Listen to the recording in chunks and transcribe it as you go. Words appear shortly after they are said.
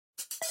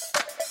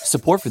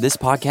Support for this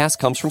podcast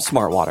comes from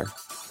Smartwater.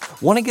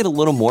 Want to get a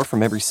little more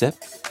from every sip?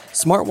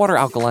 Smartwater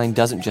Alkaline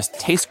doesn't just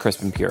taste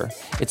crisp and pure,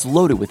 it's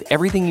loaded with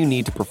everything you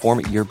need to perform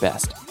at your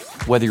best,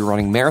 whether you're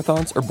running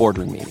marathons or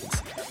boardroom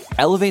meetings.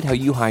 Elevate how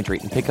you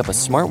hydrate and pick up a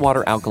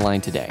Smartwater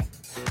Alkaline today.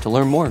 To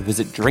learn more,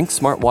 visit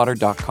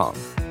drinksmartwater.com.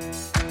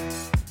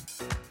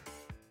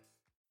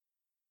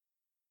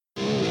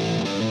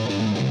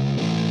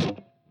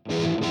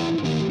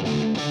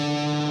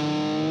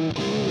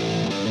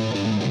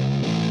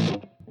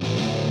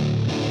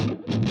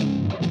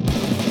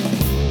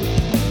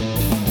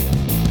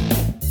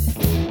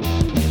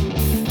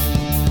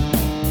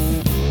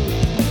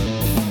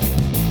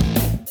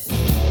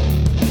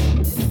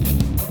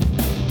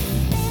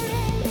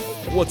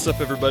 What's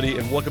up, everybody,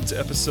 and welcome to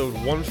episode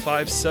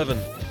 157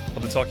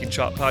 of the Talking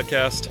Chop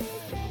podcast.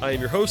 I am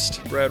your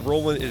host, Brad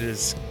Rowland. It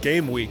is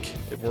game week.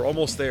 We're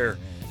almost there,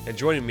 and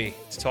joining me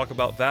to talk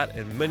about that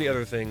and many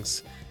other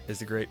things is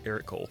the great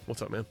Eric Cole.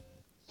 What's up, man?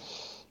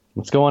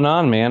 What's going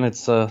on, man?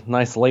 It's a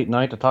nice late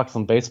night to talk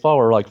some baseball.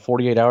 We're like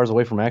 48 hours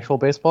away from actual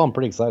baseball. I'm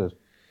pretty excited.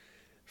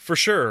 For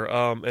sure.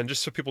 And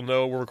just so people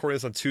know, we're recording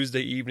this on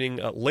Tuesday evening.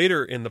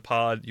 Later in the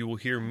pod, you will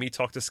hear me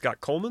talk to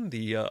Scott Coleman,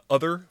 the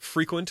other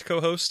frequent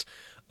co-host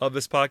of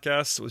this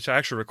podcast, which I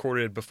actually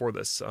recorded before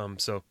this.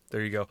 So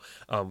there you go.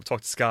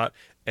 Talked to Scott,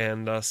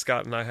 and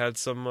Scott and I had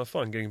some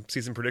fun getting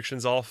season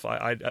predictions off.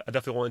 I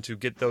definitely wanted to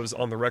get those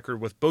on the record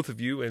with both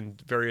of you in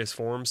various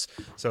forms.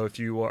 So if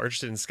you are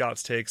interested in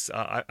Scott's takes,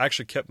 I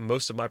actually kept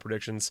most of my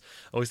predictions.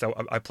 At least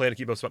I plan to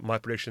keep most of my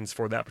predictions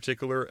for that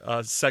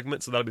particular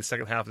segment. So that'll be the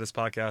second half of this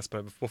podcast.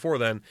 But before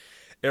then,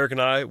 Eric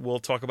and I will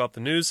talk about the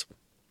news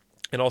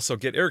and also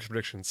get Eric's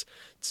predictions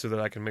so that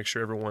I can make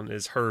sure everyone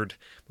is heard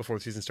before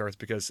the season starts.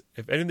 Because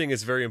if anything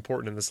is very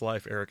important in this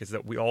life, Eric, is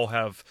that we all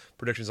have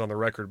predictions on the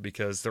record,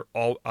 because they're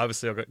all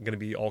obviously going to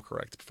be all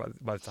correct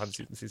by the time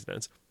the season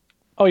ends.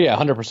 Oh yeah,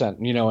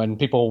 100%. And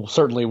people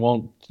certainly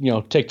won't,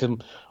 take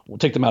them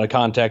out of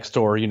context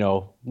or,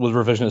 with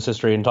revisionist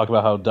history and talk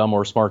about how dumb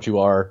or smart you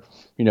are,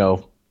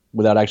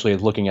 without actually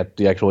looking at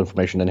the actual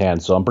information in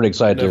hand. So I'm pretty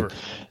excited to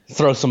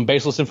throw some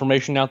baseless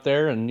information out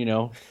there and,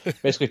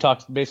 basically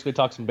talk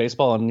some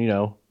baseball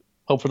and,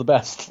 hope for the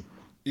best.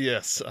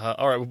 Yes.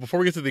 All right. Well, before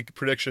we get to the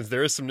predictions,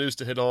 there is some news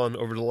to hit on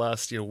over the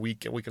last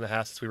week and a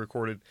half since we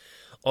recorded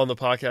on the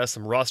podcast.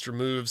 Some roster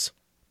moves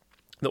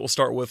that we'll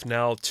start with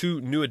now.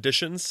 Two new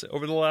additions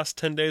over the last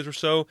 10 days or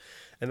so,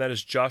 and that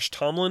is Josh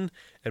Tomlin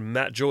and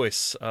Matt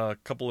Joyce, a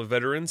couple of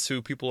veterans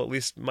who people at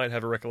least might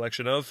have a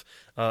recollection of.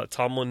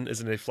 Tomlin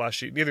isn't a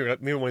flashy, neither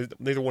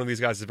one of these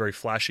guys is very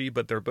flashy,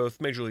 but they're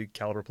both major league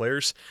caliber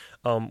players.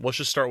 Let's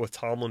just start with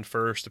Tomlin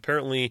first.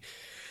 Apparently,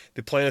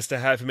 the plan is to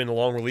have him in a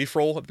long relief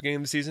role at the beginning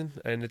of the season,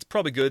 and it's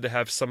probably good to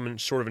have some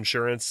sort of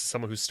insurance,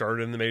 someone who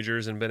started in the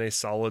majors and been a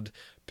solid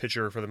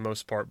pitcher for the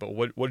most part. But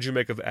what did you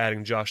make of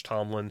adding Josh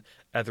Tomlin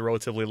at the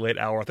relatively late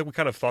hour? I think we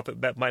kind of thought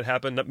that might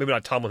happen. Maybe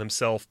not Tomlin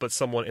himself, but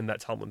someone in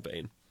that Tomlin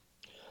vein.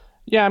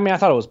 Yeah, I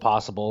thought it was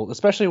possible,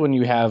 especially when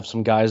you have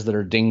some guys that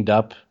are dinged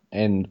up,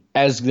 and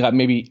as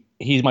maybe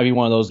he might be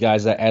one of those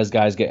guys that as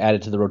guys get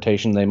added to the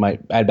rotation, they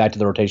might add back to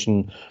the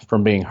rotation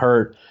from being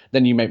hurt.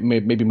 Then you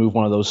maybe move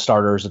one of those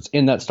starters that's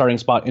in that starting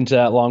spot into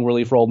that long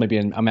relief role, maybe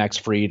a Max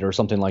Fried or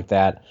something like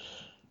that.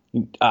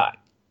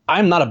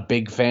 I'm not a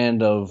big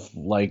fan of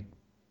long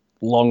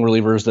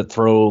relievers that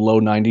throw low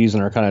 90s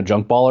and are kind of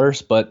junk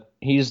ballers, but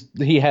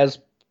he has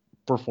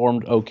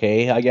performed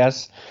okay, I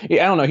guess. I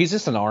don't know. He's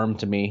just an arm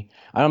to me.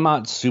 I'm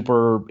not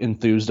super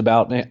enthused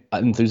about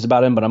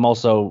him, but I'm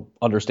also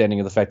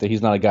understanding of the fact that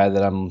he's not a guy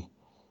that I'm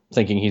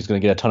thinking he's going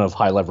to get a ton of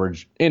high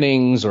leverage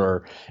innings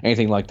or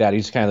anything like that.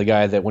 He's kind of the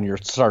guy that when your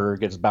starter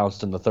gets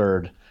bounced in the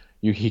third,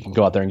 he can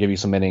go out there and give you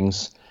some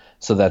innings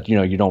so that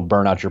you don't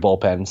burn out your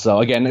bullpen. So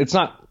again, it's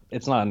not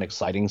an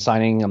exciting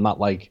signing. I'm not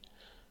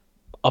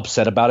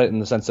upset about it in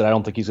the sense that I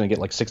don't think he's going to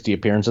get 60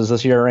 appearances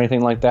this year or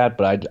anything like that.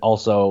 But I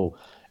also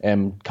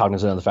am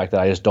cognizant of the fact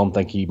that I just don't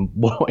think he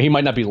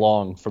might not be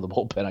long for the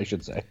bullpen, I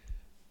should say.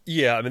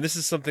 Yeah, this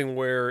is something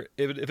where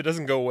if it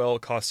doesn't go well,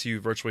 it costs you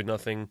virtually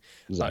nothing.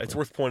 Exactly. It's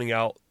worth pointing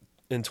out,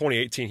 in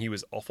 2018, he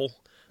was awful.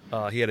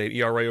 He had an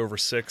ERA over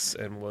 6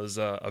 and was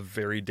a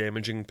very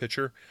damaging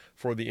pitcher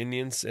for the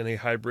Indians in a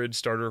hybrid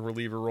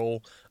starter-reliever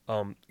role.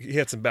 He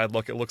had some bad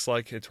luck, it looks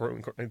like,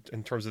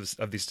 in terms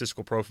of the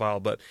statistical profile,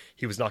 but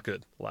he was not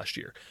good last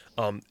year.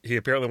 He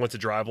apparently went to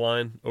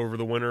Driveline over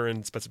the winter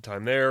and spent some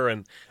time there,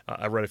 and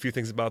I read a few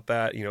things about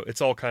that.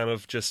 It's all kind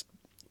of just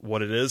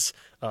what it is.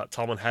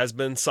 Tomlin has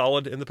been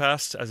solid in the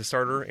past as a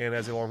starter and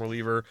as a long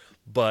reliever,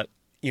 but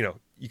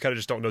you kind of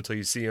just don't know till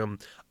you see him.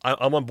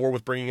 I'm on board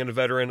with bringing in a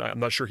veteran. I'm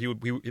not sure he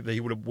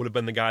would have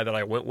been the guy that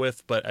I went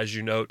with, but as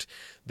you note,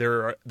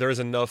 there is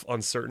enough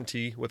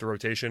uncertainty with the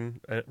rotation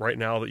right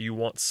now that you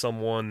want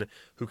someone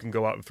who can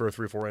go out and throw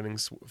 3 or 4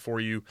 innings for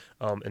you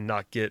and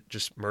not get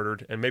just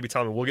murdered. And maybe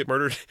Tomlin will get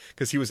murdered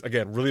because he was,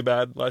 again, really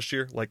bad last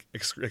year,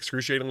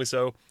 excruciatingly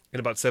so, in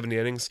about 70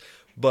 innings.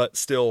 But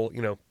still,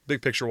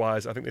 big picture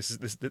wise, I think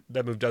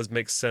that move does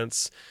make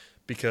sense,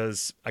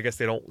 because I guess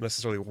they don't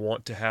necessarily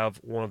want to have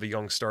one of the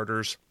young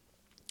starters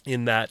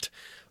in that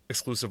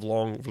exclusive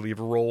long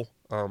reliever role.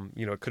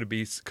 It could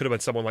have been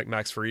someone like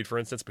Max Fried, for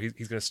instance, but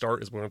he's going to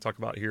start, as we're going to talk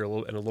about here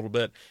in a little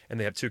bit. And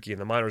they have Tukey in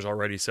the minors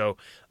already, so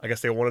I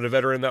guess they wanted a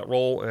veteran in that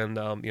role. And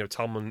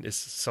Tomlin is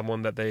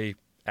someone that they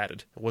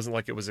added. It wasn't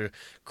like it was a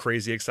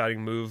crazy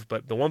exciting move,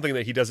 but the one thing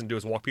that he doesn't do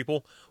is walk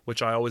people,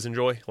 which I always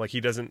enjoy. Like he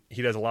does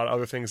a lot of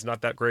other things not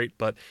that great,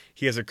 but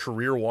he has a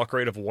career walk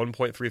rate of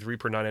 1.33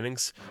 per 9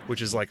 innings,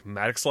 which is like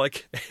Maddox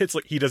like. It's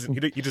like he does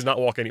not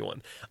walk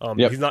anyone.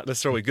 He's not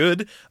necessarily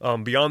good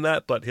beyond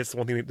that, but it's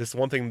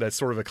one thing that's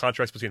sort of a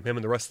contrast between him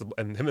and the rest of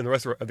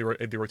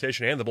the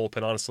rotation and the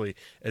bullpen, honestly,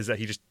 is that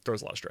he just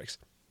throws a lot of strikes.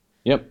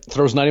 Yep,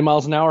 throws 90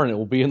 miles an hour and it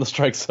will be in the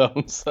strike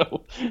zone.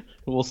 So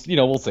we'll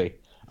see.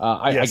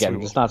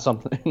 It's not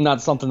something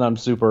that I'm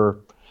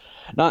super,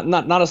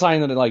 not a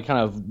sign that it like kind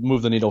of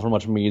move the needle for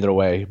much for me either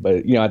way.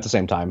 But at the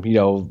same time,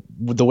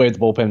 the way the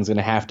bullpen is going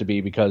to have to be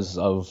because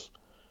of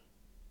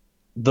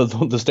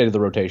the state of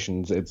the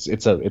rotations,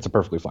 it's a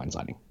perfectly fine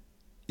signing.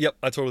 Yep,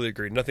 I totally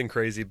agree. Nothing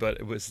crazy, but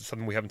it was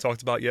something we haven't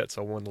talked about yet,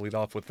 so I wanted to lead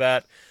off with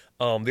that.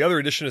 The other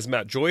addition is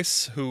Matt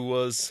Joyce, who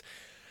was,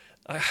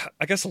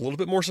 I guess, a little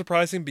bit more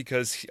surprising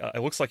because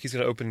it looks like he's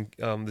going to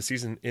open the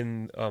season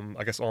in, on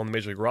the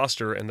Major League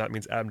roster, and that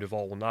means Adam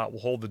Duvall will not.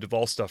 We'll hold the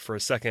Duvall stuff for a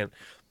second,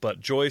 but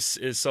Joyce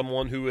is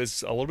someone who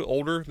is a little bit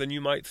older than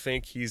you might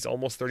think. He's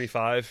almost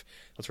 35.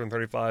 He'll turn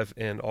 35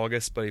 in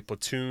August, but a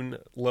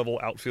platoon-level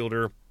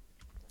outfielder,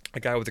 a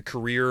guy with a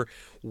career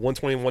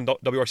 121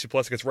 WRC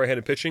plus against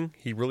right-handed pitching.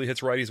 He really hits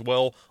righties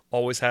well,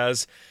 always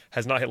has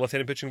not hit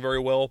left-handed pitching very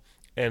well.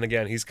 And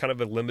again, he's kind of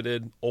a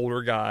limited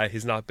older guy.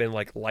 He's not been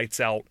like lights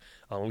out.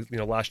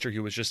 Last year he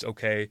was just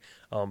okay.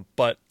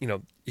 But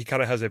he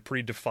kind of has a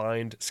pretty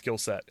defined skill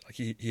set. Like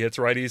he hits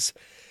righties,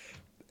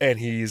 and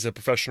he's a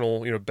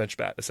professional, bench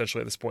bat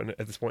essentially at this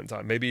point in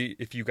time. Maybe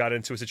if you got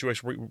into a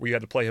situation where you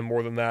had to play him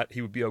more than that,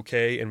 he would be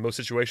okay in most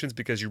situations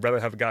because you'd rather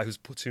have a guy who's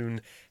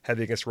platoon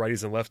heavy against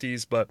righties and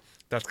lefties. But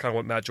that's kind of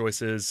what Matt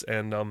Joyce is,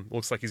 and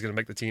looks like he's going to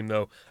make the team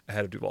though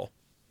ahead of Duvall.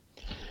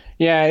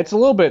 Yeah, it's a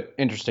little bit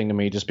interesting to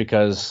me just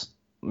because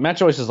Matt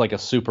Joyce is like a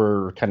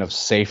super kind of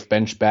safe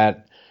bench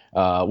bat.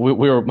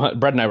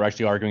 Brett and I were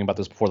actually arguing about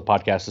this before the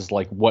podcast. Is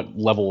like what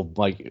level,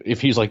 like if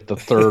he's like the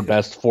third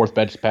best, fourth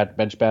bench bat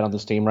on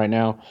this team right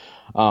now,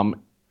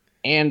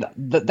 and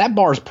that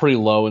bar is pretty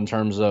low in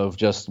terms of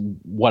just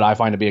what I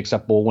find to be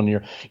acceptable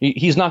when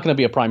he's not going to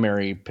be a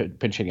primary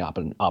pinch hitting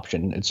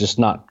option. It's just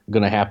not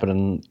going to happen,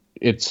 and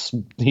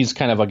he's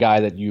kind of a guy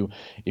that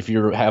if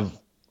you have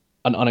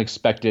an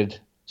unexpected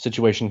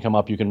situation come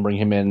up, you can bring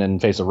him in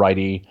and face a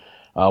righty.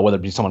 Whether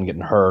it be someone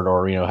getting hurt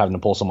or having to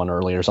pull someone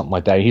early or something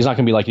like that. He's not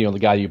going to be like the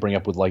guy you bring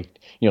up with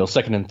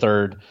second and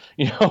third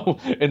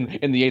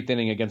in the eighth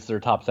inning against their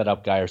top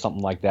setup guy or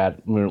something like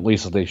that. I mean, at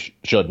least they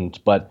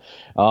shouldn't. But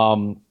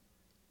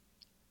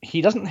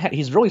he doesn't.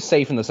 He's really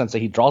safe in the sense that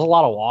he draws a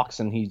lot of walks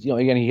and he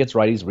hits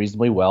righties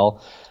reasonably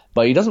well.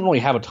 But he doesn't really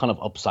have a ton of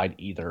upside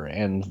either,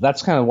 and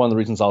that's kind of one of the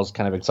reasons I was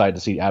kind of excited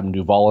to see Adam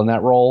Duvall in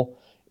that role.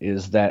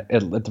 Is that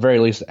at the very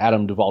least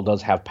Adam Duvall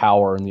does have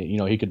power, and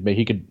he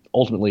could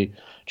ultimately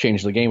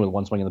change the game with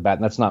one swing of the bat,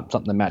 and that's not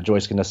something that Matt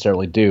Joyce can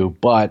necessarily do.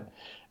 But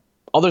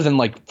other than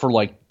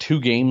for 2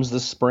 games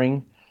this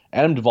spring,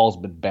 Adam Duvall's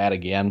been bad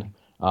again.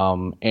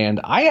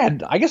 And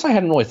I guess I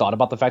hadn't really thought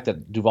about the fact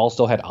that Duvall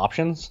still had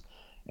options,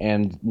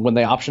 and when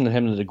they optioned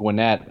him to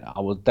Gwinnett,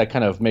 that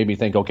kind of made me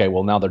think, okay,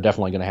 well now they're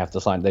definitely going to have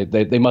to sign.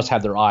 They must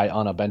have their eye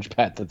on a bench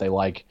bat that they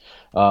like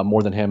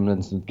more than him,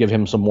 and give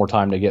him some more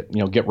time to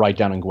get right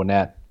down in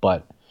Gwinnett.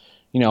 But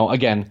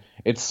again,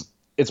 it's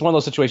one of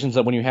those situations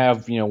that when you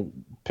have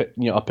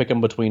a pick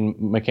 'em between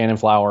McCann and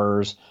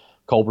Flowers,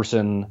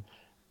 Culberson,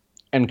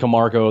 and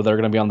Camargo, they're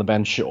going to be on the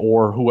bench,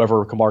 or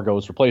whoever Camargo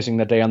is replacing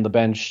that day on the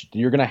bench,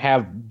 you're going to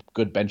have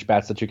good bench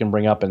bats that you can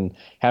bring up, and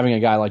having a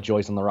guy like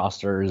Joyce on the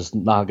roster is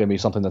not going to be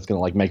something that's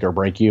going to make or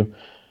break you.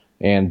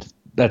 And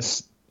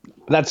that's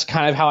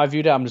kind of how I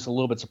viewed it. I'm just a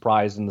little bit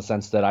surprised in the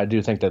sense that I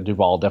do think that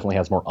Duvall definitely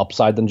has more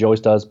upside than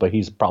Joyce does, but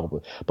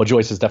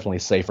Joyce is definitely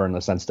safer in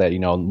the sense that,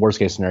 in worst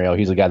case scenario,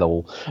 he's a guy that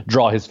will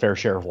draw his fair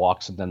share of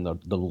walks, and then the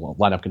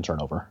lineup can turn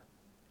over.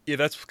 Yeah,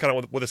 that's kind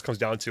of what this comes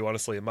down to,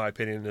 honestly, in my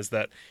opinion, is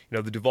that,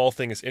 the Duvall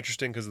thing is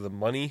interesting because of the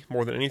money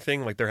more than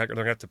anything. Like, they're going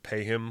to have to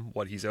pay him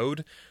what he's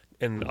owed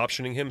and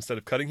optioning him instead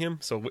of cutting him.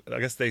 So I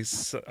guess they,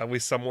 at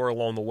least somewhere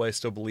along the way,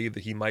 still believe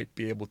that he might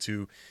be able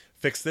to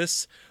fix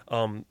this,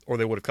 or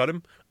they would have cut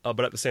him.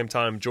 But at the same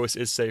time, Joyce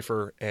is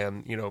safer.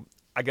 And,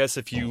 I guess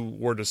if you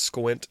were to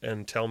squint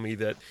and tell me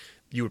that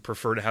you would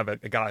prefer to have a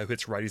guy who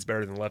hits righties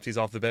better than lefties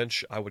off the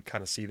bench, I would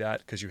kind of see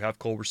that because you have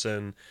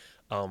Culberson.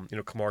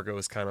 Camargo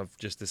is kind of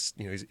just this,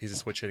 he's a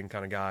switch hitting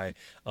kind of guy.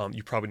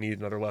 You probably need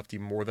another lefty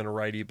more than a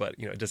righty, but,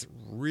 it doesn't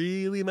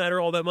really matter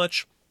all that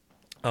much.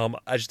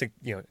 I just think,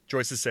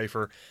 Joyce is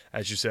safer,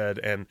 as you said,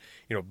 and,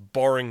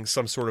 barring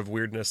some sort of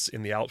weirdness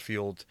in the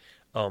outfield,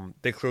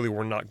 they clearly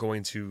were not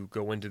going to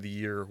go into the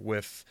year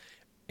with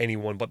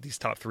anyone but these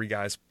top 3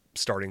 guys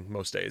starting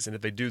most days. And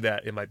if they do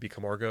that, it might be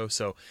Camargo.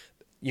 So,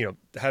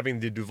 having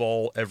the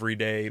Duvall every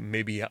day,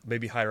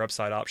 maybe higher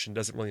upside option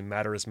doesn't really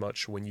matter as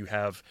much when you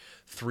have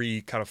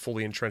 3 kind of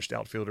fully entrenched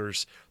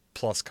outfielders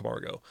plus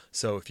Camargo.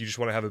 So if you just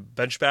want to have a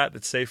bench bat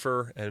that's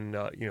safer and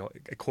a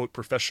quote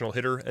professional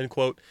hitter end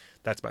quote,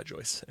 that's Matt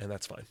Joyce, and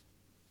that's fine.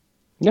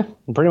 Yeah,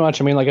 pretty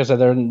much. I mean, like I said,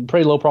 they're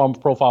pretty low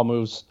profile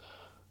moves.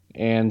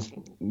 And,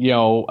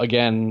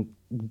 again,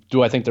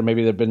 do I think there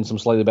have been some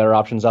slightly better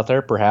options out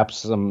there?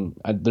 Perhaps.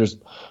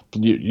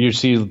 You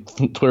see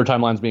Twitter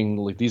timelines being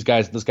like, this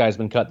guy's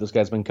been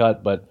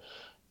cut. But,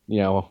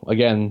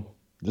 again,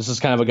 this is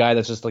kind of a guy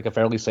that's just like a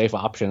fairly safe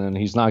option, and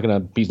he's not gonna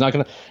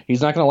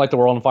light the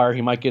world on fire.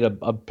 He might get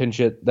a pinch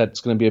hit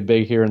that's gonna be a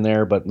big here and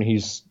there, but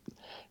this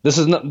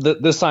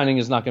signing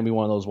is not gonna be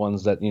one of those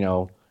ones that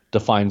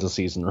defines a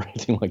season or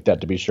anything like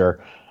that, to be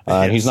sure.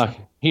 And he's not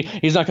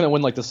going to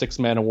win like the sixth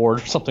man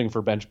award or something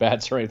for bench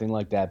bats or anything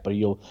like that, but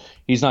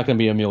he's not going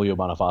to be Emilio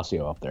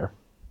Bonifacio up there.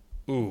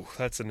 Ooh,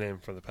 that's a name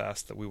from the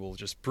past that we will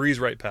just breeze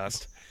right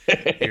past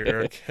here,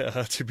 Eric,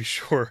 to be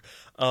sure.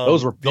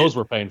 Those were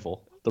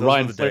painful. Those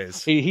were the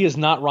days. He is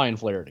not Ryan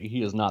Flaherty.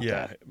 He is not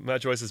that. Yeah,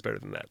 Matt Joyce is better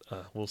than that.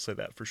 We'll say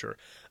that for sure.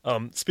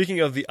 Speaking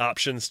of the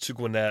options to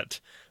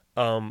Gwinnett,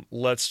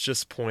 let's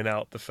just point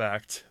out the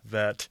fact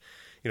that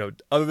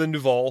other than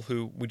Duvall,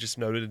 who we just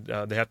noted,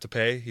 they have to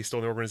pay. He's still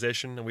in the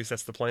organization. At least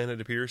that's the plan.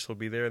 It appears he'll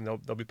be there, and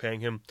they'll be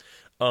paying him.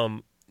 A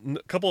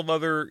couple of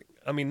other,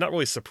 not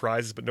really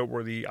surprises, but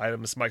noteworthy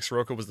items. Mike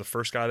Soroka was the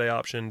first guy they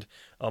optioned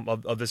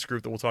of this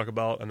group that we'll talk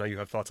about. I know you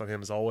have thoughts on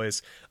him as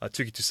always.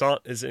 Tuki Toussaint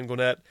is in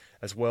Gwinnett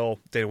as well.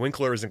 Dana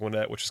Winkler is in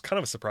Gwinnett, which is kind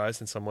of a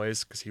surprise in some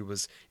ways because he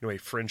was a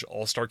fringe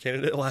all-star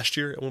candidate last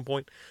year at one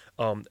point.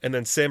 And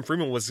then Sam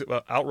Freeman was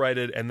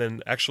outrighted and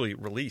then actually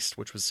released,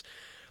 which was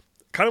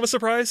kind of a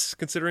surprise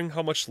considering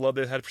how much love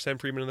they had for Sam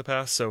Freeman in the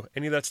past. So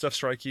any of that stuff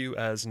strike you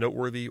as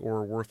noteworthy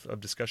or worth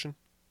of discussion?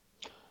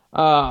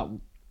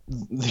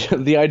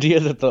 The idea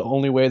that the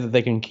only way that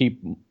they can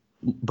keep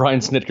Brian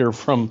Snitker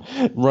from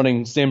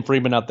running Sam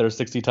Freeman out there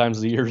 60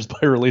 times a year is by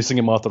releasing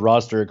him off the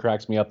roster. It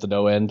cracks me up to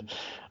no end.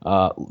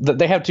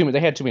 They had too many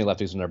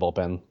lefties in their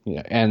bullpen,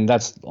 and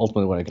that's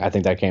ultimately what I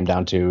think that came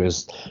down to,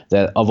 is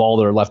that of all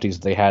their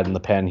lefties they had in the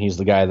pen, he's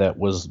the guy that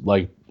was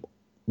like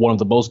one of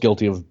the most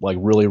guilty of like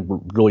really,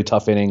 really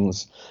tough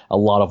innings, a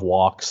lot of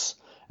walks,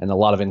 and a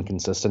lot of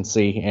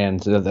inconsistency. And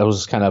that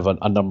was kind of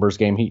a numbers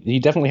game. He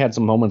definitely had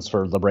some moments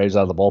for the Braves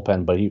out of the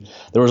bullpen, but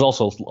there was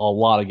also a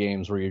lot of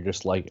games where you're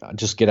just like,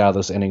 just get out of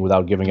this inning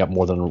without giving up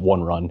more than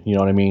one run. You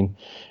know what I mean?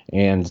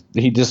 And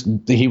he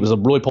was a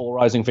really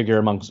polarizing figure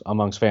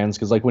amongst fans,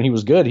 because like when he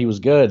was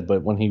good,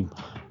 but when he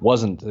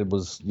wasn't, it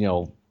was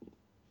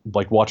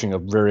like watching a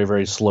very,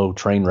 very slow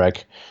train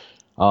wreck.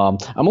 I'm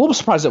a little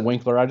surprised at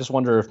Winkler. I just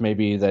wonder if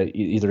maybe that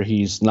either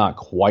he's not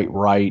quite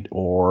right,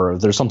 or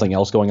there's something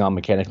else going on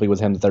mechanically with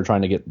him that they're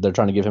trying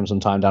to give him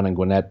some time down in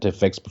Gwinnett to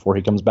fix before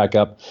he comes back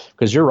up.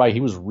 Because you're right, he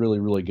was really,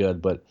 really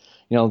good, but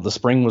the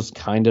spring was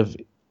kind of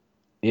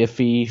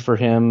iffy for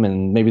him,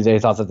 and maybe they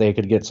thought that they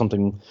could get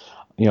something,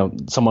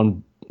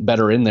 someone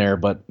better in there.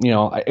 But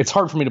it's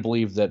hard for me to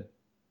believe that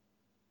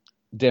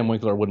Dan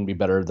Winkler wouldn't be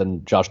better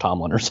than Josh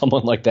Tomlin or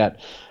someone like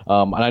that.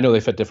 And I know they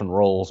fit different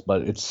roles,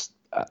 but it's.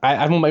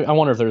 I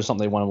wonder if there's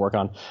something they want to work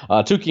on.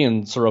 Tukey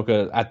and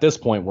Soroka at this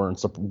point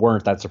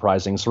weren't that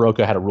surprising.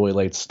 Soroka had a really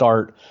late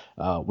start.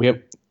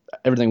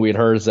 Everything we had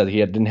heard is that he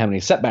didn't have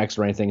any setbacks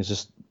or anything. It's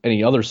just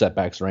any other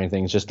setbacks or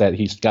anything. It's just that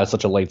he's got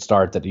such a late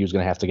start that he was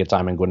going to have to get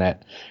time in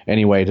Gwinnett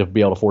anyway to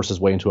be able to force his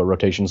way into a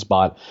rotation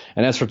spot.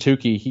 And as for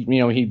Tukey,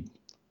 he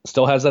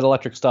still has that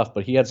electric stuff,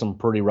 but he had some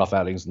pretty rough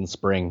outings in the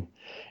spring.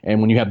 And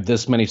when you have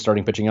this many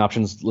starting pitching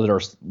options that are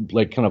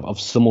like kind of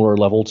similar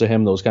level to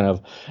him, those kind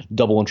of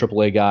double and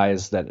triple A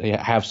guys that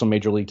have some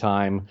major league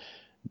time,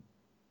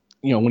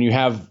 when you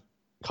have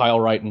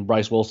Kyle Wright and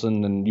Bryce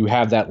Wilson, and you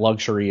have that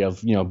luxury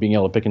of, being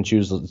able to pick and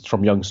choose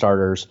from young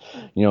starters,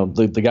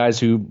 the guys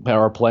who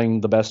are playing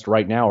the best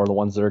right now are the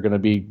ones that are going to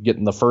be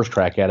getting the first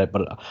crack at it.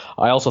 But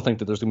I also think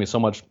that there's going to be so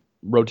much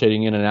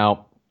rotating in and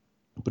out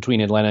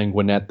between Atlanta and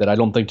Gwinnett that I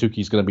don't think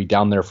Tukey's going to be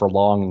down there for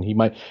long, and he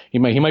might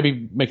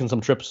be making some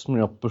trips,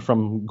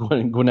 from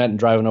Gwinnett and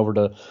driving over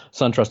to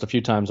SunTrust a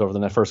few times over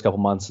the first couple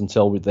months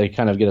until they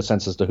kind of get a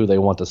sense as to who they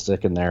want to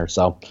stick in there.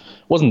 So it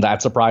wasn't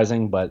that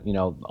surprising, but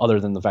other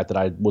than the fact that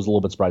I was a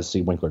little bit surprised to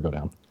see Winkler go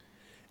down.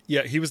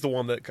 Yeah, he was the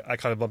one that I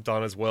kind of bumped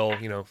on as well.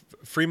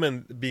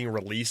 Freeman being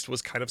released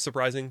was kind of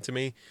surprising to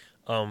me.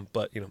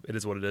 But it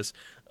is what it is.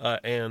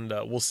 And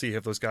we'll see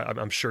if those guys,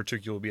 I'm sure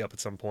Tukey will be up at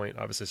some point.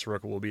 Obviously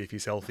Soroka will be if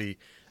he's healthy,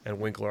 and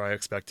Winkler I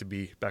expect to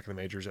be back in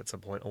the majors at some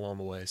point along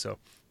the way. So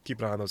keep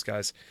an eye on those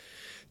guys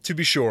to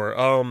be sure.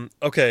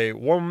 Okay.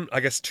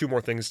 Two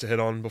more things to hit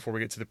on before we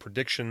get to the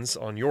predictions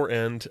on your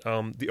end.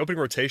 The opening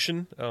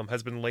rotation,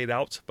 has been laid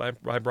out by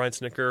Brian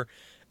Snitker,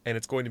 and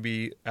it's going to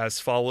be as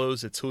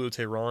follows. It's Julio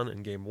Teheran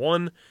in game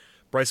 1,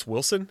 Bryce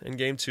Wilson in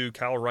game 2,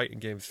 Kyle Wright in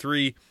game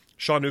 3,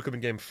 Sean Newcomb in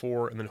game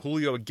 4, and then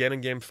Julio again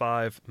in game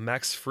 5,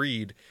 Max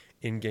Fried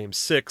in game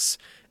 6,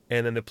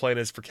 and then the plan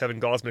is for Kevin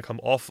Gausman to come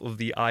off of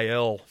the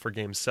IL for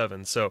game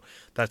 7. So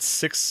that's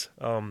 6.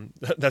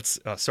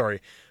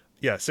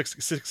 Yeah,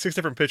 six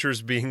different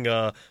pitchers being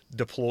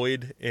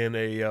deployed in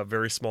a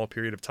very small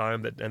period of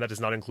time, and that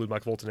does not include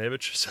Mike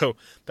Voltanovich. So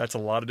that's a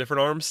lot of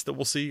different arms that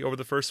we'll see over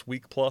the first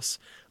week plus.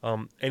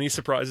 Any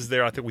surprises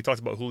there? I think we talked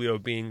about Julio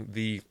being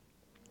the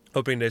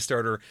opening day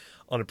starter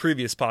on a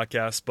previous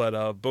podcast,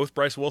 but both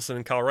Bryce Wilson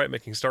and Kyle Wright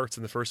making starts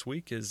in the first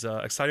week is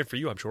exciting for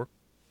you, I'm sure.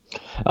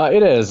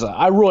 It is.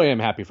 I really am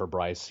happy for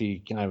Bryce. He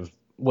kind of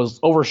was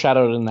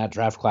overshadowed in that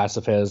draft class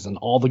of his, and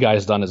all the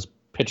guy's done is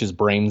pitch his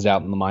brains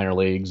out in the minor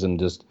leagues,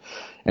 and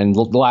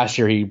last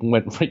year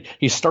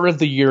he started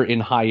the year in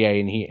high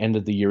A and he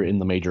ended the year in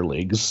the major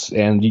leagues,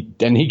 and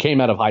he came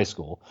out of high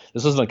school.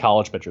 This isn't a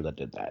college pitcher that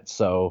did that,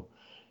 so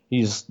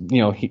he's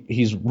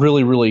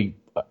really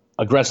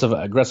aggressive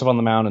on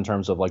the mound in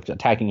terms of like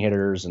attacking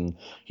hitters, and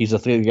he's a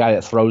guy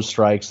that throws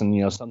strikes,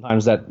 and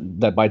sometimes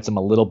that bites him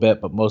a little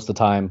bit, but most of the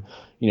time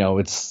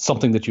it's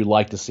something that you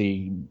like to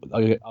see,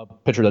 a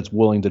pitcher that's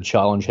willing to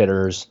challenge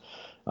hitters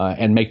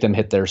and make them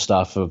hit their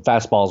stuff.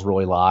 Fastball's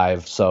really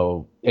live,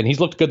 and he's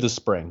looked good this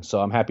spring,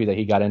 so I'm happy that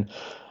he got in.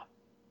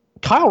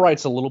 Kyle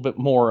Wright's a little bit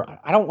more,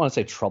 I don't want to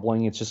say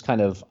troubling, it's just kind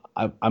of,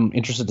 I'm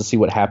interested to see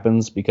what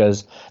happens,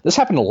 because this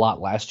happened a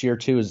lot last year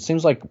too. It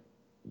seems like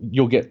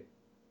you'll get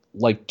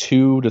like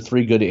 2 to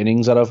 3 good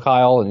innings out of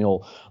Kyle, and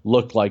he'll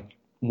look like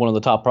one of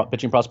the top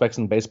pitching prospects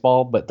in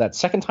baseball. But that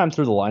second time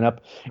through the lineup,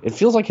 it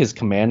feels like his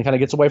command kind of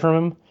gets away from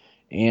him.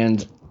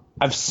 And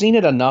I've seen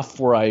it enough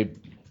where I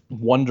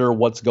wonder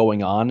what's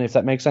going on, if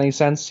that makes any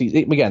sense.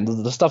 Again,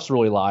 the stuff's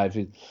really live.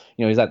 He's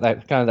that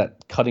kind of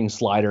that cutting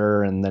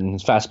slider, and then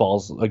his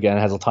fastballs again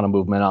has a ton of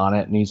movement on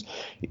it. And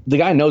the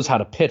guy knows how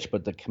to pitch,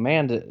 but the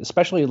command,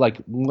 especially like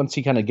once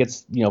he kind of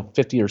gets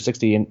 50 or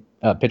 60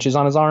 pitches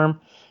on his arm,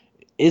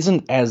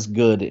 isn't as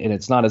good, and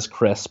it's not as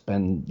crisp,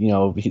 and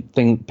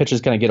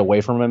pitches kind of get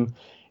away from him.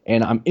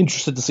 And I'm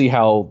interested to see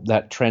how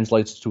that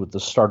translates to the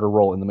starter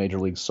role in the major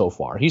leagues so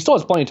far. He still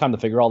has plenty of time to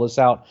figure all this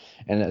out,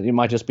 and it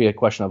might just be a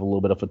question of a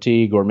little bit of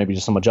fatigue, or maybe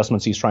just some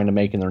adjustments he's trying to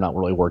make and they're not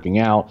really working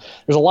out.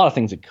 There's a lot of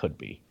things it could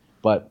be,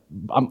 but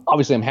I'm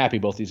happy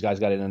both these guys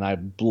got in, and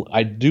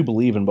I do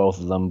believe in both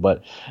of them.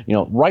 But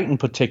Wright in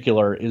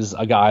particular is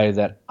a guy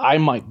that I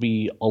might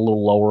be a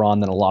little lower on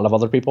than a lot of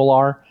other people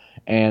are,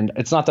 and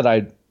it's not that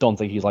I don't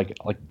think he's like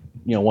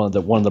one of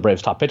the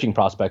Braves' top pitching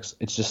prospects.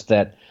 It's just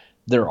that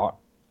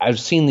I've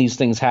seen these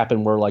things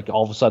happen where like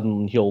all of a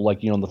sudden he'll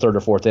in the third or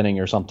fourth inning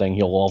or something,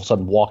 he'll all of a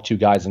sudden walk 2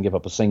 guys and give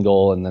up a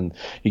single, and then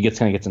he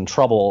gets in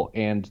trouble.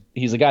 And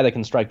he's a guy that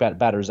can strike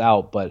batters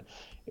out, but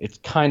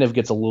it kind of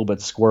gets a little bit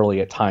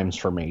squirrely at times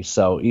for me.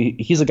 So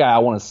he's a guy I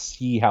want to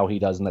see how he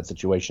does in that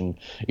situation,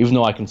 even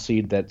though I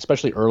concede that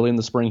especially early in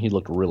the spring he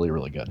looked really,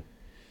 really good.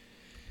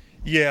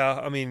 Yeah,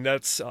 I mean,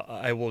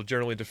 I will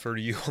generally defer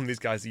to you on these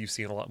guys that you've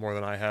seen a lot more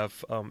than I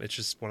have. It's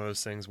just one of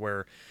those things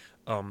where,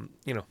 not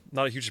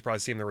a huge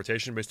surprise to see him in the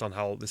rotation based on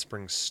how the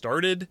spring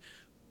started,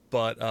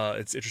 but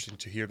it's interesting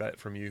to hear that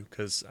from you,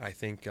 because I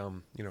think,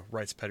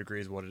 Wright's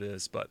pedigree is what it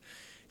is. But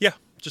yeah,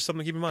 just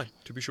something to keep in mind,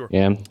 to be sure.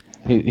 Yeah,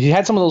 he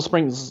had some of those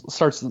spring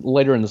starts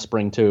later in the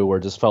spring too, where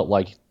it just felt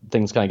like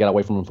things kind of got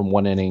away from him from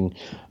one inning,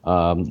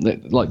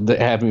 like that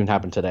haven't even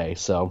happened today.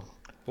 So,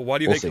 but why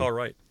do you hate Kyle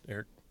Wright,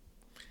 Eric?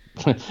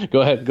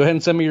 Go ahead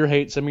and send me your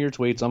hate, send me your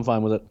tweets. I'm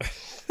fine with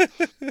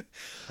it.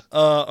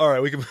 All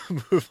right, we can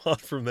move on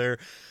from there.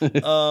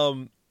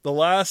 The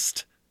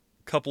last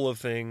couple of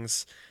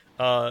things,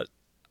 it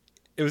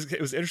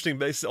was interesting.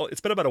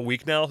 It's been about a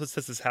week now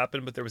since this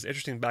happened, but there was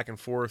interesting back and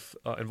forth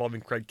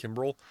involving Craig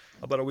Kimbrell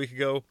about a week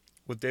ago,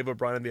 with Dave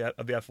O'Brien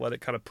of the Athletic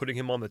kind of putting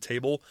him on the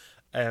table,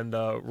 and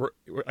I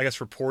guess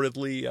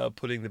reportedly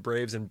putting the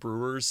Braves and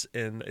Brewers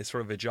in a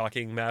sort of a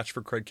jockeying match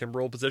for Craig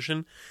Kimbrell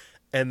position.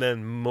 And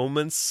then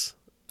moments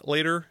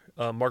later,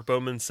 Mark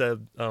Bowman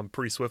said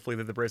pretty swiftly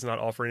that the Braves not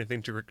offer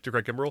anything to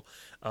Craig Kimbrell.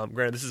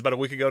 Granted, this is about a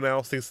week ago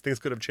now. Things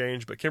could have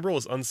changed, but Kimbrell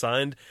is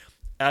unsigned,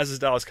 as is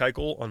Dallas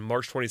Keuchel, on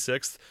March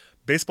 26th.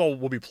 Baseball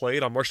will be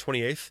played on March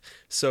 28th,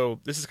 so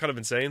this is kind of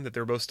insane that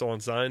they're both still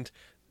unsigned.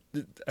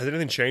 Has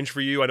anything changed for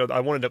you? I know I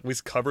wanted to at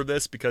least cover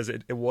this because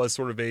it was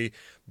sort of a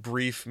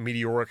brief,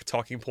 meteoric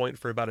talking point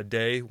for about a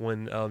day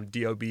when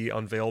DOB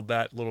unveiled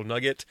that little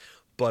nugget.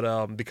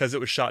 But because it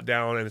was shot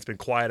down and it's been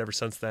quiet ever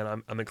since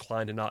then, I'm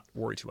inclined to not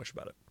worry too much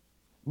about it.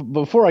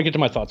 Before I get to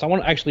my thoughts, I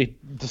want to actually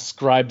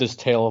describe this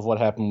tale of what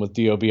happened with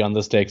DOB on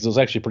this day, because it was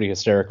actually pretty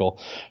hysterical.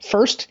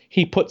 First,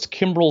 he puts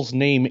Kimbrell's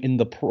name in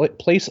the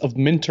place of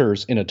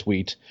Minter's in a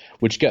tweet,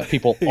 which got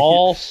people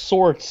all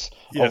sorts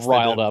of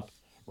riled up,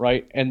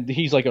 right? And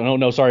he's like, oh,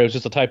 no, sorry, it was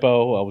just a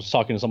typo. I was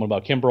talking to someone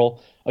about Kimbrell.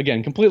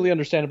 Again, completely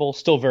understandable,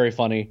 still very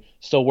funny,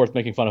 still worth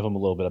making fun of him a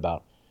little bit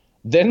about.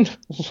 Then,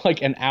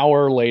 like an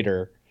hour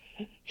later,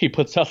 he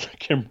puts out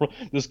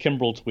this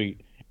Kimbrell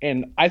tweet,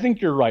 and I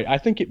think you're right. I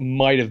think it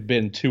might have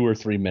been 2 or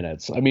 3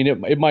 minutes. I mean,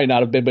 it might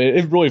not have been, but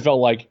it really felt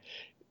like,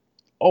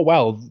 oh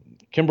wow,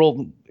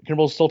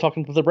 Kimbrell's still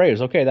talking to the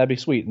Braves. Okay, that'd be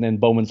sweet. And then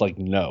Bowman's like,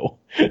 no,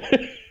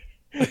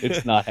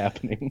 it's not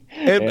happening.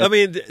 And I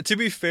mean, to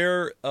be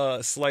fair,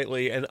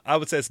 slightly, and I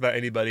would say it's about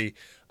anybody.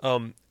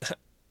 I'm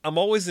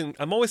always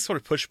sort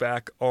of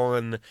pushback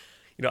on,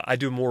 I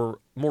do more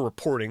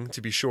reporting,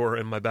 to be sure,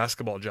 in my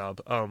basketball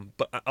job.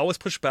 But I always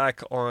push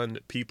back on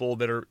people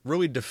that are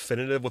really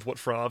definitive with what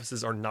front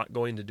offices are not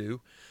going to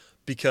do,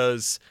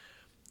 because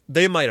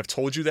they might have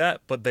told you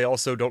that, but they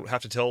also don't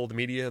have to tell the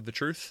media the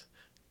truth,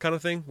 kind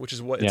of thing, which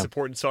is what it's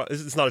important. So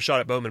it's not a shot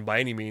at Bowman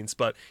by any means,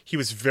 but he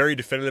was very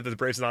definitive that the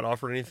Braves have not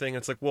offered anything.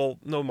 It's like, well,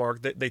 no,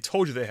 Mark, they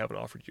told you they haven't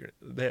offered you,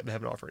 they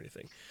haven't offered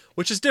anything,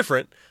 which is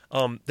different.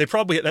 They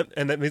probably,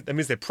 and that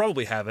means they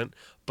probably haven't.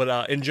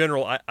 But in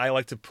general, I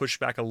like to push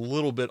back a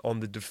little bit on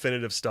the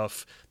definitive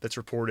stuff that's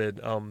reported,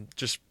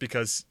 just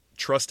because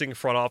trusting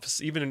front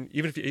office, even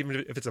if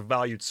it's a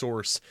valued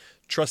source,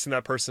 trusting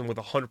that person with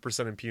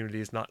 100%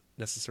 impunity is not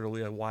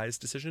necessarily a wise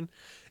decision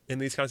in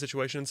these kind of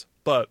situations.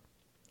 But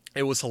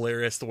it was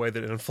hilarious the way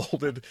that it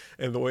unfolded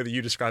and the way that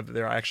you described it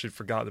there. I actually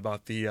forgot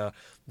about the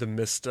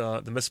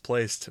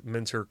misplaced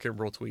Minter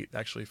Kimbrel tweet. I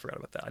actually forgot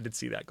about that. I did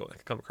see that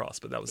come across,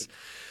 but that was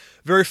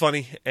very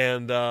funny.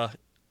 And I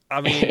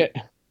mean,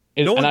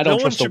 no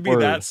one should be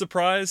that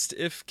surprised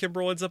if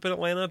Kimbrel ends up in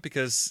Atlanta,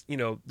 because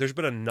there's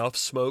been enough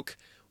smoke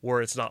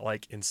where it's not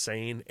like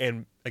insane.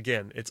 And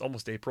again, it's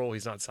almost April.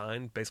 He's not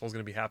signed. Baseball's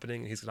going to be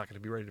happening, and he's not going to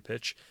be ready to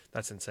pitch.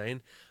 That's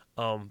insane.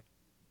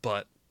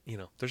 But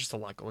there's just a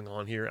lot going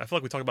on here. I feel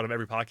like we talk about him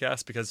every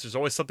podcast because there's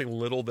always something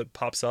little that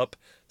pops up,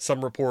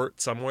 some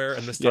report somewhere,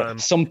 and this time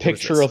some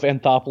picture of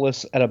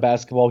Anthopoulos at a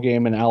basketball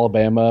game in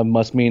Alabama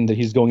must mean that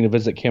he's going to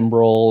visit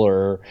Kimbrel,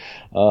 or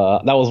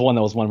that was one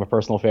of my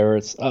personal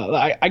favorites.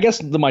 I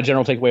guess my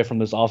general takeaway from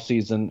this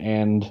offseason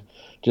and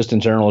just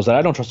in general is that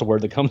I don't trust a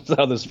word that comes out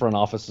of this front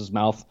office's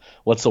mouth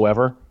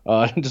whatsoever.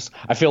 I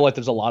feel like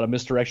there's a lot of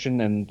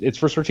misdirection, and it's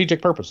for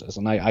strategic purposes,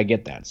 and I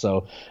get that.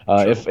 So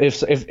sure.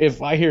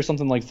 If I hear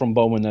something like from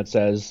Bowman that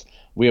says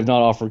we have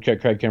not offered Craig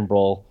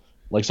Kimbrel,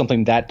 like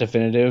something that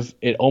definitive,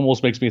 it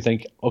almost makes me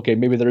think, okay,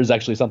 maybe there is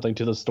actually something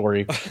to the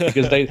story,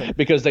 because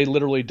they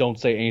literally don't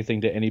say anything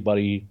to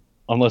anybody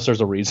unless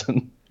there's a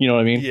reason. You know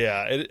what I mean?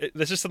 Yeah,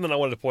 that's just something I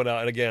wanted to point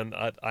out. And again,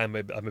 I'm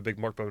a big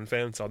Mark Bowman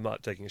fan, so I'm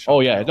not taking a shot. Oh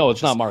yeah, no,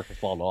 it's not Mark's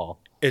fault at all.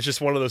 It's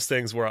just one of those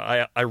things where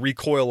I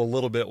recoil a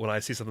little bit when I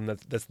see something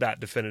that's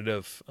that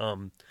definitive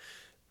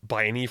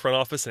by any front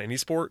office in any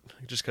sport,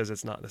 just because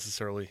it's not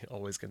necessarily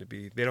always going to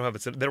be. They don't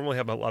really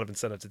have a lot of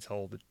incentive to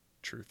tell the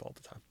truth all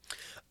the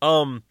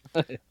time.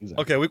 Exactly.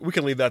 Okay, we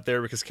can leave that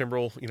there because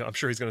Kimbrel, I'm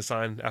sure he's going to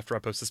sign after I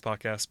post this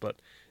podcast, but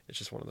it's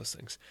just one of those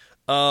things.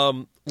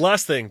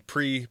 Last thing,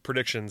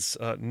 predictions,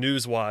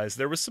 news-wise,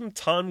 there was some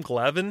Tom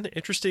Glavine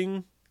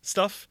interesting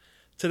stuff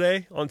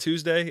today on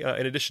Tuesday,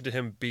 in addition to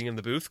him being in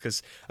the booth,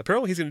 because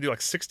apparently he's going to do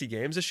like 60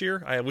 games this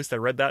year. At least I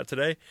read that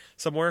today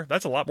somewhere.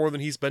 That's a lot more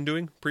than he's been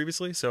doing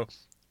previously, so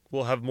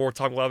we'll have more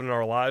Tom Glavine in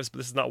our lives, but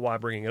this is not why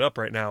I'm bringing it up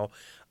right now.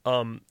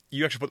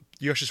 You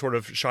actually sort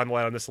of shine the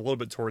light on this a little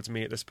bit towards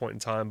me at this point in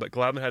time, but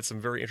Glavine had some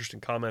very interesting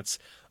comments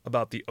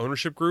about the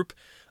ownership group,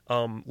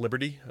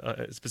 Liberty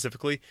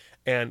specifically,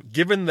 and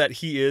given that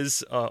he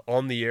is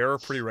on the air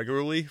pretty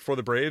regularly for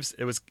the Braves,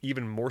 it was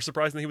even more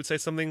surprising that he would say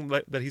something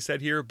that he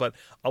said here. But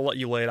I'll let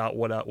you lay it out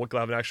what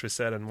Glavine actually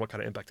said and what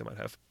kind of impact it might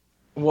have.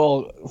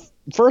 Well,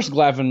 first,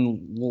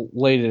 Glavine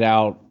laid it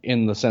out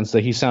in the sense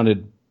that he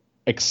sounded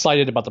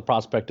excited about the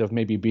prospect of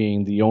maybe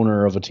being the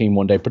owner of a team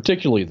one day,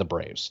 particularly the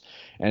Braves.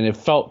 And it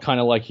felt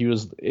kind of like he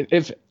was,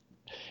 if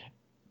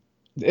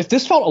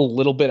this felt a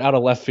little bit out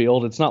of left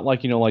field, it's not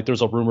like, like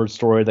there's a rumored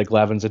story that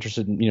Glavine's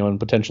interested in, in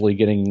potentially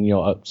getting,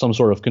 some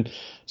sort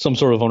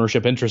of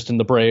ownership interest in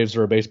the Braves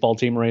or a baseball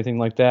team or anything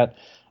like that.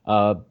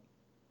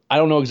 I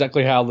don't know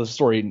exactly how the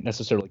story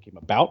necessarily came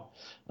about.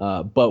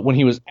 But when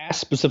he was asked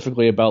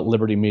specifically about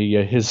Liberty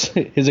Media, his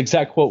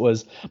exact quote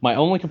was, "My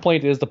only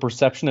complaint is the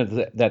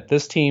perception that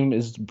this team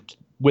is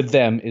with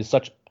them is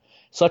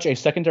such a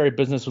secondary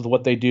business with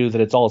what they do that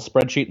it's all a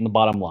spreadsheet in the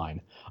bottom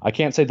line. I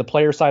can't say the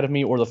player side of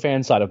me or the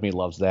fan side of me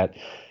loves that.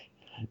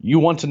 You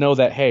want to know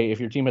that, hey, if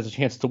your team has a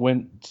chance to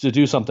win, to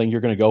do something,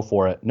 you're going to go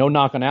for it. No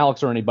knock on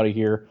Alex or anybody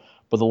here,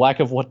 but the lack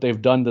of what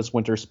they've done this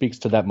winter speaks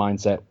to that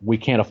mindset. We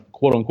can't,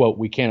 quote unquote,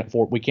 we can't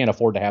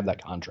afford to have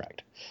that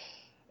contract."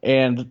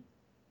 And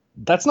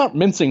that's not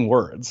mincing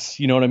words.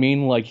 You know what I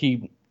mean? Like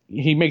he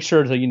makes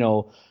sure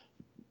to,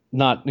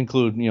 not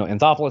include,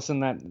 Anthopoulos in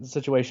that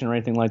situation or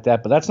anything like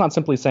that. But that's not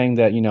simply saying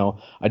that,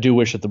 I do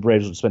wish that the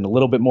Braves would spend a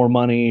little bit more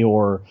money,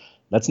 or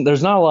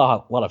there's not a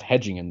lot of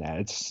hedging in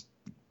that.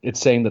 It's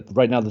saying that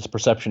right now this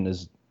perception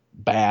is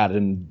bad,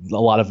 and a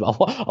lot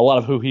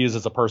of who he is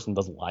as a person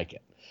doesn't like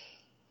it.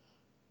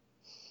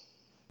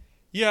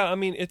 Yeah, I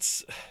mean,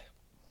 it's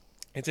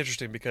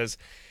interesting because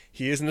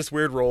he is in this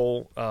weird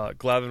role.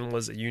 Glavine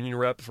was a union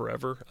rep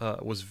forever,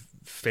 was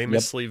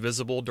famously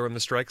visible during the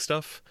strike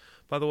stuff,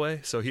 by the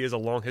way. So he has a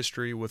long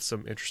history with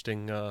some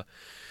interesting,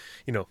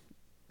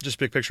 just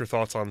big picture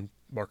thoughts on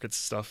markets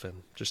stuff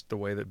and just the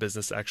way that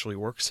business actually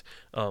works.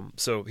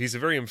 So he's a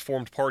very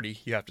informed party,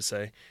 you have to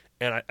say.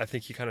 And I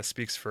think he kind of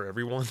speaks for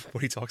everyone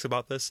when he talks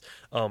about this,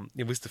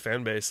 at least the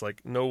fan base.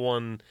 Like no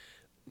one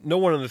no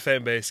one in the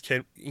fan base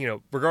can,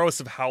 regardless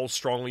of how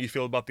strongly you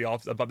feel about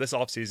about this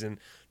offseason,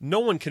 no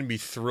one can be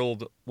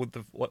thrilled with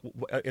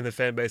in the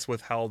fan base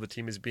with how the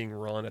team is being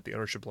run at the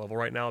ownership level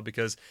right now,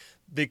 because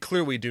they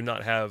clearly do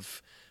not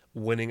have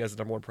winning as the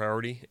number one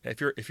priority.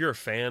 If you're a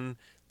fan,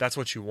 that's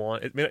what you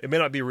want. It may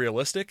not be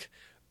realistic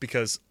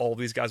because all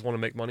these guys want to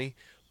make money,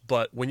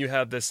 but when you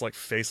have this like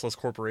faceless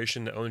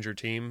corporation that owns your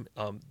team,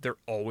 they're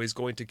always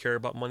going to care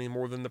about money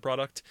more than the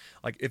product.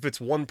 Like if it's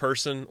one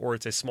person or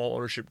it's a small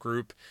ownership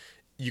group,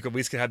 you can at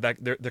least have that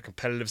their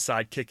competitive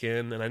side kick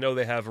in. And I know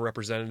they have a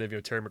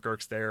representative, Terry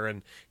McGurk's there,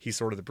 and he's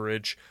sort of the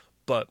bridge.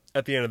 But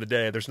at the end of the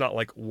day, there's not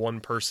like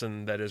one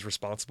person that is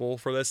responsible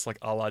for this, like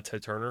a la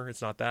Ted Turner.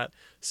 It's not that.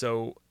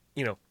 So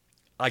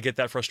I get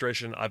that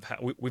frustration.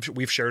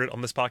 We've shared it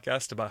on this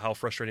podcast about how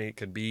frustrating it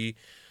can be.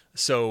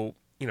 So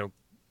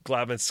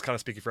Glavins's kind of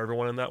speaking for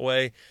everyone in that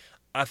way.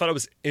 I thought it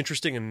was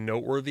interesting and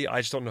noteworthy.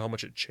 I just don't know how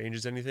much it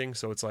changes anything.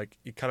 So it's like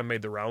it kind of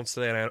made the rounds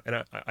today,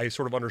 and I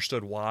sort of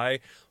understood why,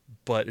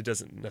 but it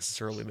doesn't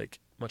necessarily make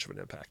much of an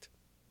impact.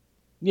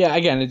 Yeah,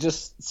 again, it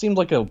just seemed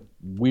like a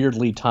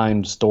weirdly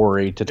timed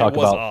story to talk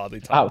about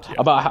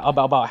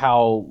about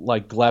how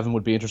like Glavin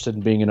would be interested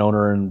in being an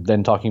owner, and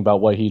then talking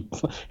about what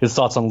his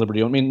thoughts on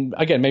Liberty. I mean,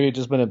 again, maybe it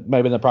just might have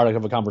been the product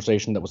of a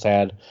conversation that was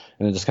had,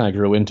 and it just kind of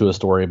grew into a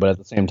story. But at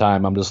the same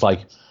time, I'm just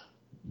like,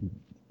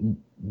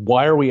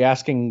 why are we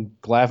asking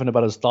Glavin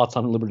about his thoughts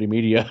on Liberty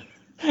Media?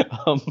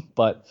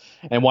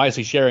 And why is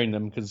he sharing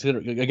them? Because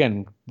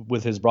again,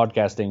 with his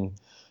broadcasting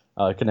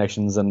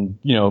connections, and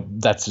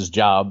that's his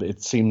job.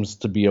 It seems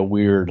to be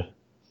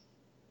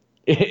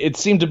it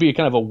seemed to be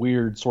kind of a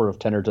weird sort of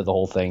tenor to the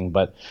whole thing.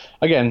 But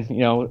again,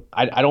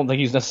 I don't think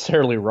he's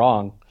necessarily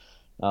wrong.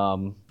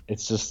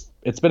 It's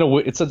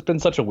been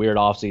such a weird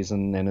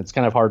offseason, and it's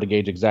kind of hard to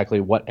gauge exactly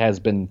what has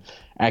been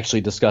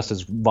actually discussed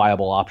as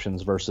viable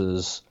options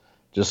versus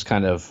just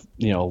kind of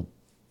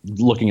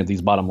looking at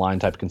these bottom line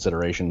type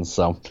considerations.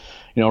 So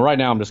right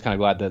now I'm just kind of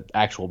glad that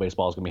actual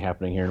baseball is going to be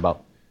happening here in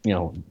about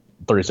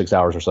 36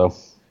 hours or so.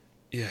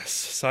 Yes,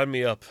 sign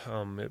me up.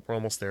 We're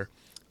almost there.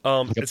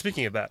 And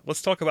speaking of that,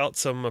 let's talk about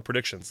some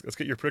predictions. Let's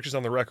get your predictions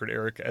on the record,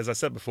 Eric. As I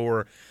said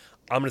before,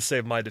 I'm going to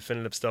save my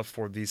definitive stuff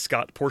for the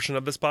Scott portion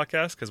of this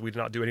podcast, because we do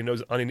not do any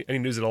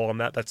news at all on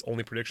that. That's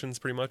only predictions,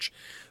 pretty much.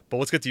 But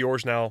let's get to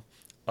yours now.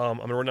 I'm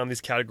going to run down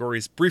these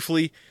categories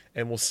briefly,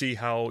 and we'll see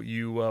how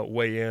you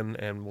weigh in,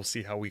 and we'll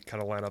see how we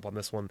kind of line up on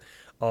this one.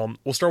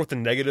 We'll start with the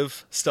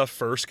negative stuff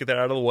first, get that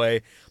out of the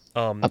way.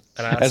 And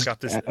I asked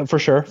Scott this for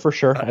sure,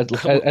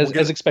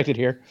 as expected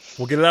here.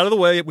 We'll get it out of the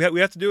way.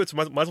 We have to do it, so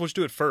might as well just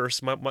do it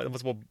first.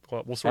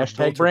 We'll sort of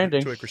build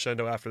branding to a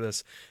crescendo after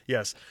this.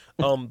 Yes,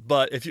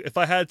 but if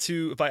I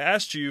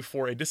asked you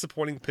for a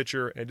disappointing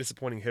pitcher and a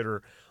disappointing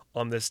hitter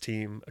on this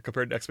team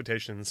compared to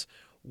expectations,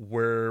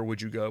 where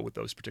would you go with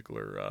those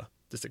particular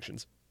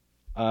distinctions?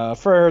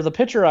 For the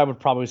pitcher, I would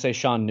probably say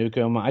Sean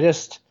Newcomb.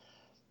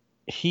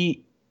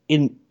 He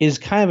is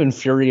kind of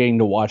infuriating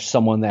to watch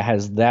someone that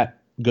has that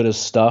good as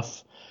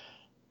stuff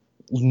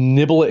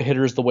nibble at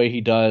hitters the way he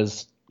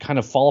does, kind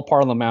of fall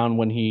apart on the mound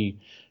when he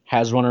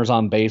has runners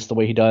on base the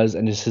way he does,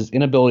 and just his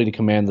inability to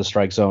command the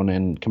strike zone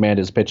and command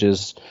his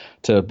pitches,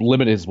 to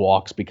limit his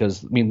walks,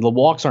 because the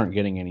walks aren't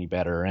getting any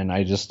better. And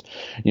I just,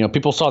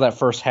 people saw that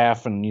first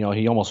half, and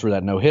he almost threw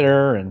that no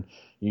hitter, and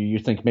you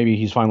think maybe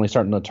he's finally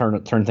starting to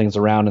turn things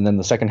around, and then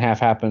the second half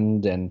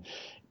happened, and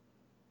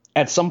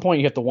at some point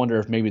you have to wonder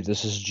if maybe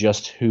this is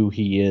just who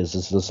he is.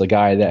 Is this a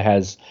guy that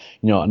has,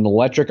 an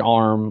electric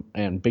arm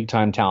and big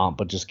time talent,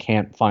 but just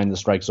can't find the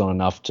strike zone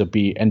enough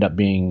to end up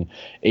being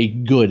a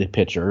good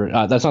pitcher?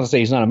 That's not to say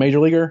he's not a major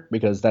leaguer,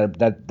 because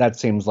that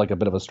seems like a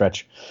bit of a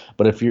stretch.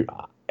 But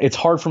it's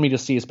hard for me to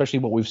see, especially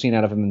what we've seen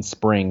out of him in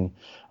spring,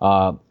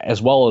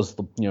 as well as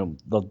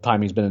the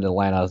time he's been in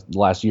Atlanta the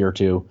last year or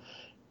two.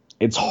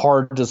 It's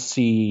hard to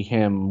see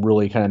him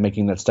really kind of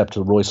making that step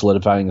to really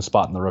solidifying a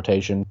spot in the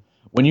rotation.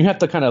 When you have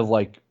to kind of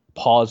like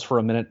pause for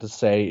a minute to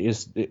say,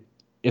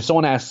 if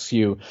someone asks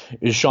you,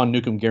 is Sean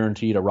Newcomb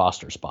guaranteed a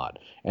roster spot?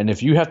 And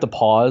if you have to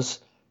pause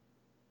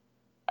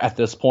at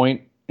this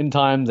point in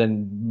time,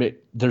 then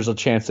there's a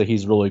chance that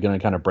he's really going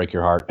to kind of break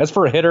your heart. As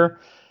for a hitter,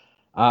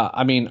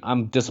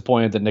 I'm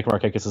disappointed that Nick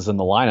Markakis is in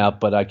the lineup,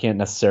 but I can't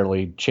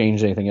necessarily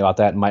change anything about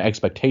that. And my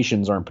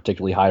expectations aren't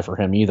particularly high for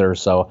him either.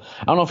 So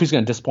I don't know if he's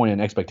going to disappoint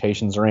in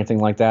expectations or anything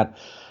like that.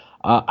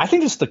 I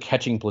think just the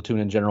catching platoon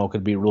in general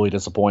could be really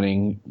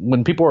disappointing.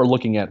 When people are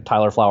looking at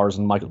Tyler Flowers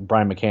and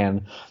Brian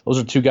McCann, those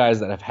are two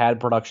guys that have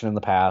had production in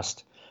the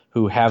past,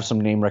 who have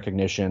some name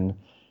recognition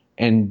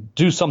and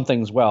do some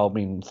things well.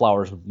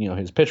 Flowers,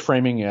 his pitch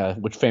framing,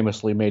 which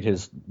famously made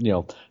his,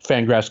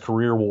 Fangraphs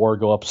career WAR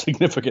go up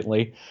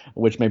significantly,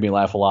 which made me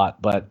laugh a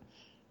lot.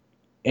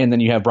 And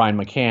then you have Brian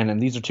McCann,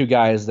 and these are two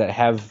guys that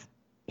have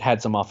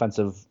had some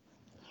offensive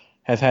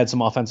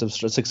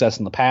success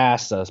in the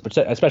past,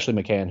 especially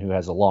McCann, who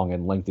has a long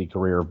and lengthy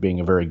career of being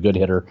a very good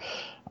hitter.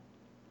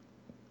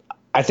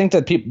 I think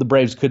that the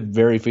Braves could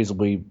very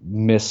feasibly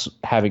miss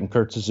having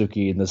Kurt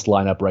Suzuki in this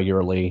lineup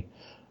regularly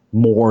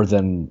more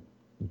than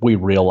we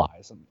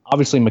realize. And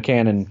obviously,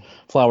 McCann and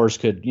Flowers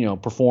could,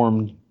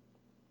 perform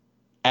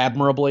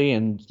admirably,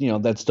 and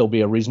that'd still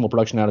be a reasonable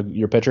production out of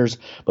your pitchers.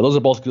 But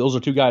those are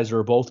two guys who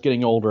are both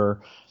getting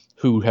older,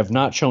 who have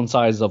not shown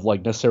signs of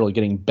like necessarily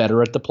getting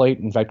better at the plate.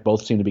 In fact,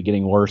 both seem to be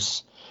getting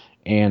worse,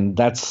 and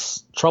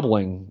that's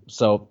troubling.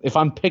 So if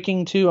I'm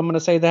picking two, I'm going to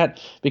say that,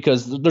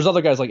 because there's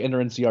other guys like Ender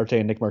Inciarte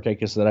and Nick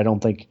Markakis that I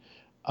don't think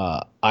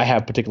I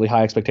have particularly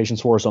high expectations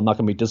for, so I'm not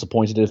going to be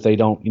disappointed if they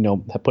don't,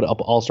 put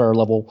up all-star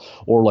level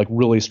or like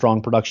really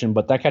strong production.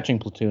 But that catching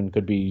platoon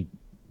could be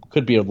a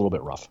little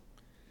bit rough.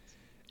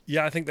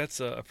 Yeah, I think that's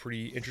a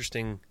pretty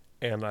interesting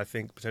and I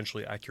think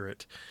potentially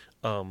accurate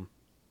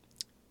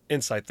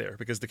insight there,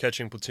 because the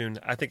catching platoon,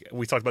 I think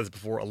we talked about this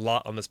before a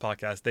lot on this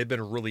podcast. They've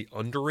been really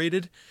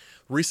underrated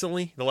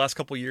recently. The last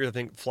couple of years, I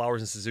think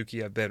Flowers and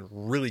Suzuki have been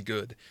really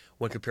good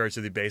when compared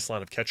to the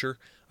baseline of catcher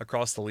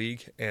across the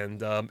league.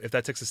 And if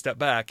that takes a step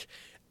back,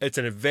 it's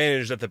an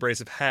advantage that the Braves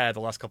have had the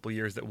last couple of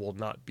years that will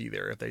not be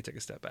there if they take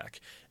a step back.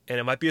 And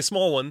it might be a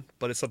small one,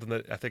 but it's something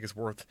that I think is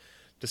worth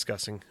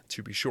discussing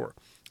to be sure.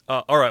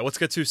 All right, let's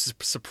get to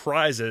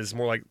surprises,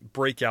 more like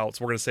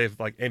breakouts. We're going to save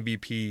like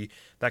MVP,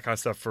 that kind of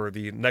stuff for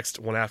the next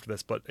one after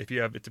this. But if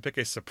you have to pick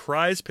a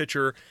surprise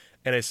pitcher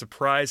and a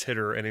surprise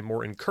hitter in a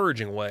more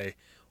encouraging way,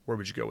 where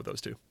would you go with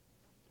those two?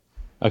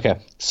 Okay,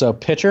 so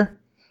pitcher,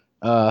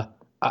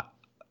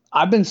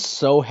 I've been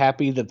so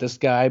happy that this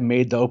guy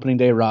made the opening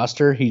day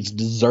roster. He's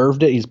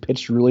deserved it. He's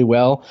pitched really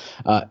well.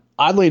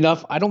 Oddly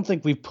enough, I don't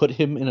think we've put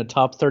him in a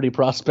top 30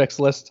 prospects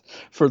list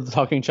for the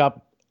Talking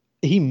Chop.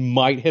 He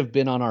might have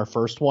been on our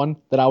first one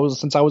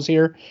since I was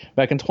here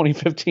back in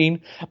 2015.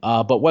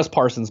 But Wes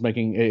Parsons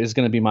is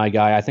going to be my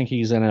guy. I think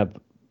he's in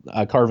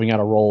carving out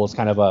a role as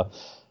kind of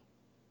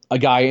a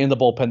guy in the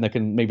bullpen that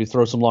can maybe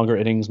throw some longer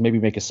innings, maybe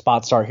make a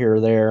spot start here or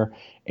there.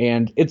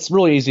 And it's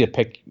really easy to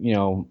pick,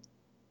 Will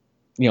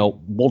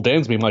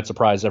Dansby might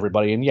surprise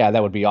everybody. And yeah,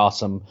 that would be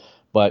awesome.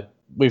 But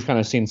we've kind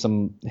of seen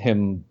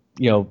him,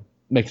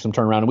 make some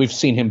turnaround. And we've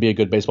seen him be a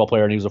good baseball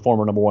player, and he was a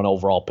former number 1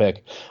 overall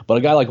pick. But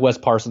a guy like Wes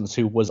Parsons,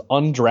 who was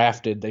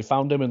undrafted, they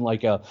found him in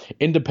like a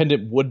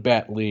independent wood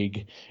bat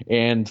league,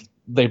 and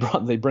they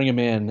bring him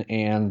in,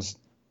 and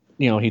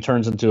he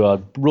turns into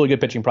a really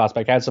good pitching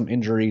prospect. Had some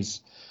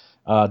injuries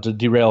to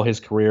derail his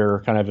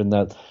career, kind of in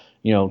the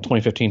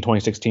 2015,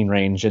 2016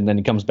 range, and then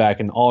he comes back,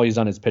 and all he's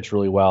done is pitch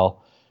really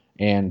well.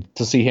 And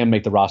to see him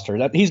make the roster,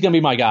 he's going to be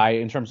my guy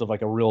in terms of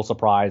like a real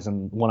surprise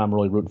and one I'm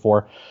really rooting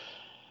for.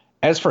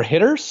 As for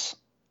hitters,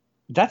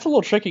 that's a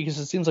little tricky because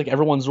it seems like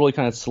everyone's really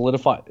kind of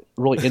solidified,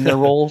 really in their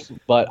roles.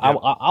 But yeah.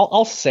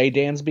 I'll say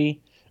Dansby,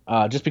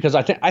 just because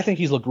I think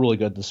he's looked really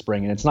good this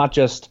spring, and it's not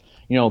just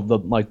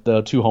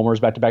the 2 homers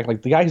back to back.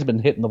 Like, the guy has been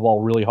hitting the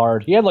ball really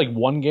hard. He had like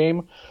one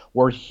game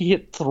where he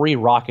hit 3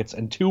 rockets,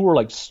 and 2 were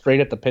like straight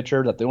at the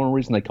pitcher. That the only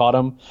reason they caught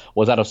him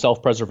was out of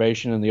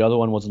self-preservation, and the other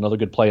one was another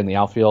good play in the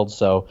outfield.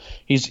 So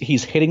he's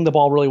hitting the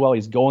ball really well.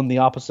 He's going the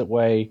opposite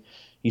way.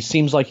 He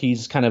seems like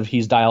he's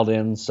dialed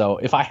in. So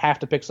if I have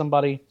to pick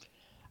somebody,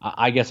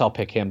 I guess I'll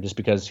pick him, just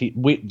because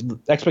the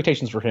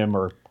expectations for him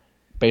are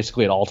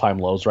basically at all-time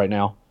lows right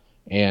now.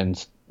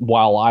 And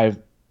while I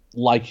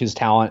like his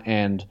talent,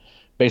 and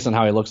based on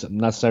how he looks, it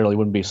necessarily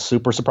wouldn't be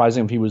super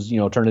surprising if he was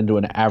turned into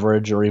an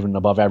average or even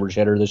above average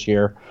hitter this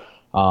year.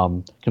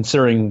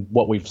 Considering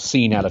what we've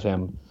seen out of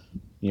him,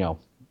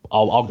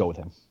 I'll go with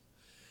him.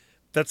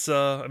 That's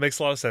it makes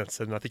a lot of sense,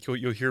 and I think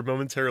you'll hear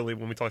momentarily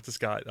when we talk to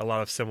Scott a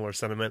lot of similar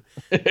sentiment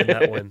in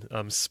that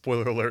one.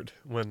 Spoiler alert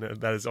when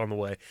that is on the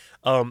way.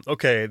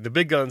 Okay, the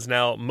big guns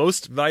now: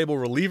 most valuable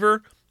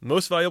reliever,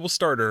 most valuable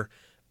starter,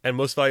 and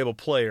most valuable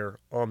player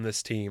on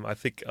this team. I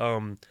think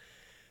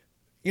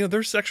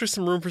there's actually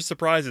some room for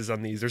surprises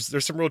on these.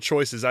 There's some real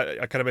choices.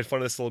 I kind of made fun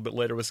of this a little bit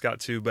later with Scott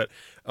too, but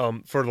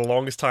for the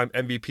longest time,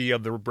 MVP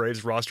of the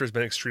Braves roster has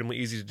been extremely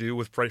easy to do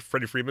with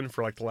Freddie Freeman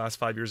for like the last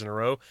 5 years in a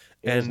row.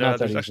 And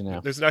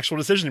there's an actual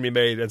decision to be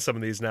made in some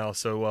of these now.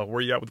 So where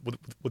are you at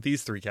with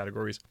these 3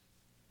 categories?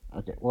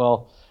 Okay,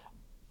 well,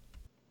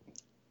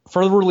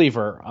 for the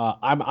reliever,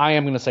 I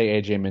am going to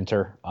say AJ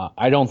Minter.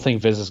 I don't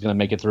think Viz is going to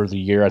make it through the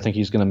year. I think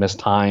he's going to miss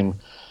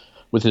time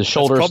with his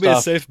shoulder That's probably stuff.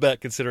 a safe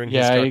bet considering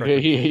his track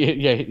record.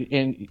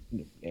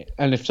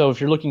 And if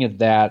you're looking at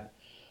that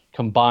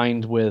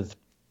combined with,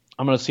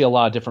 we're going to see a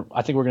lot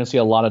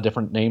of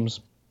different names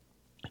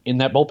in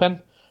that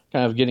bullpen,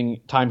 kind of getting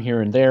time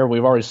here and there.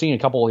 We've already seen a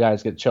couple of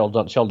guys get shelled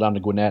down to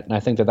Gwinnett, and I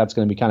think that's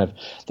going to be kind of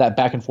that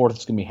back and forth.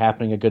 It's going to be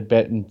happening a good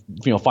bit, and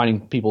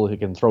finding people who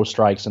can throw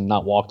strikes and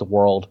not walk the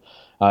world,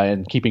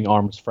 and keeping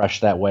arms fresh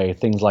that way,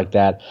 things like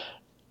that.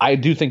 I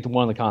do think that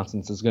one of the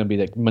constants is going to be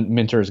that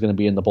Minter is going to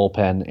be in the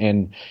bullpen,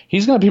 and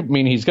he's going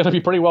to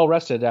be pretty well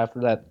rested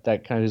after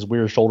that kind of his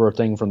weird shoulder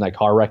thing from that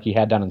car wreck he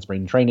had down in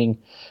spring training.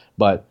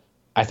 But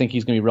I think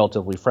he's going to be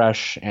relatively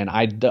fresh, and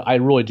I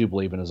really do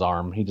believe in his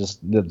arm. He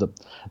just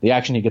the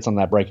action he gets on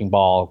that breaking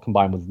ball,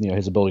 combined with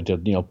his ability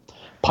to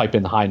pipe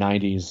in the high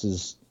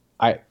 90s,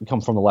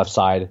 come from the left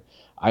side.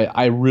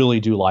 I really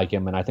do like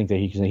him, and I think that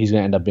he's going to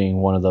end up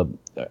being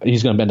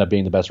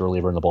the best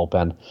reliever in the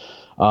bullpen.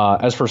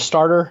 As for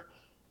starter,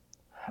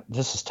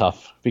 this is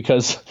tough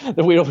because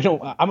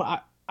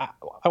I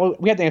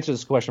we had to answer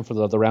this question for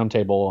the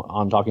roundtable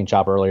on Talking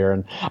Chop earlier,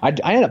 and I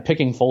ended up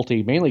picking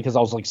Fulte mainly because I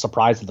was like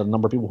surprised at the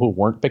number of people who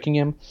weren't picking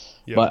him.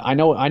 Yep. But I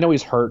know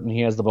he's hurt and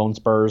he has the bone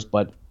spurs,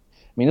 but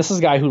I mean this is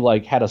a guy who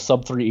like had a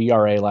sub-3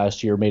 ERA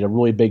last year, made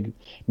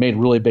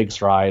really big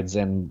strides,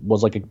 and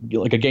was like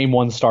a game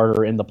one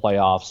starter in the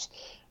playoffs.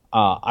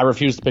 I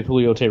refuse to pick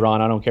Julio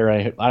Teheran. I don't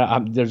care.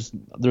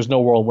 There's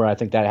no world where I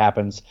think that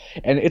happens.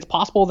 And it's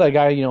possible that a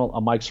guy, a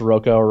Mike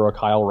Soroka or a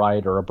Kyle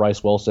Wright or a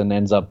Bryce Wilson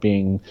ends up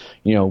being,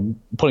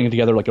 putting it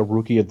together like a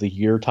rookie of the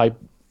year type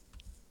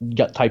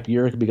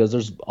year, because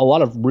there's a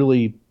lot of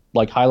really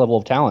like high level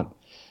of talent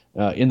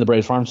in the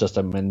Braves farm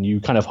system, and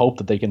you kind of hope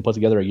that they can put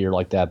together a year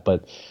like that.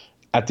 But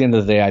at the end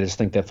of the day, I just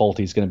think that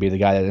Fulte is going to be the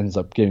guy that ends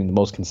up getting the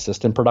most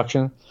consistent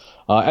production.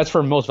 As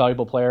for most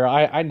valuable player,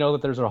 I know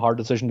that there's a hard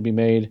decision to be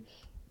made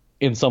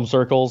in some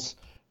circles,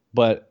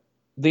 but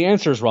the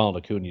answer is Ronald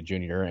Acuna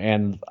Jr.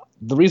 And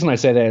the reason I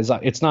say that is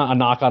it's not a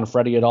knock on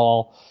Freddie at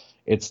all.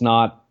 It's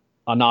not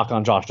a knock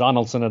on Josh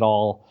Donaldson at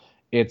all.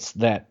 It's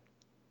that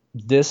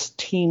this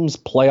team's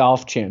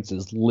playoff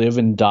chances live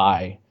and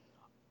die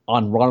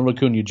on Ronald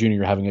Acuna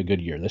Jr. having a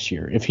good year this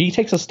year. If he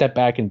takes a step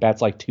back and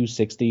bats like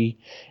 260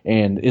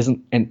 and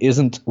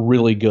isn't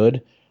really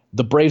good,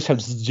 the Braves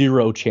have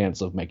zero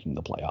chance of making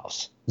the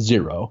playoffs.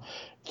 Zero.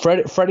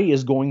 Freddie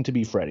is going to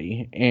be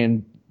Freddie,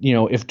 and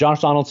if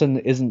Josh Donaldson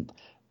isn't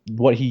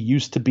what he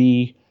used to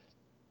be,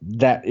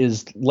 that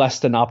is less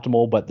than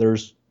optimal. But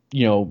there's,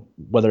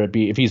 whether it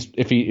be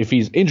if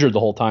he's injured the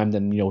whole time,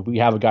 then we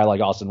have a guy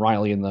like Austin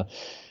Riley in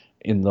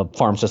the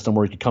farm system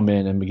where he could come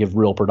in and give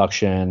real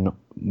production,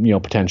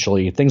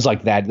 potentially things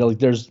like that. Like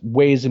there's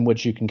ways in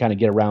which you can kind of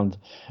get around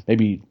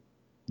maybe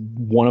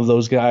one of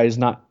those guys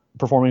not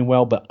performing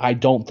well, but I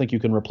don't think you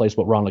can replace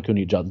what Ronald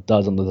Acuna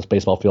does on this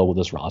baseball field with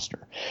this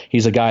roster.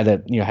 He's a guy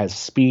that has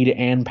speed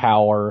and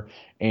power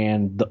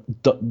and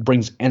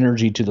brings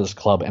energy to this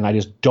club, and I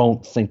just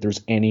don't think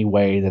there's any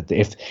way that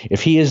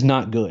if he is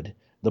not good,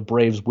 the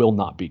Braves will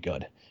not be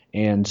good.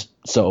 And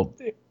so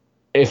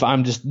if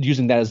I'm just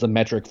using that as the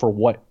metric for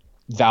what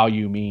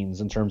value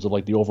means in terms of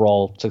like the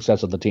overall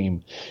success of the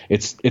team,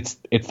 it's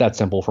that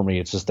simple for me.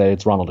 It's just that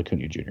it's Ronald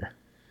Acuna Jr.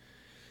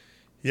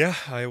 Yeah,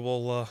 I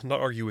will not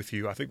argue with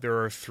you. I think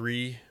there are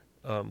three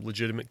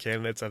legitimate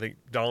candidates. I think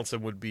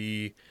Donaldson would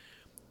be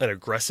an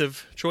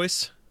aggressive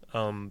choice,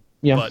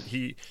 but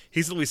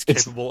he's at least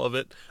capable of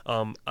it.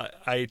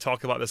 I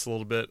talk about this a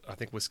little bit, I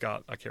think, with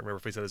Scott. I can't remember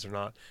if he said this or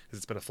not because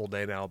it's been a full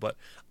day now. But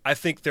I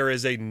think there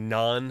is a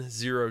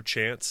non-zero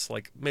chance,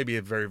 like maybe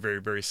a very,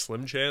 very, very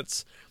slim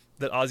chance,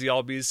 that Ozzie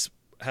Albies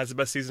has the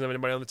best season of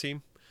anybody on the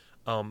team.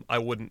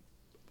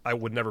 I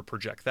would never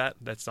project that.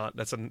 That's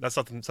not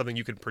something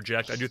you can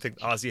project. I do think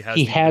Ozzie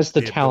has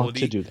the talent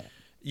to do that.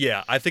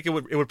 Yeah, I think it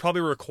would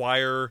probably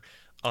require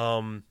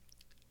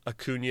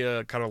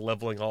Acuna kind of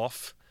leveling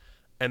off,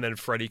 and then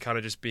Freddie kind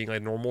of just being a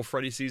normal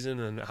Freddie season,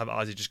 and have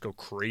Ozzie just go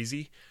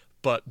crazy.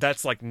 But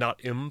that's like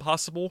not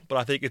impossible. But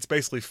I think it's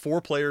basically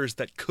four players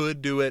that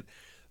could do it,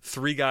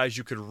 three guys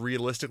you could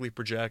realistically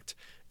project,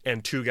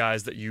 and two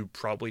guys that you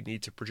probably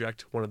need to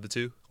project, one of the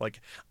two.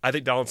 Like I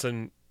think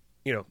Donaldson,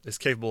 is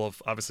capable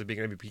of obviously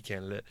being an MVP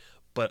candidate,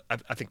 but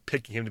I think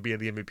picking him to be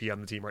the MVP on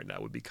the team right now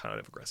would be kind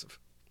of aggressive.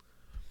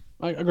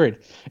 I agreed.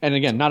 And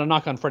again, not a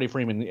knock on Freddie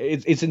Freeman.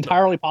 It's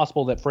entirely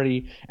possible that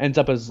Freddie ends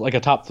up as like a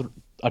top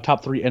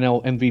three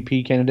NL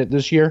MVP candidate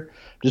this year,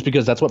 just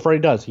because that's what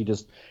Freddie does.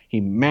 He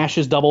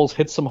mashes doubles,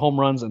 hits some home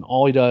runs, and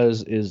all he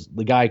does is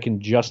the guy can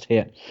just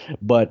hit.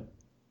 But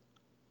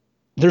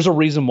there's a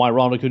reason why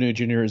Ronald Acuna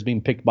Jr. is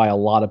being picked by a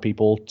lot of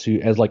people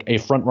as like a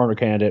front runner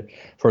candidate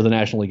for the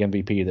National League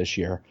MVP this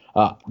year.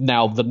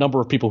 Now, the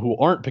number of people who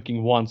aren't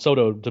picking Juan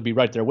Soto to be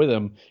right there with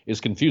him is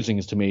confusing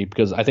to me,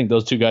 because I think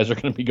those two guys are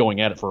going to be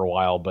going at it for a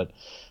while. But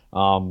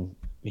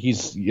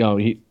he's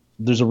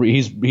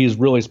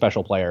really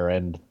special player,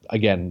 and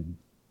again,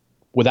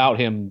 without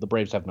him, the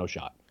Braves have no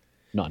shot,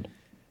 none.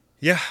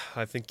 Yeah,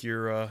 I think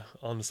you're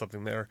onto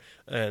something there,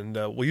 and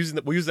we'll use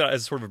that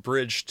as sort of a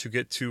bridge to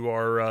get to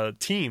our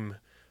team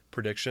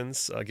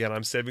predictions. Again,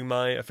 I'm saving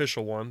my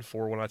official one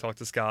for when I talk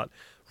to Scott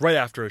right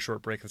after a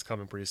short break that's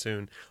coming pretty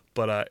soon.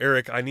 But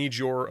Eric, I need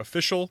your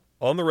official,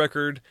 on the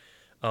record,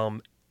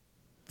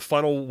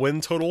 final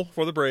win total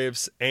for the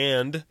Braves,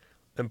 and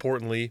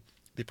importantly,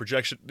 the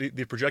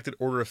projected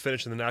order of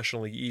finish in the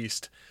National League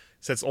East.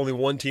 Since only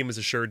one team is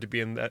assured to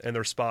be in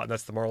their spot, and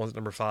that's the Marlins at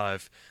number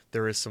 5,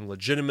 there is some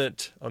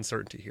legitimate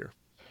uncertainty here.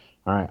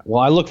 All right.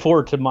 Well, I look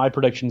forward to my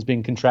predictions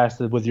being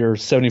contrasted with your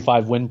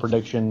 75 win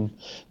prediction,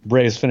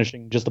 Braves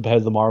finishing just ahead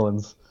of the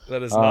Marlins.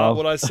 That is not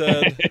what I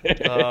said.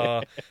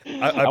 I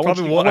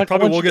probably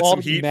will get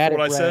some heat for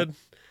what I said.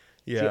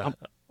 Yeah. See,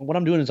 what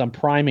I'm doing is I'm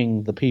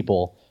priming the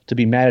people to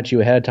be mad at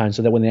you ahead of time,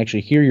 so that when they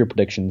actually hear your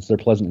predictions, they're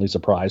pleasantly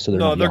surprised. So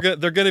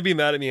they're going to be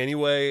mad at me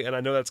anyway, and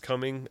I know that's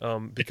coming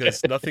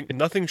because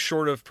nothing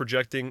short of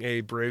projecting a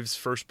Braves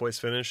first place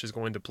finish is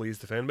going to please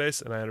the fan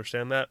base, and I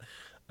understand that.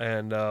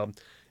 And I'll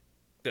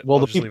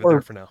just leave it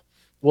there for now.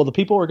 Well, the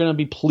people are going to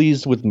be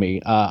pleased with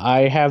me.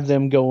 I have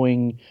them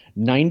going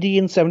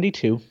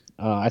 90-72.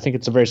 I think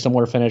it's a very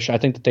similar finish. I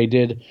think that they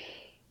did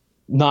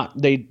not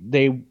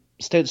they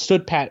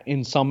stood pat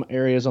in some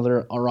areas of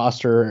their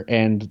roster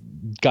and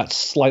got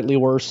slightly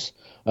worse,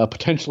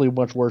 potentially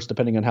much worse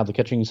depending on how the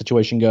catching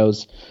situation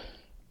goes.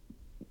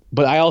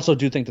 But I also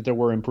do think that there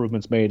were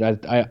improvements made.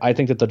 I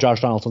think that the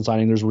Josh Donaldson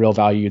signing, there's real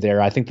value there.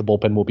 I think the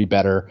bullpen will be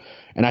better.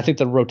 And I think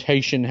the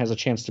rotation has a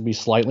chance to be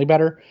slightly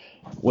better,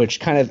 which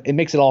it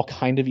makes it all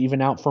kind of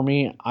even out for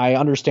me. I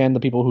understand the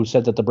people who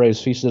said that the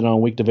Braves feasted on a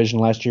weak division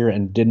last year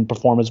and didn't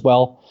perform as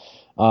well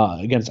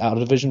against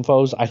out-of-division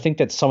foes. I think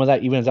that some of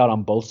that evens out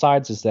on both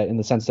sides, is that in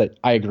the sense that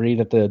I agree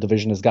that the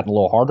division has gotten a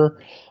little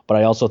harder, but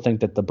I also think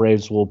that the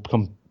Braves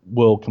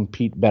will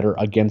compete better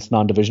against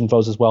non-division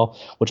foes as well,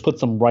 which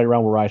puts them right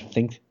around where I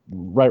think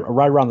right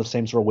around the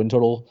same sort of win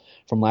total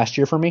from last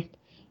year for me.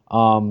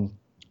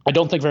 I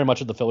don't think very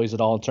much of the Phillies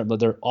at all in terms of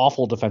they're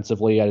awful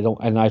defensively.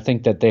 I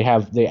think that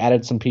they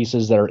added some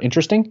pieces that are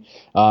interesting.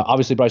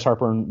 Obviously, Bryce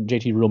Harper and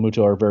JT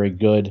Realmuto are very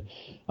good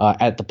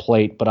at the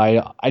plate, but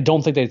I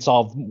don't think they'd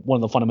solve one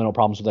of the fundamental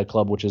problems with that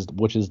club, which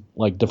is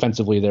like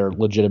defensively they're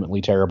legitimately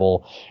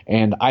terrible.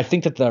 And I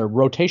think that the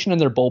rotation in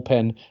their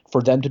bullpen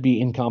for them to be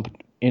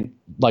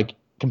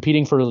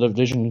competing for the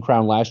division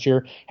crown last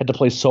year had to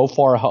play so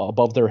far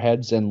above their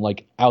heads and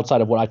like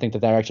outside of what I think that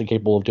they're actually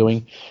capable of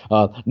doing.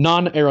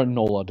 Non-Aaron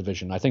Nola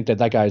division, I think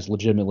that guy is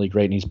legitimately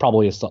great, and he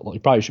probably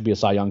should be a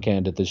Cy Young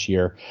candidate this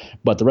year.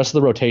 But the rest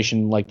of the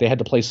rotation, like they had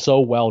to play so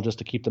well just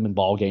to keep them in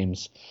ball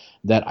games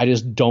that I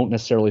just don't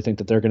necessarily think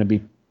that they're going to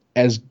be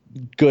as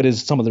good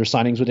as some of their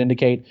signings would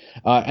indicate.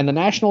 And the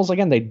Nationals,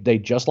 again, they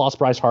just lost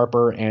Bryce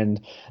Harper,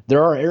 and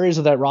there are areas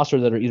of that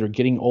roster that are either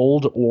getting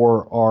old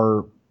or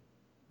are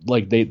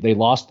like they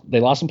lost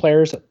some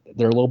players.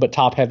 They're a little bit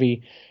top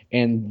heavy,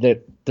 and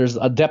that there's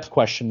a depth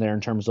question there in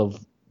terms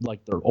of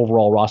like their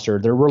overall roster.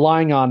 They're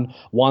relying on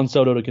Juan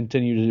Soto to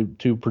continue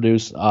to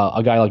produce,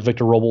 a guy like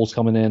Victor Robles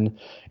coming in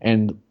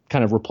and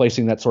kind of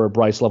replacing that sort of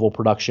Bryce level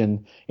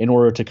production in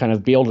order to kind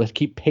of be able to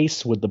keep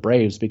pace with the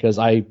Braves, because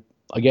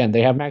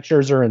they have Max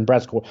Scherzer and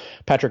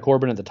Patrick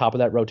Corbin at the top of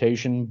that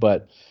rotation,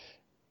 but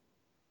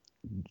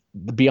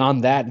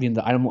beyond that,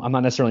 I'm not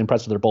necessarily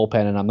impressed with their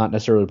bullpen, and I'm not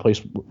necessarily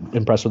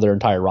impressed with their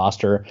entire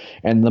roster.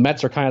 And the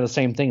Mets are kind of the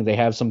same thing. They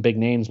have some big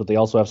names, but they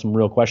also have some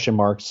real question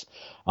marks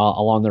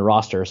along their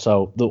roster.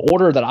 So the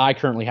order that I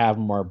currently have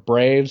them are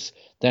Braves,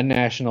 then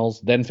Nationals,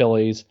 then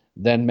Phillies,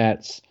 then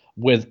Mets.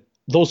 With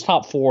those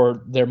top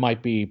four, there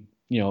might be,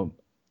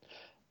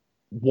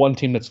 one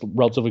team that's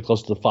relatively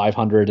close to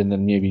 500, and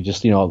then maybe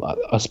just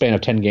a span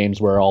of 10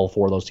 games where all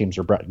four of those teams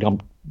are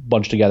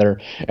bunched together,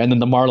 and then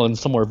the Marlins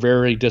somewhere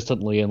very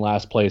distantly in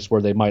last place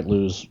where they might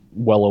lose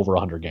well over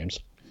 100 games.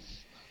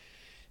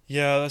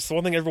 Yeah, that's the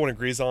one thing everyone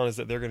agrees on, is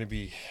that they're going to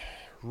be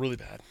really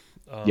bad.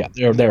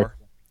 They're bad.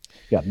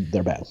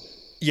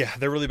 Yeah,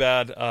 they're really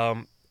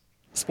bad.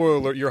 Spoiler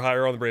alert: you're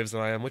higher on the Braves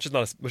than I am, which is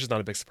not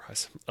a big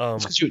surprise.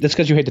 That's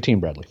because you hate the team,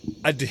 Bradley.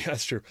 I do.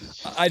 That's true.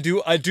 I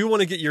do want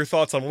to get your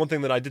thoughts on one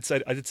thing that I did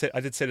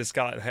say to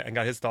Scott and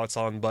got his thoughts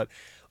on. But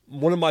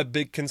one of my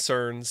big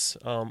concerns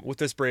with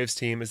this Braves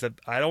team is that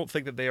I don't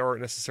think that they are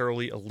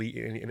necessarily elite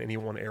in any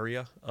one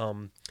area.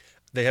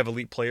 They have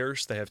elite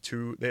players. They have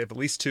at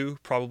least two,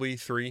 probably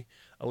three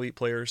elite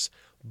players.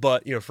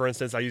 But for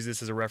instance, I use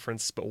this as a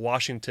reference. But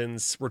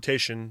Washington's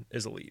rotation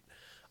is elite.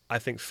 I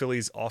think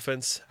Philly's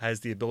offense has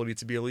the ability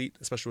to be elite,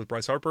 especially with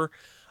Bryce Harper.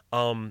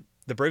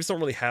 The Braves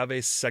don't really have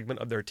a segment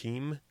of their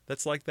team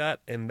that's like that,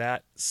 and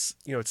that's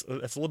it's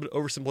a little bit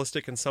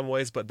oversimplistic in some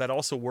ways, but that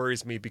also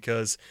worries me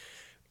because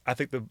I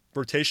think the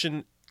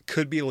rotation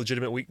could be a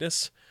legitimate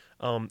weakness.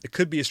 It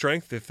could be a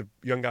strength if the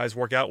young guys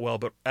work out well,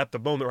 but at the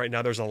moment right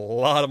now, there's a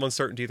lot of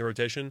uncertainty in the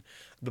rotation.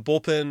 The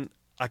bullpen,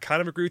 I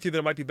kind of agree with you that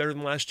it might be better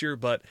than last year,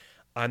 but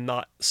I'm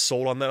not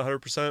sold on that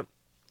 100%.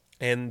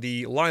 And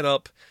the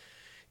lineup,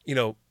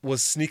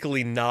 was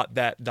sneakily not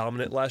that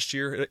dominant last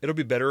year. It'll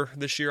be better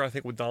this year, I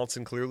think, with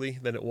Donaldson clearly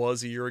than it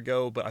was a year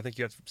ago. But I think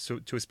you have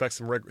to expect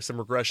some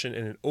regression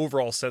in an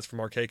overall sense from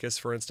Markakis,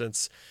 for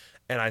instance.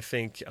 And I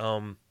think,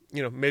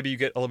 maybe you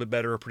get a little bit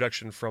better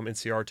production from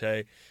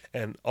Inciarte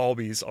and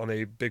Albies on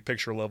a big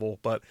picture level.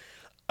 But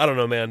I don't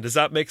know, man. Does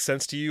that make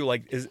sense to you?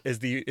 Like, is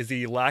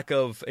the lack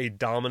of a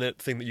dominant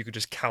thing that you could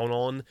just count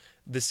on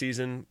this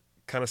season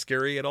kind of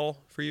scary at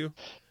all for you?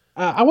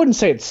 I wouldn't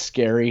say it's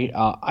scary.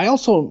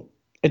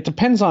 It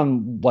depends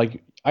on,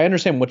 I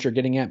understand what you're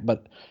getting at,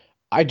 but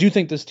I do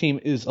think this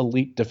team is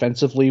elite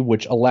defensively,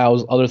 which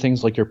allows other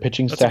things like your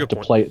pitching staff to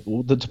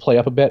play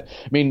up a bit.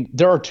 I mean,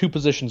 there are two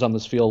positions on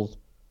this field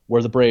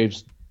where the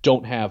Braves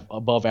don't have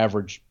above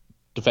average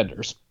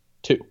defenders.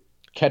 Two.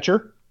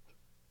 Catcher,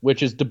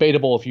 which is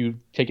debatable if you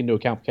take into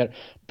account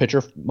pitch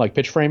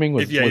framing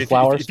with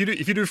Flowers.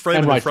 If you do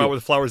framing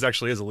with Flowers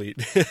actually is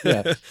elite.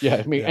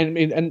 yeah. I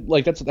mean,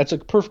 that's a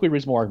perfectly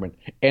reasonable argument.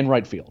 And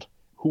right field.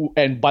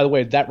 And by the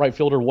way, that right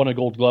fielder won a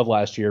Gold Glove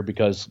last year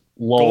because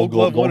Gold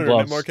Glove winner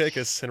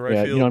Markakis in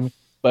right field. What I mean?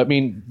 But I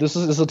mean, this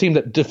is a team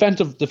that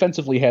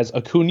defensively has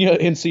Acuna,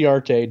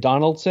 Inciarte,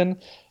 Donaldson,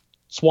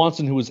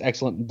 Swanson, who was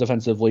excellent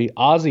defensively,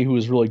 Ozzie, who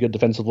was really good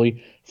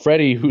defensively,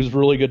 Freddie, who's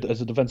really good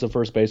as a defensive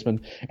first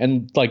baseman,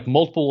 and like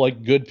multiple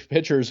like good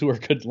pitchers who are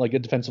good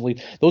good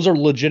defensively. Those are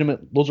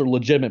legitimate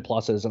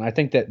pluses. And I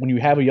think that when you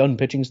have a young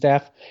pitching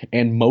staff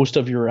and most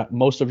of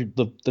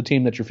the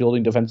team that you're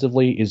fielding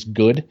defensively is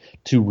good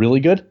to really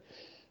good,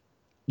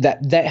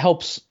 that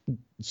helps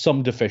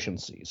some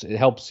deficiencies. It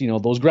helps,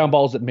 those ground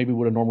balls that maybe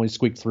would have normally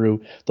squeaked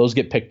through, those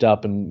get picked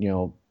up and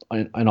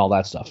and all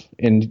that stuff.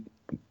 And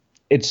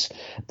it's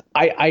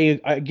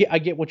I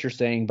get what you're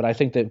saying, but I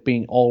think that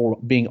being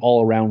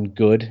all around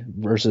good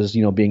versus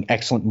being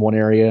excellent in one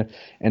area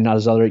and not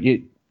as other,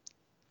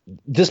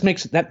 this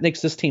makes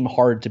this team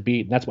hard to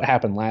beat. And that's what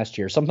happened last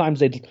year. Sometimes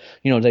they'd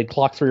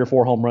clock 3 or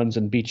 4 home runs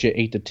and beat you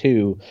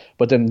 8-2,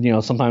 but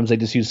then sometimes they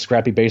just use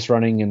scrappy base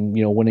running and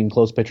winning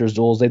close pitchers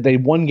duels. They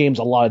won games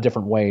a lot of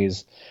different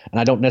ways, and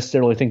I don't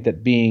necessarily think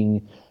that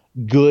being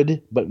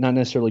good but not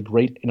necessarily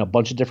great in a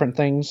bunch of different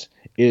things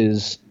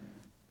is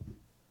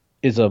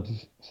a,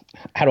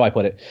 how do I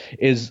put it,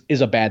 is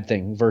a bad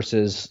thing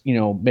versus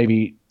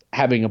maybe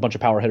having a bunch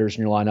of power hitters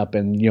in your lineup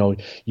and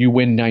you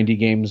win 90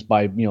 games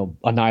by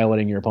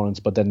annihilating your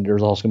opponents, but then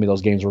there's also gonna be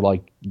those games where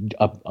like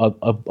a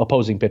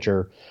opposing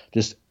pitcher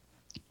just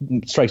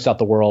strikes out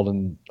the world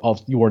and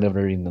you weren't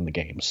ever even in the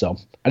game. So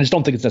I just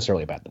don't think it's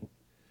necessarily a bad thing.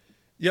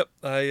 Yep,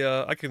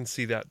 I can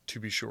see that, to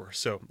be sure.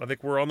 So I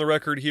think we're on the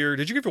record here.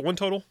 Did you give it one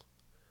total?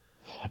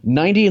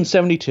 90 and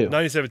 72.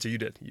 90-72, you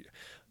did.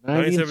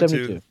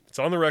 90-72. It's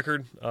on the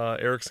record.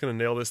 Eric's going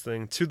to nail this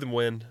thing to the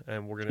win,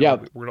 and we're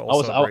gonna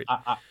all celebrate.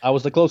 I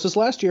was the closest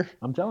last year.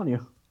 I'm telling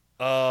you.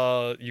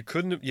 You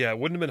couldn't have. Yeah, it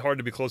wouldn't have been hard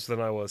to be closer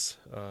than I was.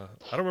 I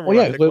don't remember.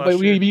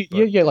 Well,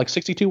 yeah, like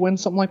 62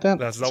 wins, something like that.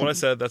 That's not what I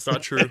said. That's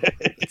not true.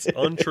 It's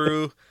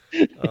untrue.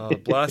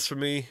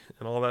 Blasphemy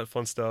and all that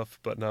fun stuff.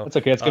 But no, it's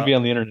okay. It's gonna be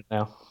on the internet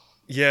now.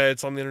 Yeah,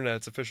 it's on the internet.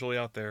 It's officially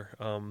out there.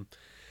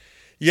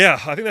 Yeah,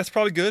 I think that's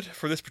probably good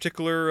for this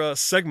particular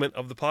segment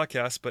of the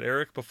podcast. But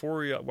Eric,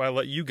 before I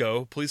let you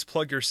go, please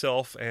plug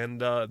yourself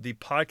and the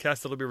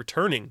podcast that will be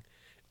returning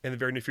in the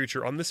very near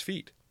future on this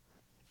feed.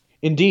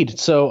 Indeed.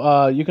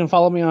 So you can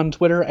follow me on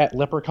Twitter at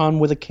Leprechaun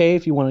with a K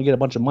if you want to get a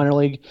bunch of minor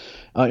league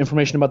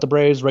information about the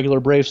Braves, regular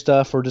Brave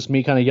stuff, or just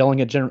me kind of yelling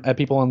at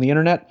people on the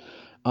internet.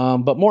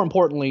 But more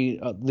importantly,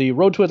 the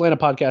Road to Atlanta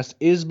podcast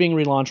is being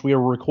relaunched. We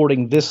are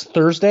recording this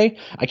Thursday.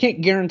 I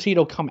can't guarantee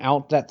it'll come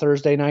out that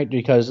Thursday night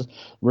because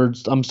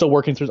I'm still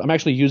working through. I'm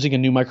actually using a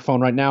new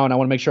microphone right now, and I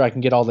want to make sure I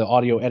can get all the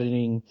audio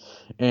editing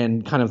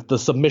and kind of the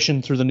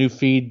submission through the new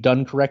feed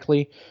done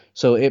correctly.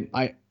 So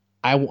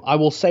I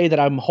will say that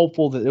I'm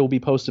hopeful that it will be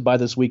posted by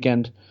this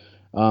weekend.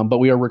 But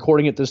we are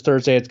recording it this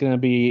Thursday. It's going to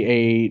be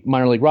a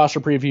minor league roster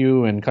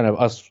preview and kind of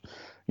us,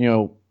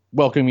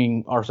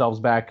 welcoming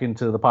ourselves back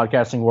into the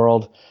podcasting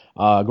world.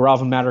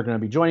 Gaurav and Matt are going to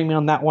be joining me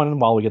on that one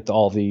while we get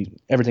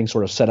everything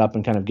sort of set up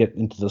and kind of get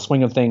into the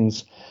swing of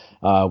things.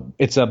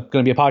 It's going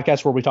to be a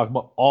podcast where we talk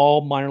about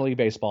all minor league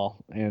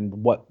baseball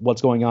and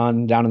what's going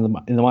on down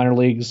in the minor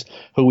leagues,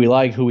 who we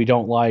like, who we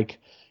don't like,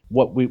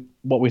 what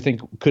we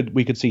think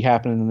we could see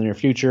happen in the near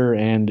future,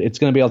 and it's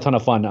going to be a ton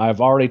of fun. I've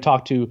already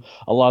talked to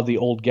a lot of the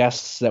old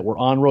guests that were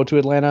on Road to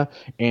Atlanta,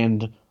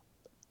 and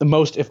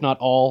most, if not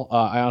all,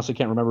 I honestly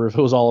can't remember if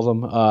it was all of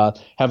them,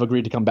 have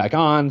agreed to come back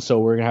on. So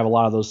we're going to have a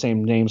lot of those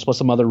same names, plus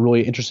some other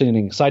really interesting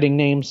and exciting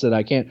names that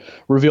I can't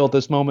reveal at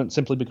this moment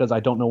simply because I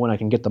don't know when I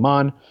can get them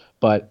on.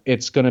 But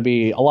it's going to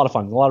be a lot of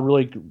fun, a lot of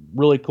really,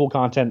 really cool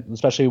content,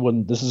 especially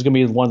when this is going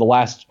to be one of the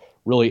last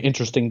really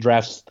interesting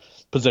drafts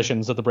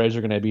positions that the Braves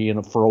are going to be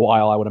in for a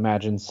while, I would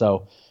imagine.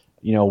 So,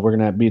 we're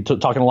going to be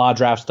talking a lot of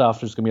draft stuff.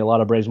 There's going to be a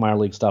lot of Braves minor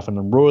league stuff, and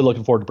I'm really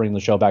looking forward to bringing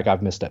the show back.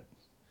 I've missed it.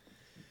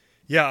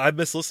 Yeah, I've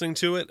missed listening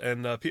to it,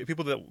 and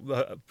people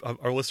that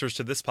are listeners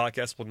to this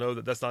podcast will know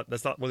that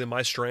that's not really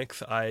my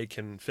strength. I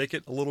can fake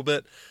it a little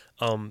bit,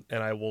 and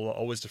I will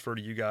always defer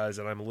to you guys.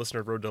 And I'm a listener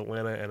of Road to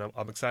Atlanta, and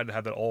I'm excited to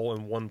have that all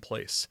in one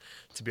place,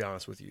 to be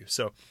honest with you.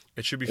 So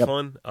it should be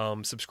fun.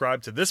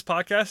 Subscribe to this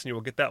podcast, and you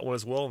will get that one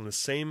as well in the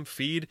same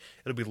feed.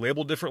 It'll be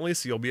labeled differently,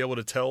 so you'll be able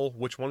to tell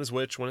which one is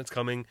which when it's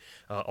coming.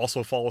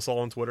 Also follow us all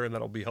on Twitter, and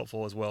that'll be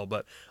helpful as well.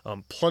 But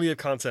plenty of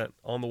content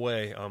on the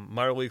way.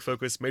 Minor league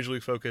focused, major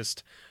league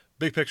focused,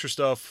 big picture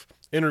stuff,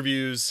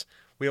 interviews.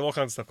 We have all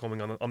kinds of stuff coming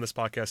on this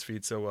podcast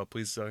feed. So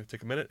please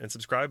take a minute and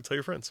subscribe and tell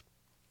your friends.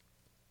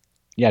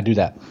 Yeah, do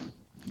that.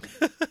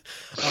 All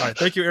right.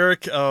 Thank you,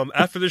 Eric.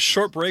 After this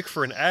short break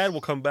for an ad, we'll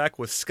come back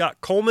with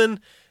Scott Coleman,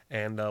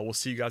 and we'll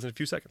see you guys in a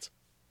few seconds.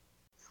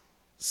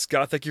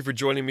 Scott, thank you for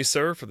joining me,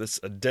 sir, for this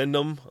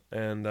addendum.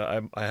 And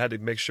I had to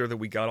make sure that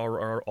we got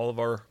all of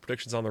our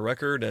predictions on the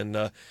record. And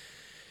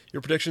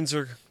your predictions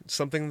are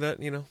something that,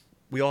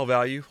 we all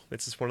value.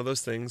 It's just one of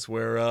those things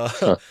where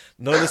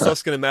none of this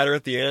stuff's going to matter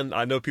at the end.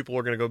 I know people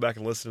are going to go back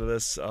and listen to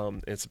this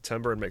in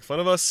September and make fun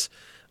of us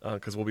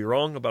because we'll be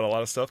wrong about a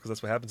lot of stuff because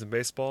that's what happens in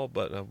baseball.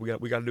 But we got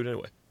to do it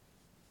anyway.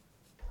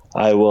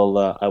 I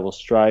will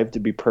strive to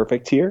be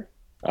perfect here,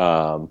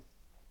 but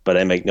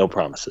I make no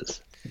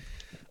promises.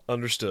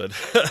 Understood.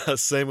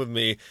 Same with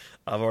me.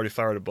 I've already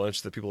fired a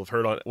bunch that people have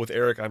heard on with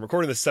Eric. I'm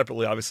recording this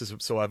separately, obviously,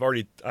 so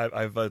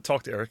I've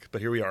talked to Eric,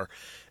 but here we are,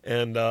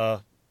 and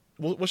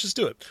let's just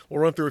do it. We'll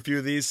run through a few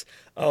of these.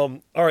 All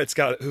right,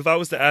 Scott. If I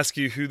was to ask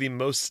you who the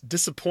most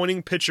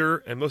disappointing pitcher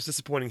and most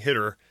disappointing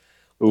hitter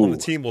on the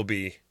team will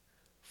be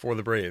for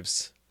the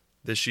Braves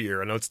this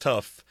year, I know it's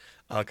tough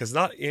because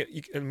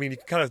you can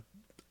kind of,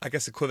 I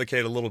guess,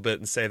 equivocate a little bit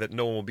and say that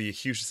no one will be a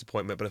huge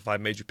disappointment. But if I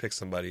made you pick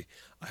somebody,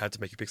 I had to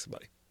make you pick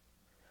somebody.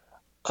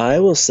 I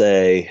will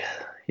say,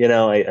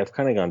 I've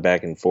kind of gone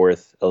back and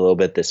forth a little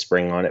bit this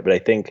spring on it, but I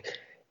think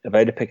if I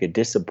had to pick a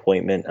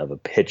disappointment of a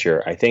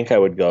pitcher, I think I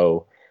would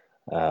go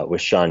with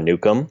Sean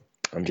Newcomb.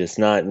 I'm just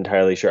not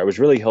entirely sure. I was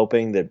really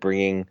hoping that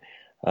bringing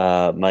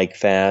Mike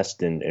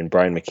Fast and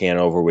Brian McCann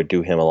over would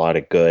do him a lot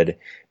of good,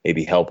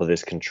 maybe help with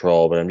his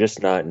control, but I'm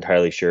just not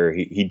entirely sure.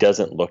 He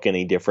doesn't look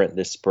any different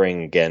this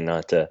spring. Again,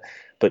 not to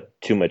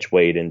put too much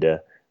weight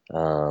into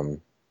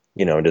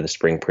into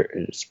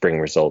the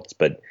spring results,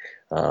 but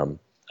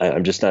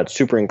I'm just not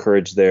super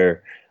encouraged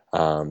there.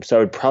 So I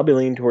would probably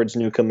lean towards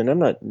Newcomb, and I'm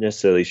not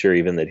necessarily sure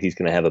even that he's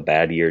going to have a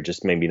bad year,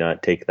 just maybe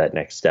not take that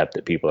next step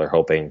that people are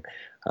hoping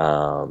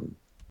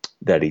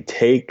that he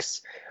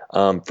takes.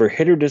 For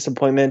hitter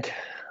disappointment,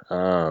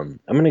 I'm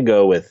going to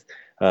go with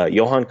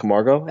Johan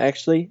Camargo,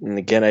 actually. And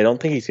again, I don't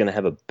think he's going to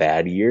have a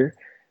bad year.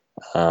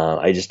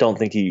 I just don't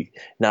think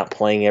not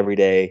playing every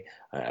day.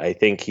 I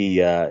think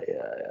I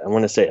don't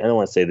want to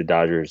say the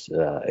Dodgers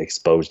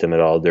exposed him at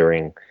all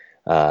during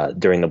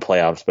the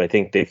playoffs, but I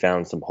think they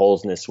found some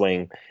holes in his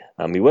swing.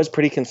 He was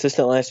pretty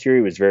consistent last year.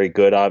 He was very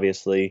good,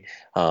 obviously.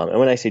 And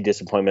when I say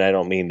disappointment, I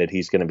don't mean that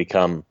he's going to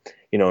become,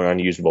 an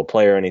unusable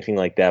player or anything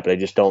like that, but I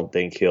just don't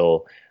think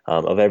he'll,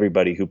 of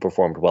everybody who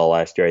performed well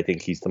last year, I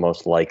think he's the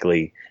most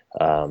likely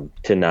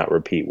to not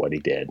repeat what he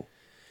did.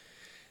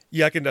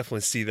 Yeah, I can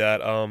definitely see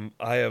that.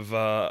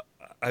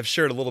 I've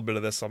shared a little bit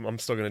of this. I'm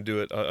still going to do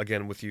it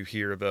again with you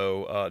here,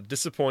 though.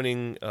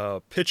 Disappointing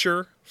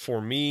pitcher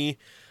for me.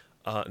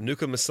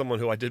 Newcomb is someone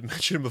who I did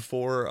mention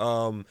before.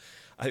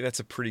 I think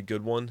that's a pretty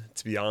good one,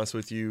 to be honest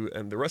with you.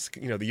 And the rest,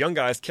 the young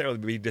guys can't really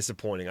be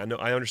disappointing.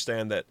 I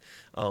understand that,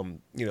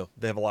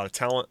 they have a lot of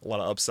talent, a lot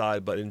of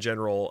upside, but in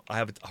general, I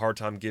have a hard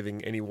time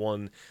giving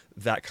anyone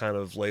that kind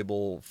of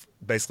label,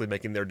 basically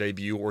making their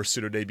debut or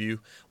pseudo debut.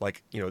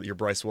 Like, your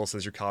Bryce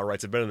Wilsons, your Kyle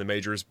Wrights have been in the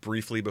majors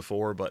briefly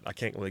before, but I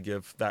can't really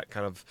give that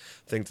kind of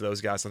thing to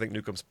those guys. So I think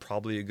Newcomb's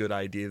probably a good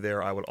idea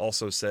there. I would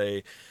also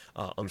say,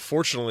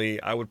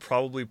 unfortunately, I would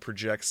probably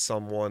project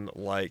someone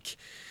like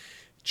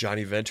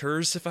Johnny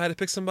Venters if I had to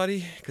pick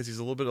somebody, because he's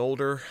a little bit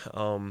older,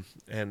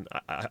 and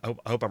I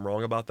hope I'm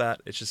wrong about that.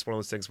 It's just one of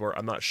those things where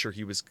I'm not sure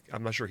he's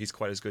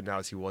quite as good now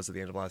as he was at the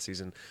end of last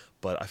season,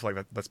 but I feel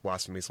like that's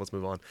blasphemy, so let's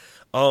move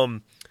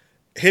on.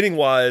 Hitting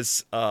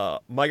wise,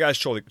 my guy's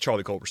Charlie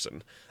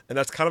Culberson, and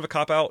that's kind of a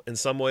cop out in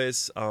some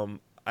ways.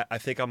 I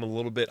think I'm a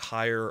little bit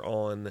higher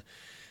on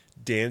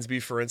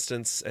Dansby, for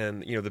instance,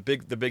 and the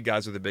big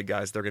guys are the big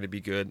guys. They're going to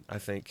be good, I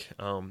think.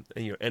 And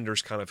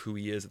Ender's kind of who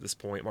he is at this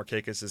point.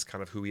 Markakis is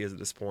kind of who he is at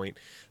this point.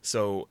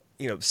 So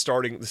the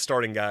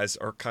starting guys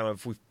are kind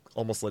of, we've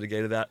almost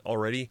litigated that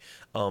already.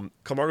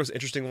 Camargo's an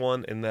interesting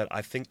one in that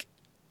I think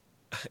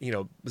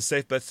the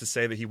safe bet's to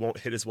say that he won't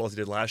hit as well as he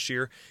did last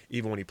year,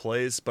 even when he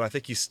plays. But I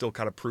think he's still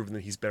kind of proven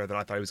that he's better than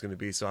I thought he was going to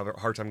be. So I have a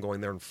hard time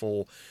going there in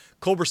full.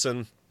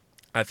 Culberson,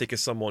 I think,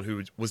 is someone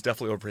who was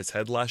definitely over his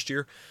head last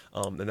year,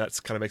 and that's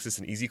kind of makes this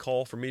an easy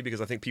call for me, because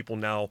I think people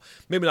now,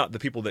 maybe not the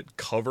people that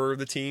cover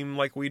the team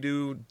like we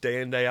do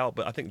day in, day out,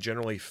 but I think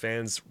generally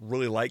fans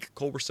really like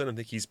Culberson and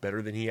think he's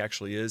better than he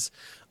actually is.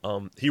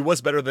 He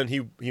was better than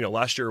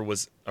last year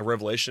was a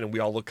revelation, and we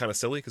all looked kind of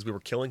silly because we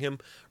were killing him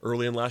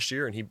early in last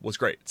year, and he was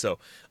great. So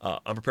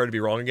I'm prepared to be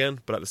wrong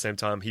again, but at the same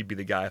time, he'd be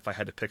the guy if I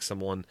had to pick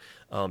someone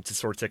to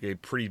sort of take a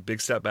pretty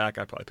big step back.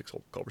 I'd probably pick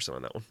Culberson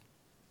on that one.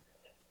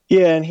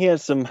 Yeah, and he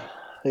has some,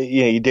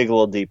 you dig a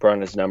little deeper on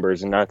his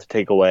numbers, and not to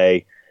take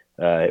away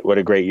what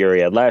a great year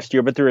he had last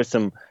year, but there is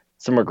some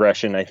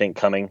regression, I think,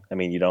 coming. I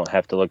mean, you don't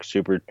have to look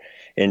super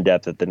in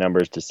depth at the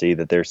numbers to see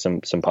that there's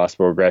some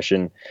possible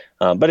regression.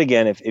 But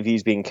again, if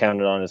he's being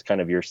counted on as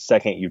kind of your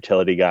second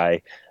utility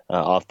guy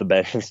off the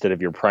bench instead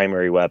of your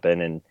primary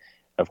weapon, and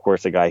of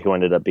course, a guy who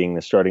ended up being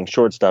the starting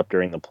shortstop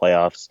during the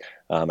playoffs,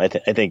 I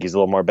think he's a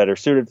little more better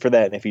suited for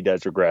that. And if he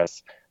does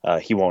regress,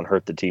 he won't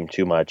hurt the team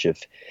too much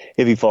if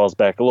he falls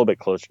back a little bit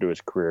closer to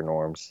his career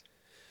norms.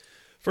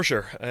 For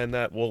sure, and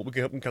we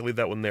can kind of leave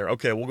that one there.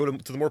 Okay, we'll go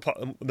to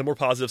the more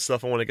positive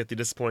stuff. I want to get the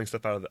disappointing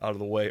stuff out of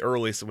the way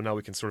early, so now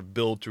we can sort of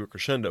build to a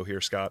crescendo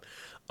here, Scott.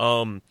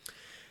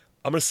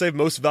 I'm going to save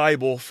most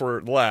valuable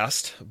for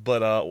last,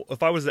 but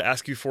if I was to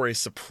ask you for a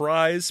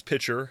surprise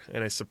pitcher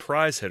and a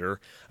surprise hitter,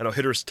 I know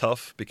hitter's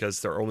tough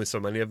because there are only so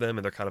many of them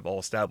and they're kind of all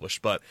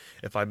established, but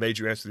if I made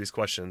you answer these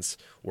questions,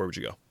 where would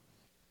you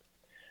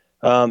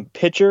go?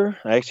 Pitcher,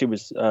 I actually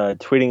was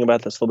tweeting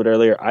about this a little bit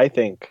earlier. I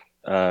think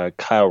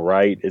Kyle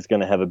Wright is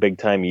going to have a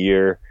big-time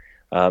year,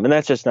 and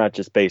that's not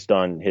just based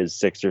on his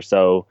 6 or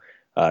so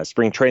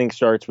spring training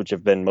starts, which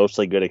have been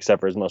mostly good except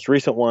for his most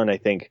recent one. I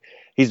think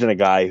he's been a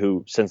guy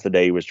who, since the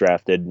day he was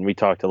drafted, and we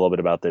talked a little bit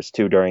about this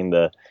too during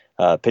the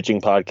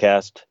pitching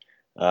podcast.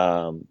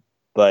 Um,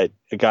 but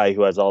a guy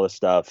who has all the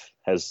stuff,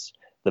 has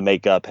the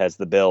makeup, has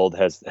the build,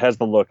 has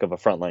the look of a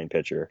frontline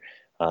pitcher.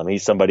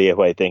 He's somebody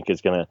who I think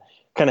is going to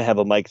kind of have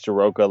a Mike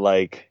Soroka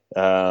like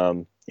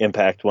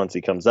impact once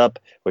he comes up,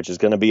 which is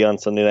going to be on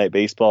Sunday Night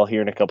Baseball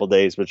here in a couple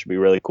days, which would be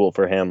really cool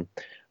for him.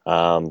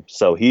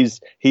 So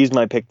he's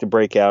my pick to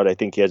break out. I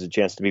think he has a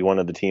chance to be one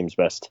of the team's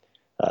best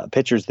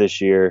pitchers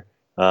this year.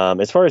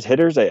 As far as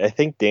hitters, I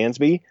think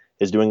Dansby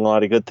is doing a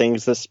lot of good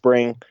things this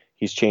spring.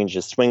 He's changed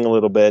his swing a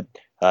little bit.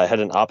 Had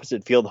an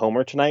opposite field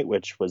homer tonight,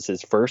 which was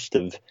his first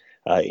of,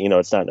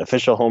 it's not an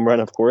official home run,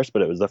 of course,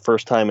 but it was the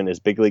first time in his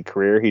big league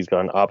career he's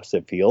gone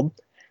opposite field,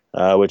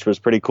 which was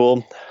pretty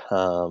cool.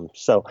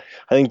 So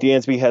I think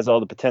Dansby has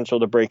all the potential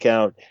to break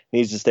out.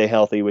 Needs to stay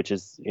healthy, which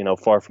is,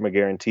 far from a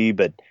guarantee,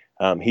 but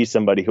he's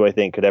somebody who I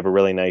think could have a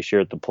really nice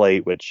year at the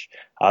plate, which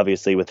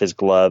obviously with his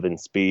glove and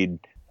speed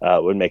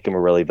would make him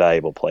a really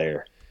valuable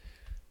player.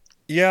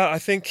 Yeah, I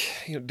think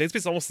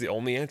Dansby's almost the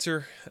only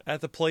answer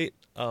at the plate.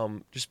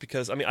 Just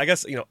because, I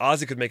guess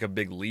Ozzie could make a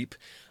big leap.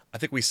 I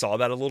think we saw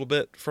that a little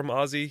bit from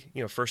Ozzie.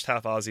 First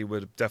half Ozzie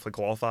would definitely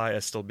qualify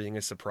as still being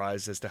a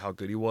surprise as to how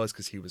good he was,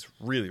 because he was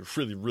really,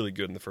 really, really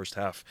good in the first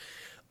half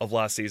of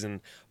last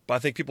season. But I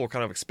think people are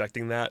kind of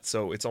expecting that,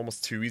 so it's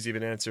almost too easy of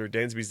an answer.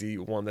 Dansby's the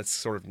one that's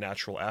sort of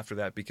natural after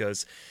that,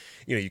 because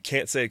you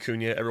can't say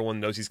Acuna. Everyone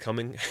knows he's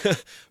coming.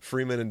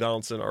 Freeman and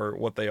Donaldson are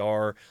what they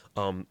are.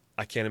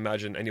 I can't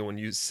imagine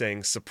anyone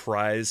saying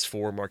surprise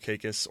for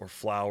Markakis or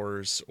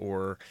Flowers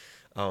or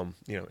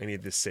any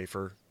of the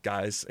safer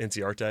guys,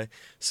 Inciarte.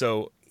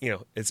 So,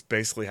 it's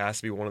basically has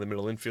to be one of the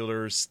middle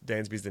infielders.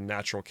 Dansby's the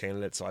natural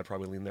candidate, so I'd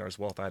probably lean there as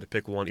well if I had to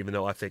pick one, even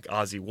though I think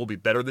Ozzie will be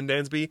better than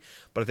Dansby,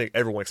 but I think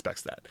everyone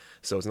expects that.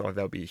 So it's not like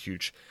that would be a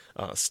huge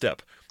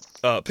step.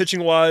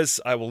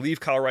 Pitching-wise, I will leave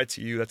Kyle Wright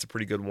to you. That's a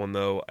pretty good one,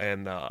 though,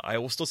 and I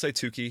will still say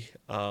Tukey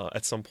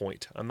at some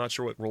point. I'm not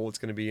sure what role it's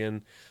going to be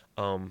in.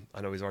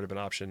 I know he's already been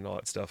optioned and all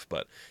that stuff,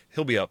 but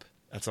he'll be up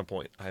at some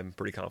point. I'm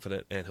pretty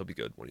confident, and he'll be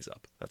good when he's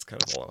up. That's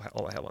kind of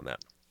all I have on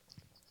that.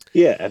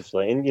 Yeah,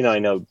 absolutely. And, I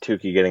know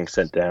Tukey getting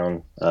sent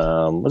down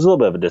was a little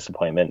bit of a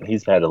disappointment.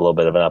 He's had a little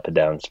bit of an up and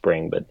down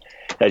spring, but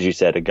as you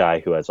said, a guy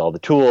who has all the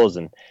tools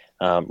and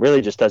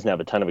really just doesn't have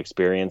a ton of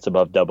experience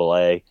above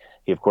Double-A.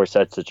 He, of course,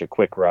 had such a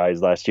quick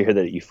rise last year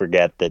that you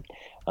forget that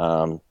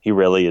he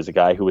really is a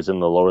guy who was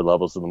in the lower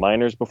levels of the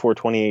minors before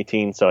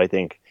 2018. So I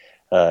think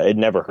it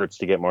never hurts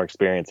to get more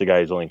experience. A guy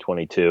who's only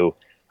 22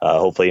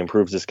 hopefully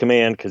improves his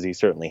command, because he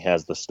certainly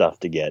has the stuff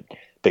to get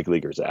big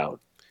leaguers out.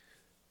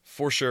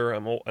 For sure,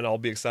 and I'll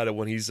be excited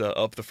when he's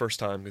up the first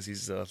time, because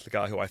he's the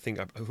guy who I think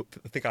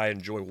I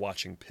enjoy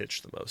watching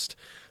pitch the most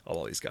of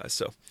all these guys.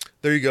 So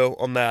there you go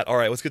on that. All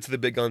right, let's get to the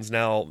big guns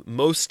now.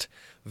 Most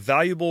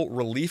valuable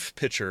relief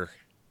pitcher,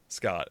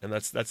 Scott, and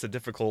that's a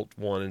difficult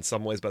one in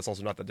some ways, but it's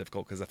also not that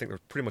difficult, because I think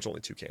there's pretty much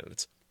only two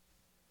candidates.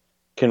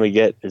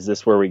 Is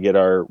this where we get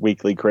our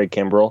weekly Craig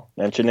Kimbrell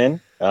mention in?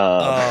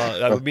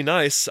 That would be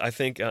nice. I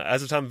think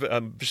as of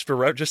time,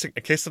 just in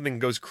case something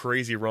goes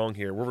crazy wrong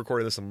here, we're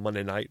recording this on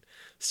Monday night.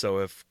 So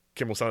if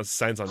Kimbrell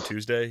signs on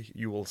Tuesday,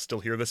 you will still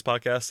hear this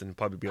podcast and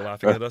probably be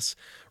laughing at us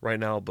right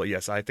now. But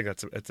yes, I think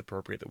it's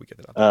appropriate that we get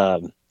it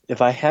up.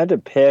 If I had to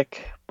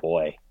pick,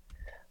 boy,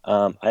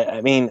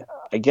 I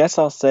guess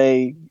I'll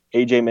say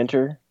AJ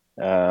Minter.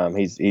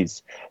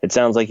 It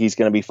sounds like he's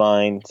going to be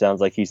fine.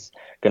 Sounds like he's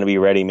going to be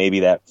ready. Maybe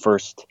that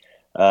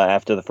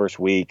after the first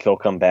week, he'll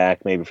come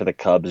back maybe for the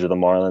Cubs or the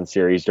Marlins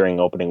series during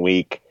opening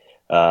week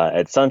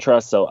at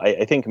SunTrust. So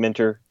I think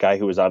Minter, guy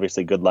who was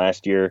obviously good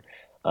last year,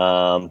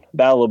 battled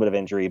a little bit of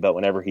injury, but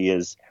whenever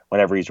he's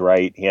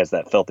right, he has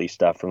that filthy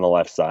stuff from the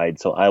left side.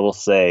 So I will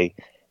say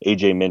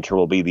AJ Minter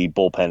will be the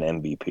bullpen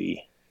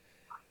MVP.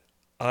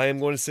 I am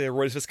going to say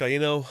Aroldis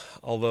Vizcaíno,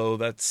 although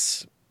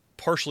that's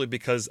partially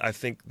because I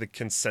think the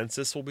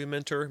consensus will be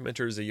Minter.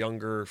 Minter is a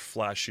younger,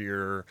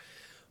 flashier,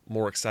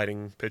 more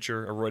exciting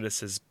pitcher.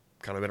 Aroldis has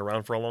kind of been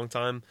around for a long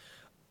time.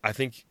 I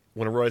think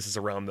when Aroldis is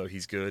around, though,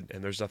 he's good,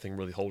 and there's nothing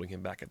really holding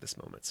him back at this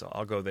moment. So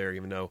I'll go there,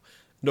 even though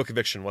no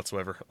conviction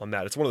whatsoever on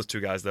that. It's one of those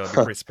two guys, though. I'd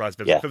be pretty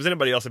surprised. If it was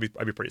anybody else, I'd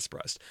be pretty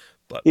surprised.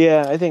 But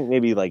yeah, I think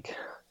maybe a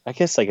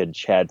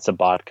Chad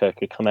Sabatka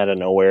could come out of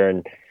nowhere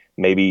and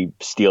maybe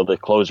steal the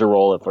closer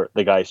role if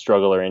the guys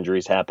struggle or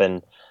injuries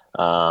happen.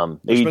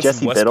 Maybe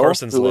Jesse Wes Biddle,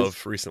 Parsons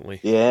love recently.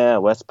 Yeah,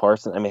 Wes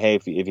Parsons. Hey,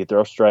 if you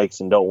throw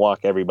strikes and don't walk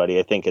everybody,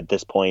 I think at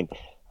this point,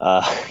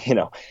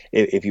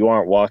 if you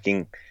aren't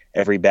walking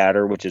every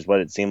batter, which is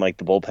what it seemed like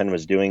the bullpen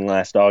was doing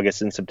last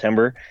August and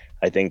September,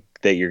 I think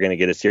that you're going to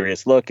get a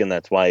serious look, and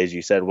that's why, as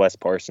you said, Wes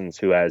Parsons,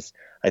 who has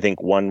I think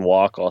one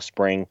walk all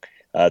spring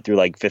through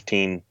like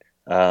 15.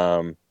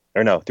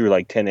 Through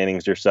like 10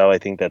 innings or so. I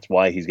think that's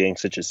why he's getting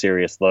such a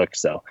serious look.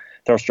 So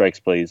throw strikes,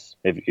 please.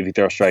 If you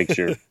throw strikes,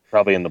 you're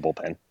probably in the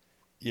bullpen.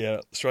 Yeah,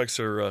 strikes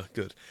are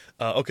good.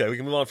 Okay, we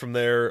can move on from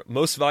there.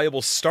 Most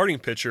valuable starting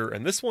pitcher,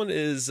 and this one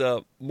is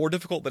more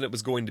difficult than it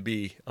was going to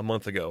be a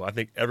month ago. I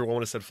think everyone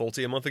would have said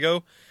Fulte a month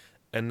ago,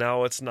 and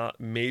now it's not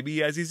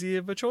maybe as easy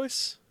of a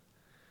choice.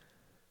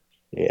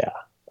 Yeah.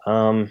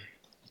 Um,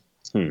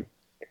 hmm.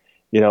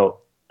 You know,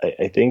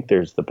 I think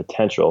there's the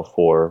potential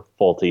for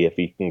Fulte if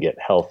he can get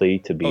healthy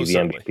to be Oh, the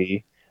certainly.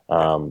 MVP.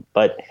 Yeah.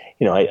 But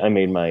I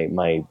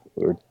made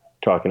we're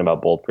talking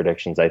about bold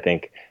predictions. I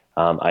think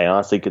I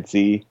honestly could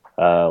see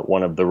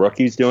one of the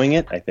rookies doing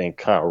it. I think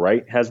Kyle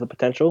Wright has the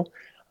potential.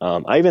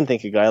 I even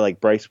think a guy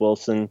like Bryce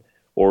Wilson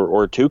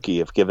or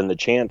Tukey, if given the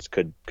chance,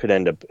 could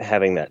end up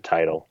having that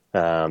title.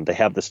 They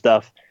have the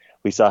stuff.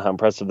 We saw how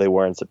impressive they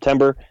were in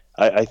September.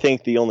 I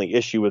think the only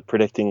issue with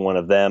predicting one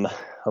of them,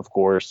 of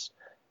course,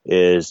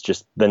 is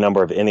just the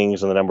number of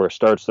innings and the number of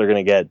starts they're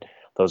going to get.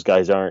 Those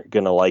guys aren't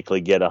going to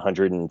likely get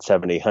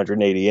 170,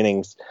 180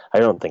 innings. I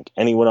don't think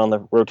anyone on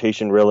the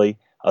rotation really,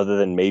 other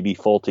than maybe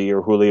Fulte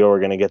or Julio, are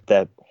going to get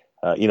that,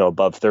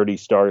 above 30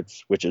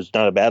 starts, which is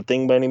not a bad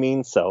thing by any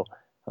means. So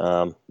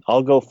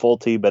I'll go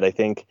Fulte, but I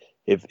think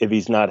if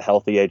he's not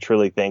healthy, I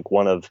truly think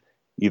one of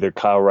either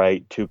Kyle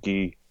Wright,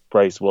 Tukey,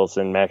 Bryce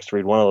Wilson, Max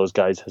Fried, one of those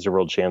guys has a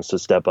real chance to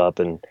step up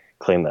and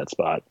claim that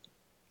spot.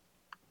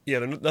 Yeah,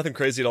 nothing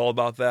crazy at all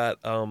about that.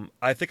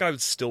 I think I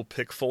would still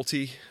pick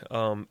Fulte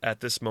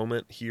at this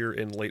moment here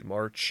in late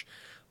March,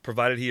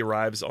 provided he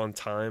arrives on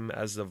time.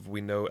 As of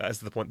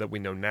the point that we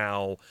know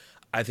now,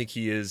 I think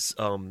he is.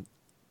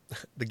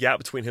 The gap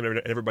between him and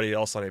everybody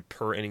else on a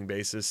per inning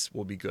basis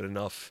will be good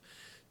enough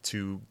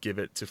to give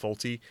it to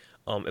Fulte.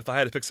 If I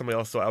had to pick somebody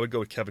else, though, I would go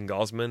with Kevin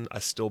Gausman. I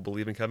still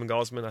believe in Kevin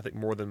Gausman. I think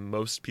more than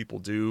most people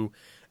do.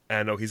 And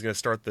I know he's going to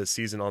start the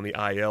season on the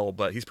IL,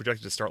 but he's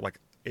projected to start like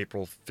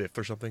April 5th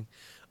or something.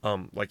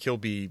 He'll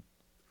be.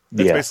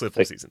 That's Yeah, basically a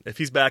full season. If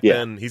he's back, yeah,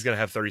 then he's going to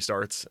have 30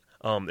 starts.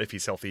 If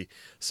he's healthy,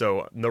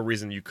 so no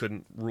reason you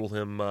couldn't rule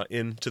him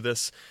into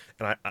this.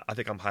 And I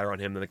think I'm higher on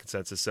him than the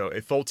consensus. So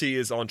if Fulte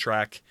is on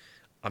track,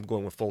 I'm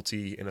going with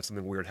Fulte, and if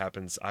something weird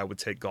happens, I would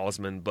take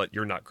Gausman, but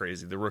you're not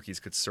crazy. The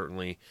rookies could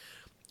certainly.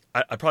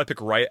 I'd probably pick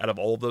Wright out of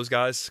all of those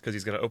guys because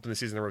he's going to open the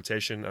season in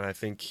rotation, and I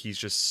think he's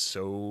just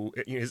so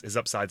his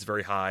upside's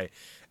very high,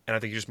 and I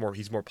think he's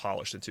more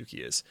polished than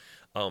Tukey is.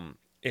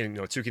 And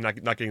Tukey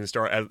not getting the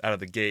start out of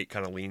the gate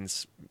kind of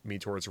leans me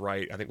towards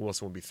Wright. I think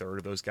Wilson would be third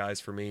of those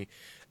guys for me,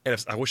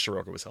 and I wish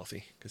Soroka was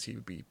healthy because he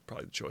would be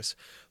probably the choice.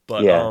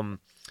 But yeah.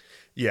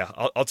 yeah,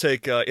 I'll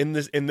take in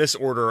this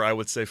order. I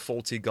would say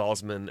Fulte,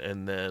 Gausman,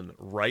 and then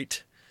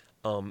Wright.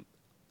 I'm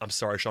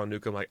sorry, Sean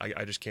Newcomb.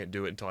 I just can't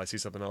do it until I see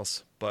something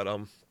else. But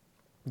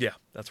yeah,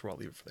 that's where I'll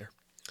leave it for there.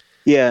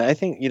 Yeah, I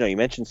think, you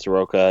mentioned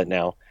Soroka.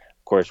 Now,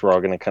 of course, we're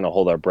all going to kind of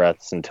hold our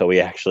breaths until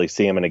we actually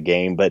see him in a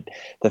game. But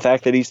the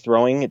fact that he's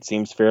throwing, it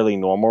seems fairly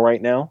normal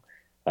right now.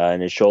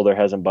 And his shoulder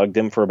hasn't bugged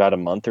him for about a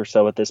month or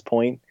so at this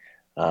point.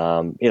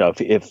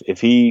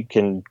 If he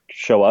can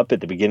show up at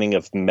the beginning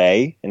of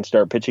May and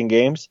start pitching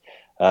games,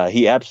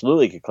 he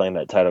absolutely could claim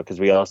that title because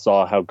we all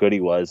saw how good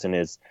he was in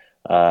his,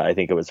 I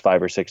think it was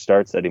 5 or 6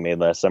 starts that he made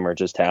last summer,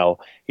 just how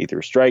he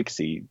threw strikes,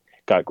 he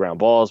got ground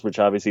balls, which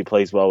obviously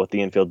plays well with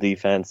the infield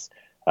defense.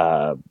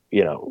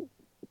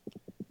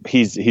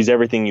 He's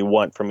everything you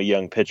want from a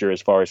young pitcher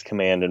as far as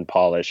command and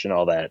polish and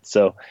all that.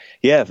 So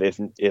yeah,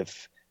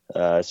 if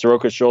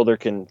Soroka's shoulder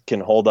can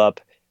hold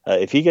up,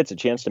 if he gets a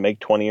chance to make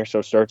 20 or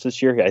so starts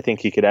this year, I think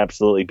he could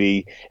absolutely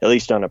be, at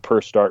least on a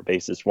per start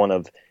basis, one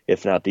of,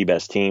 if not the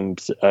best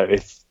teams,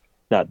 if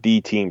not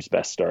the team's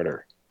best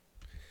starter.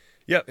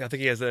 Yeah, I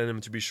think he has that in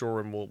him to be sure,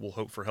 and we'll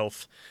hope for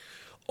health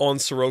on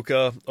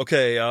Soroka.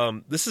 Okay,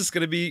 this is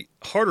going to be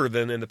harder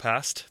than in the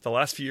past. The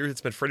last few years,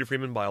 it's been Freddie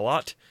Freeman by a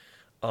lot.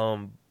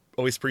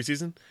 Always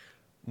preseason.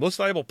 Most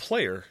valuable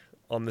player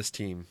on this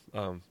team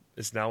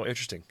is now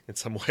interesting in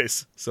some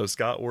ways. So,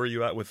 Scott, where are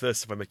you at with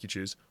this if I make you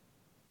choose?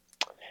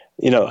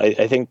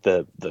 I think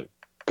the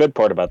good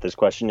part about this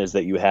question is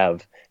that you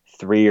have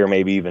 3 or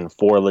maybe even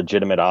 4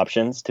 legitimate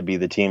options to be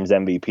the team's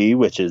MVP,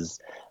 which is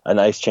a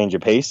nice change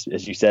of pace,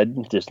 as you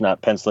said, just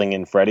not penciling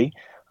in Freddie.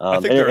 I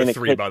think there are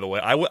 3, by the way.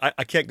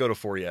 I can't go to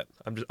 4 yet.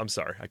 I'm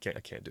sorry. I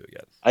can't do it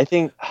yet. I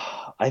think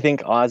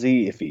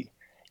Ozzy,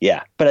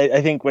 but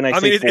I think when I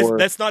say 4,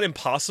 that's not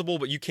impossible,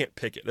 but you can't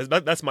pick it.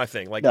 That's my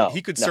thing. Like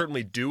he could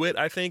certainly do it.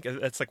 I think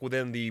that's like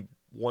within the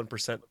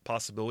 1%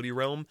 possibility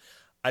realm.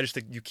 I just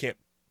think you can't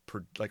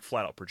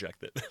flat out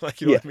project it.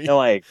 Like, you know what I mean? No,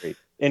 I agree.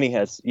 And he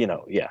has,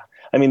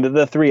 I mean,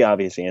 the 3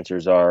 obvious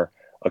answers are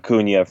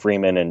Acuna,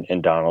 Freeman,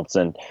 and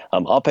Donaldson.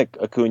 I'll pick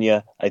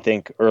Acuna. I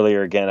think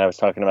earlier, again, I was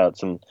talking about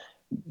some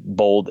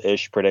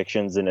bold-ish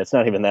predictions, and it's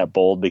not even that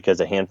bold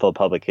because a handful of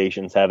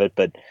publications have it,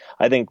 but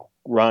I think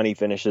Ronnie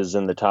finishes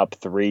in the top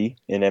 3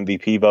 in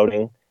MVP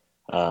voting.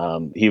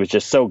 He was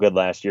just so good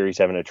last year. He's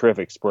having a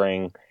terrific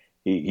spring.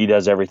 He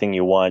does everything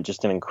you want.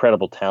 Just an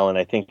incredible talent.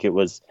 I think it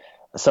was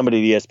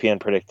somebody at ESPN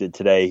predicted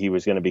today he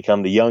was going to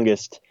become the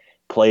youngest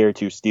player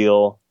to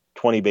steal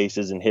 20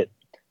 bases and hit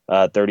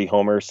 30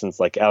 homers since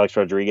like Alex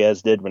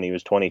Rodriguez did when he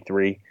was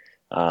 23.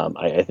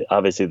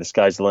 Obviously, the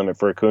sky's the limit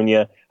for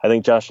Acuna. I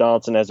think Josh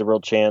Donaldson has a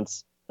real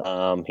chance.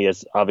 He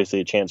has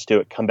obviously a chance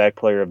to comeback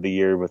player of the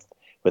year with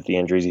the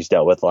injuries he's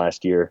dealt with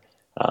last year.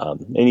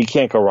 And you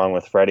can't go wrong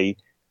with Freddie.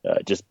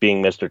 Just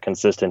being Mr.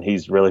 Consistent.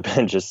 He's really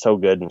been just so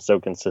good and so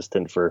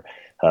consistent for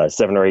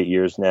 7 or 8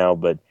 years now.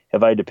 But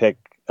if I had to pick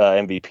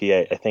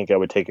MVP, I think I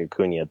would take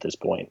Acuna at this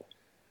point.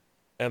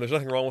 And there's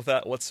nothing wrong with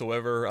that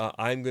whatsoever.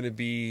 I'm going to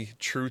be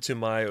true to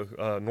my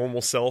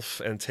normal self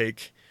and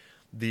take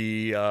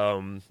the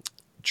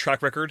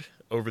track record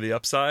over the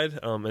upside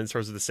in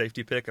terms of the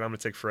safety pick, and I'm going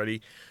to take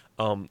Freddie.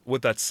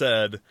 With that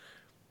said,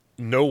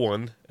 no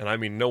one, and I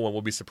mean no one,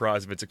 will be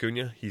surprised if it's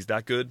Acuna. He's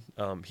that good.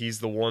 He's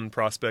the one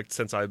prospect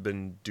since I've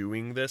been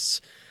doing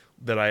this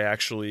that I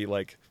actually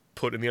like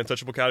put in the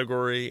untouchable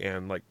category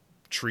and like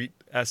treat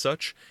as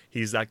such.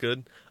 He's that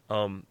good.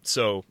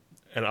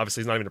 And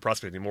obviously he's not even a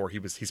prospect anymore.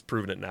 He's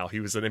proven it now. He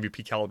was an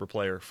MVP caliber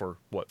player for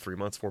 3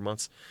 months, 4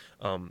 months.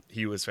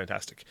 He was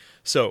fantastic.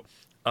 So,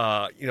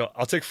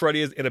 I'll take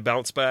Freddie in a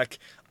bounce back.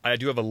 I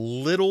do have a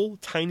little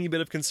tiny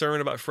bit of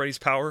concern about Freddie's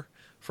power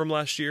from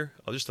last year,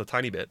 just a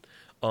tiny bit.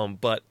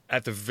 But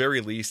at the very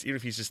least, even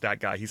if he's just that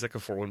guy, he's like a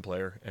 4-1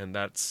 player, and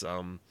that's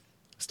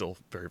still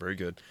very, very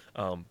good.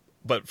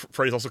 But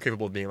Freddie's also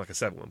capable of being like a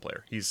 7-1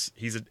 player. He's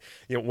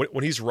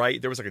when he's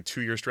right, there was like a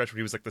 2-year stretch where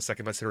he was like the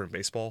second best hitter in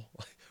baseball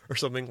or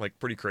something, like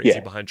pretty crazy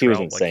behind Trout.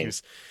 He was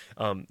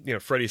insane.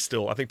 Like Freddie's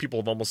still. I think people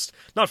have almost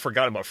not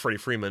forgotten about Freddie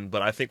Freeman,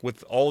 but I think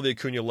with all the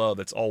Acuna love,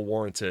 that's all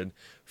warranted.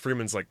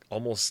 Freeman's like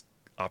almost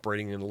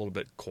operating in a little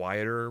bit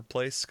quieter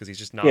place because he's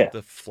just not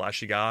the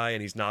flashy guy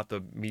and he's not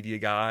the media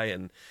guy,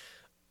 and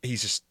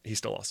he's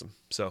still awesome.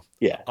 So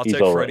I'll take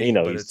Freddie.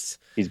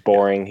 He's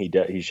boring.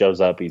 He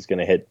shows up. He's going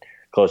to hit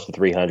close to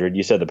 300.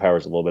 You said the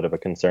power's a little bit of a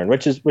concern,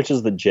 which is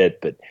legit,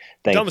 but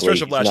thankfully down the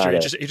stretch of last year,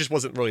 it just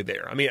wasn't really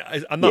there. I mean,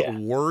 I'm not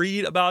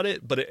worried about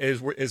it, but it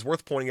is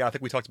worth pointing out. I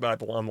think we talked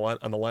about it on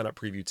the lineup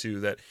preview too,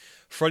 that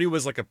Freddie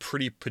was like a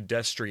pretty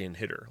pedestrian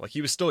hitter. Like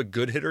he was still a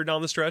good hitter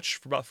down the stretch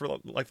for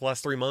like the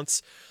last 3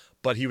 months,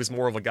 but he was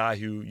more of a guy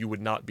who you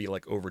would not be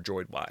like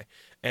overjoyed by.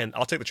 And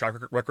I'll take the track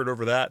record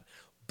over that.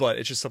 But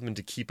it's just something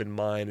to keep in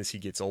mind as he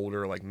gets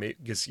older. Like,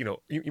 because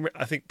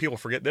I think people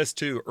forget this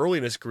too. Early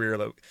in his career,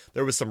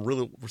 there was some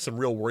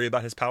real worry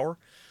about his power.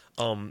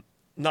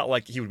 Not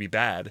like he would be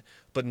bad,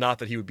 but not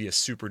that he would be a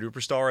super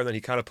duper star. And then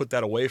he kind of put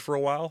that away for a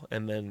while,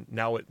 and then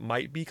now it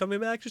might be coming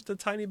back just a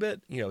tiny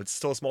bit. It's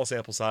still a small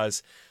sample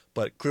size,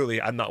 but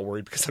clearly I'm not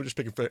worried because I just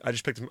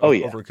picked him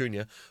over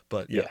Acuna.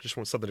 But just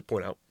want something to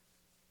point out.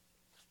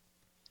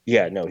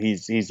 Yeah, no,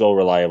 he's all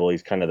reliable.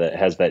 He's kind of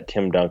has that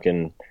Tim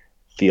Duncan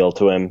feel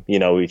to him,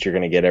 which you're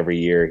going to get every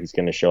year. He's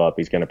going to show up,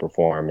 he's going to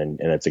perform, and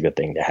it's a good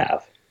thing to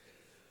have.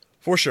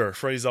 For sure.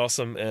 Freddie's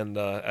awesome. And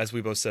as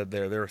we both said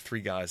there are 3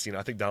 guys.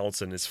 I think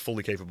Donaldson is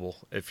fully capable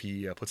if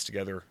he puts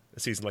together a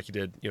season like he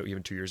did,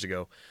 even 2 years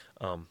ago.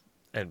 For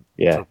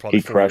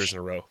probably 4 years in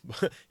a row.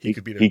 he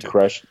could be there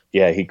too.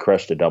 He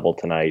crushed a double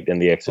tonight in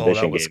the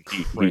exhibition game.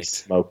 He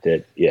smoked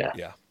it. Yeah.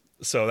 Yeah.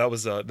 So that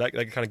was that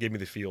kind of gave me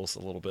the feels a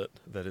little bit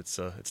that it's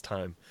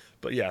time.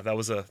 But yeah, that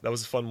was a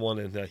fun one,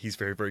 and he's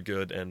very, very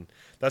good. And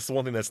that's the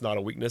one thing that's not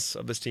a weakness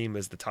of this team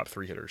is the top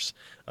 3 hitters.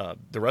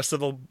 The rest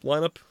of the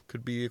lineup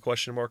could be a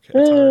question mark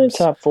at times.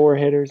 Top 4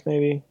 hitters,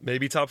 maybe.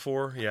 Maybe top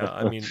 4. Yeah,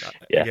 I mean,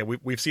 again,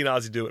 we've seen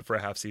Ozzy do it for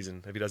a half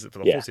season. If he does it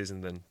for the full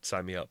season, then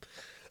sign me up.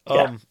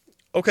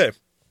 Okay.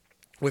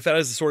 With that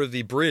as sort of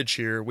the bridge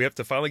here, we have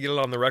to finally get it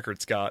on the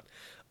record, Scott.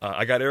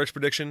 I got Eric's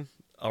prediction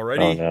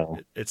already. Oh, no.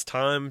 It's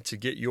time to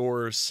get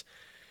yours.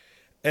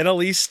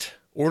 NL East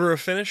order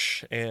of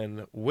finish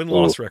and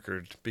win-loss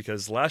record,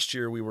 because last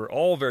year we were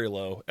all very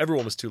low.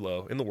 Everyone was too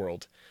low in the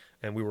world,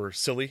 and we were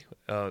silly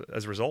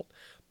as a result.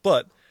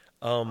 But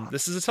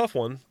this is a tough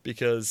one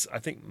because I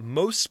think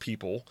most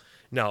people,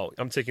 now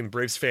I'm taking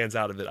Braves fans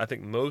out of it, I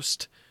think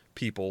most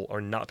people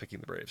are not picking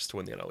the Braves to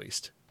win the NL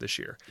East this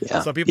year.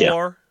 Yeah. Some people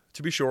are,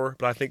 to be sure,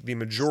 but I think the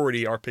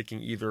majority are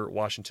picking either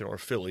Washington or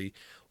Philly.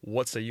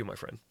 What say you, my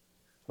friend?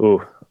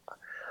 Ooh.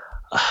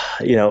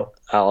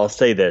 I'll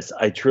say this.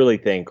 I truly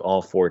think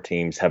all 4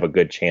 teams have a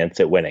good chance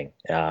at winning.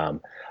 I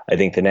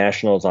think the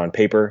Nationals on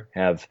paper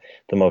have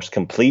the most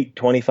complete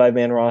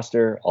 25-man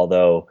roster,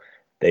 although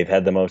they've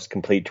had the most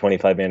complete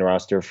 25-man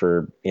roster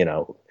for,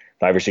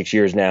 5 or 6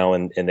 years now,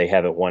 and they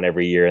haven't won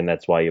every year, and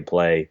that's why you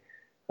play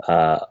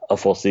a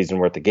full season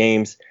worth of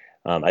games.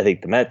 I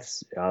think the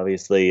Mets,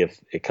 obviously, if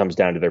it comes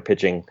down to their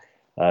pitching,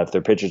 if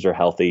their pitchers are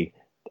healthy,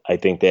 I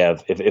think they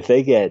have, if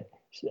they get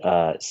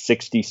 90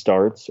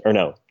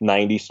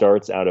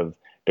 starts out of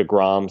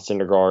DeGrom,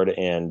 Syndergaard,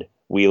 and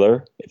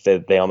Wheeler, if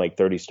they all make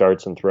 30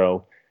 starts and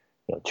throw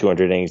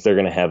 200 innings, they're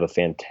going to have a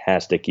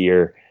fantastic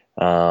year.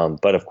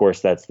 But of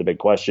course, that's the big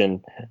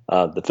question.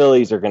 The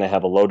Phillies are going to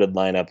have a loaded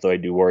lineup, though I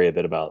do worry a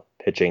bit about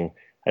pitching.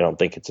 I don't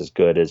think it's as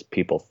good as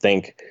people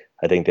think.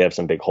 I think they have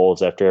some big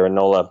holes after Aaron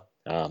Nola,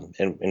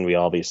 and we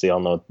obviously all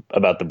know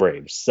about the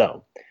Braves.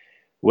 So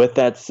with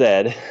that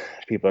said,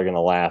 people are going to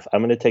laugh.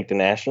 I'm going to take the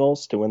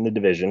Nationals to win the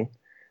division.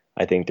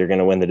 I think they're going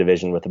to win the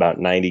division with about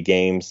 90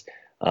 games.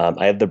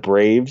 I have the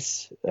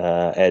Braves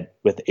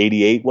with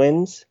 88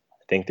 wins.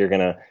 I think they're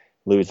going to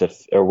lose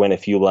or win a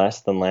few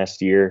less than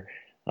last year.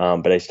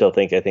 But I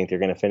think they're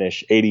going to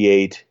finish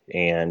 88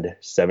 and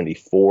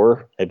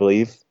 74, I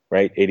believe,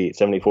 right? 88,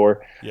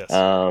 74. Yes.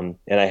 And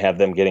I have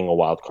them getting a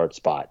wild card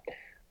spot.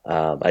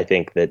 I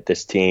think that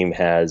this team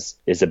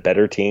is a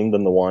better team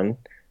than the one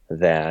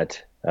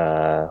that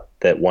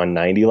that won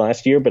 90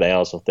 last year, but I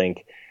also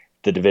think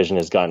the division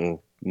has gotten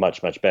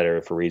much, much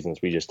better for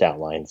reasons we just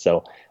outlined.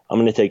 So I'm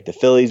going to take the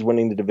Phillies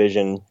winning the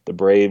division. The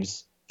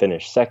Braves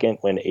finish second,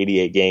 win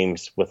 88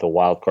 games with a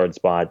wild card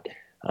spot.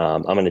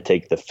 I'm going to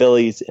take the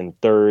Phillies in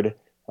third.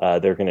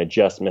 They're going to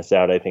just miss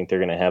out. I think they're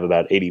going to have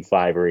about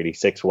 85 or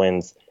 86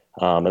 wins.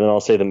 And then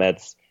I'll say the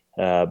Mets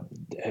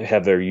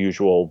have their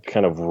usual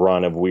kind of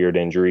run of weird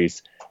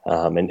injuries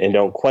and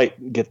don't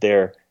quite get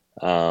there.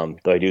 Though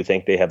I do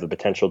think they have the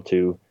potential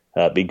to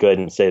be good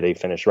and say they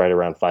finish right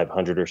around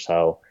 500 or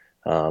so.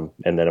 And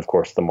then, of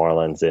course, the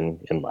Marlins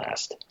in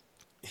last.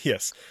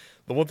 Yes.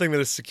 The one thing that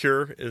is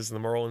secure is the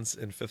Marlins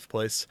in fifth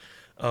place.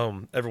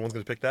 Everyone's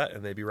going to pick that,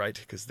 and they'd be right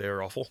because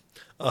they're awful.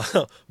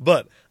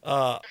 But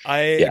I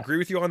agree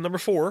with you on number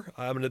 4.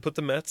 I'm going to put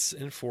the Mets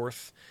in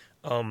fourth.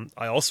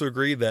 I also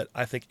agree that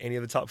I think any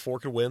of the top 4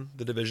 could win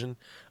the division.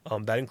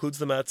 That includes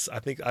the Mets. I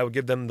think I would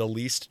give them the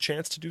least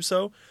chance to do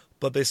so,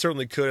 but they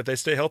certainly could. If they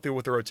stay healthy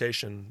with the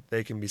rotation,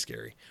 they can be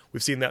scary.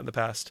 We've seen that in the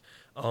past.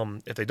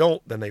 If they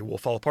don't, then they will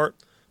fall apart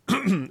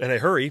in a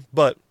hurry,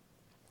 but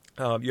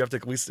you have to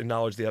at least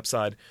acknowledge the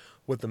upside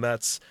with the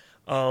Mets.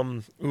 I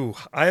am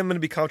going to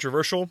be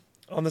controversial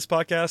on this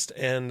podcast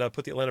and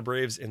put the Atlanta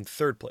Braves in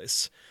third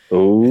place.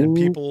 Ooh. And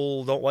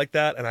people don't like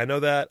that, and I know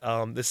that.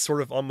 This is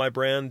sort of on my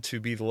brand to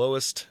be the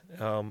lowest.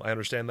 I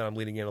understand that I'm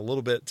leaning in a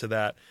little bit to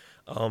that.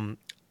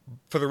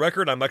 For the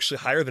record, I'm actually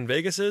higher than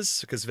Vegas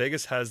is because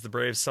Vegas has the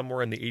Braves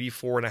somewhere in the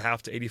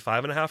 84.5 to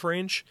 85.5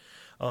 range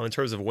in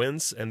terms of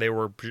wins, and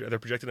they're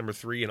projected number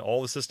 3 in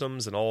all the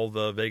systems and all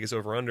the Vegas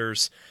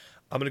over-unders.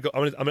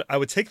 I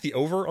would take the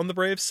over on the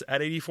Braves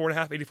at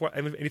 84.5,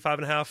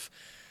 85.5.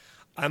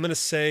 I'm going to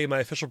say my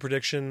official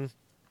prediction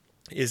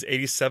is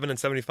 87 and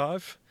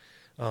 75,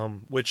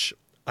 which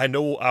I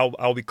know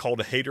I'll be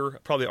called a hater.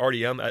 Probably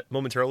already am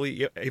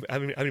momentarily. I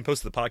haven't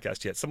posted the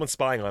podcast yet. Someone's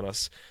spying on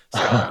us,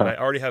 Scott, and I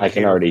already have a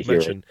hater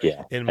mention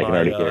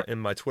in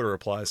my Twitter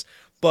replies.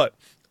 But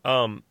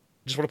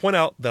just want to point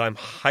out that I'm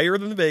higher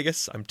than the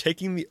Vegas. I'm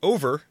taking the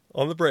over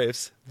on the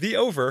Braves. The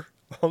over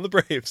on the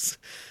Braves.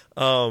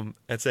 And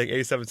saying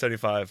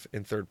 87-75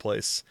 in third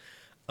place.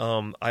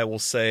 I will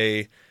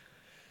say,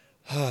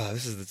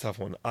 this is the tough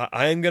one.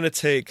 I am going to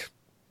take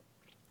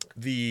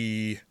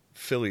the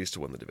Phillies to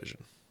win the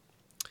division,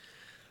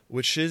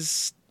 which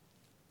is,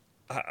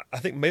 I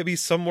think, maybe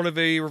somewhat of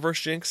a reverse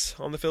jinx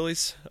on the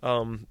Phillies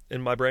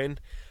in my brain.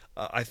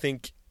 I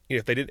think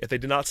if they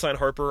did not sign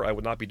Harper, I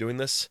would not be doing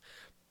this.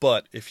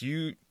 But if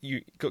you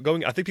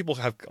I think people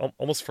have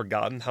almost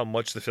forgotten how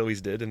much the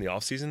Phillies did in the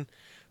offseason.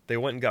 They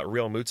went and got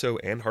Real Muto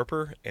and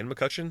Harper and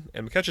McCutchen.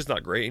 And McCutchen's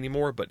not great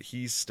anymore, but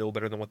he's still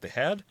better than what they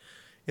had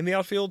in the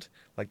outfield.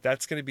 Like,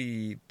 that's going to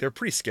be... They're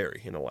pretty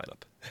scary in the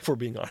lineup, if we're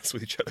being honest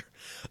with each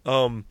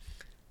other.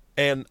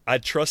 And I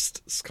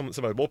trust some of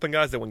the bullpen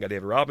guys. They went and got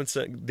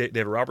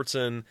David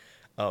Robertson.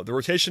 The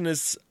rotation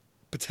is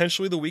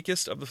potentially the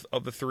weakest of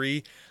the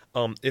 3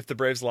 if the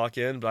Braves lock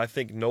in. But I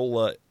think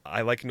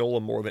I like Nola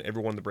more than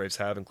everyone the Braves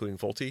have, including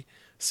Fulte.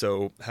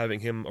 So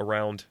having him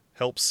around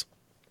helps.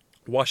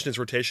 Washington's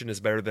rotation is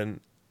better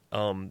than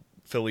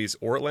Phillies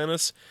or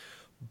Atlanta's,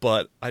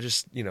 but I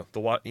just the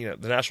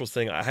Nationals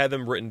thing, I had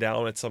them written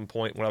down at some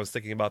point when I was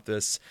thinking about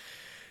this,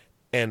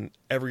 and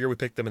every year we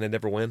pick them and they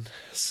never win.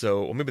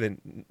 So maybe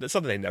it's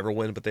something they never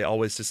win, but they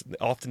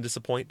often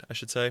disappoint, I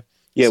should say.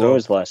 Yeah, when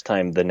was the last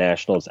time the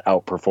Nationals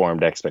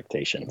outperformed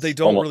expectations? They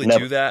don't really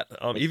do that.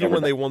 Even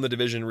when they won the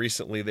division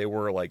recently, they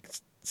were like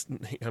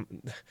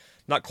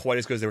not quite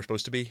as good as they were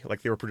supposed to be.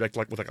 Like, they were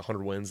projected with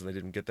 100 wins and they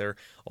didn't get there.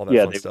 All that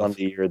fun stuff. Yeah, they won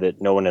the year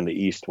that no one in the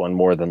East won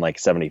more than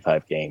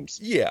 75 games.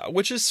 Yeah,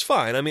 which is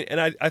fine. I mean, and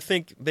I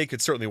think they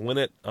could certainly win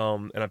it.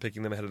 And I'm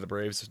picking them ahead of the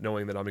Braves,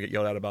 knowing that I'm gonna get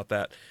yelled at about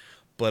that.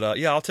 But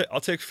yeah, I'll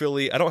take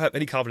Philly. I don't have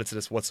any confidence in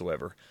this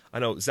whatsoever. I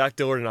know Zach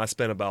Dillard and I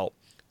spent about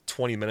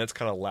 20 minutes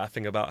kind of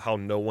laughing about how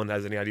no one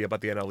has any idea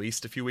about the NL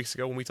East a few weeks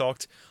ago when we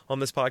talked on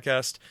this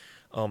podcast.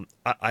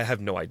 I have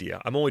no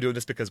idea. I'm only doing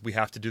this because we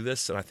have to do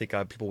this, and I think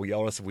people will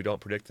yell at us if we don't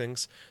predict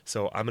things.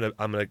 So I'm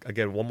gonna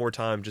again one more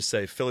time just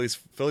say Phillies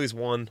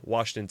 1,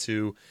 Washington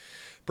 2,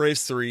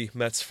 Braves 3,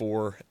 Mets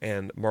 4,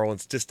 and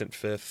Marlins distant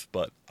 5th.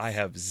 But I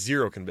have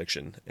zero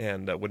conviction,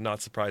 and would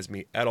not surprise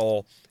me at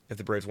all if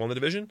the Braves won the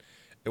division.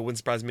 It wouldn't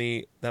surprise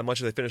me that much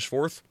if they finished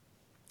 4th.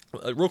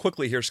 Real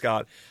quickly here,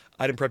 Scott,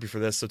 I didn't prep you for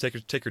this, so take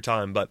your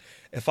time. But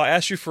if I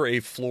asked you for a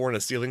floor and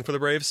a ceiling for the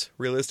Braves,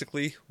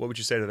 realistically, what would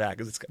you say to that?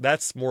 Because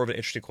that's more of an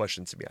interesting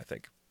question to me, I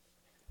think.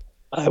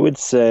 I would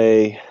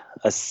say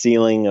a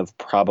ceiling of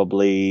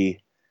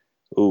probably,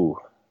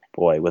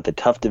 with a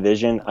tough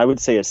division, I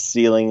would say a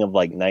ceiling of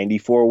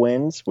 94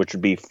 wins, which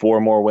would be 4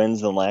 more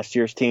wins than last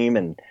year's team.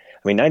 And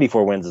I mean,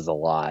 94 wins is a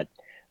lot.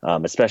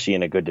 Especially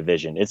in a good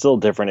division. It's a little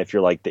different if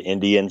you're like the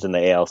Indians in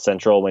the AL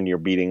Central when you're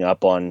beating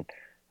up on,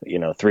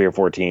 3 or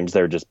 4 teams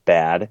that are just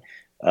bad.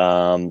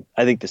 I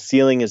think the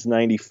ceiling is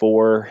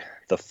 94.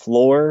 The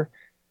floor,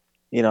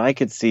 I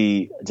could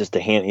see just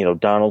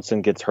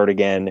Donaldson gets hurt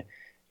again,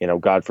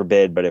 God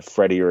forbid, but if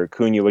Freddie or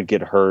Acuna would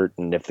get hurt,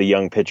 and if the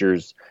young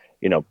pitchers,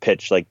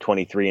 pitch like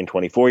 23 and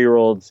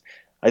 24-year-olds,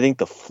 I think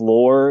the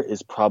floor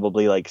is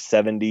probably like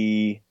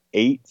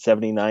 78,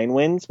 79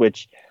 wins,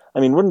 which, I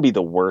mean, wouldn't be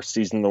the worst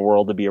season in the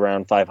world to be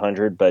around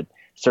 500, but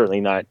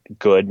certainly not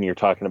good. And you're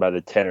talking about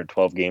a 10 or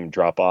 12 game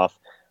drop off.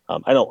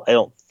 I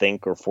don't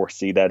think or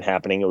foresee that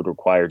happening. It would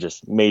require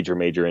just major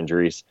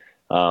injuries.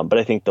 But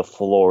I think the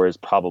floor is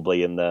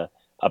probably in the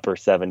upper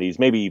 70s,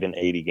 maybe even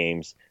 80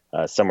 games,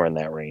 somewhere in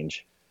that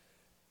range.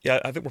 Yeah,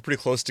 I think we're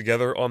pretty close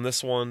together on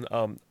this one.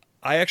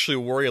 I actually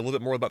worry a little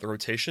bit more about the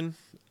rotation.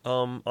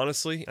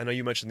 Honestly, I know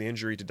you mentioned the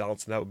injury to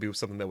Donaldson; that would be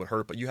something that would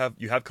hurt. But you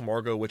have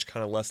Camargo, which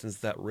kind of lessens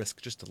that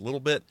risk just a little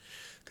bit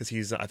because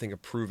he's, I think, a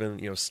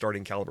proven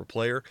starting caliber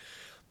player.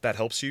 That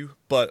helps you.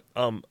 But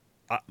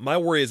my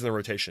worry is in the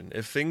rotation.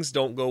 If things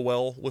don't go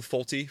well with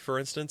Fulte, for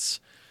instance,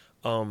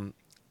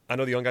 I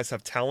know the young guys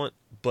have talent,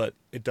 but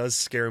it does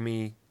scare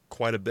me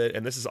quite a bit.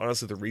 And this is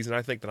honestly the reason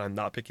I think that I'm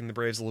not picking the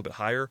Braves a little bit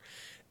higher,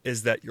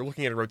 is that you're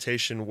looking at a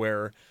rotation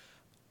where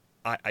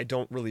I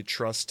don't really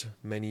trust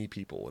many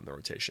people in the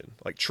rotation.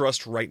 Like,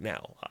 trust right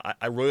now.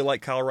 I really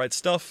like Kyle Wright's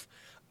stuff.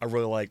 I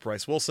really like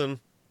Bryce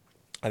Wilson.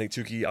 I think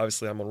Tukey,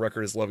 obviously, I'm on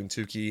record as loving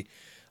Tukey.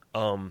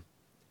 And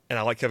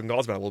I like Kevin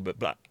Gausman a little bit,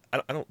 but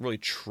I don't really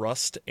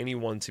trust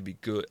anyone to be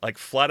good. Like,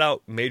 flat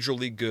out major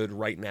league good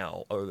right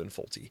now, other than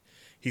Fulte.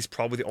 He's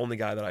probably the only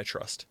guy that I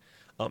trust.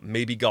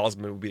 Maybe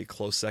Gausman would be a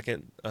close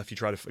second if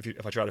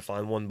I try to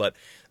find one, but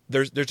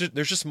there's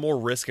just more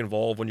risk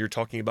involved when you're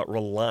talking about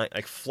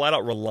flat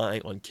out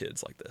relying on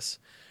kids like this.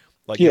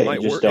 Like, Yeah,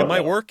 it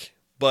might work,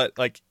 but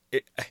like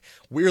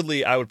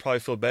weirdly, I would probably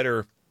feel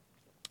better.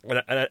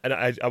 And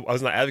I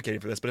was not advocating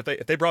for this, but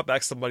if they brought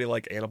back somebody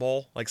like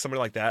Anibal, like somebody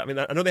like that. I mean,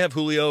 I know they have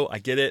Julio, I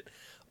get it,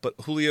 but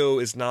Julio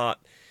is not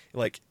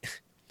like.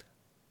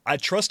 I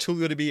trust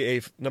Julio to be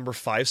a number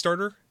 5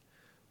 starter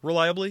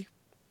reliably,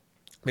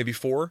 maybe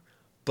 4.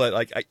 But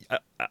like I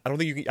don't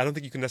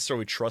think you can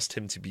necessarily trust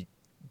him to be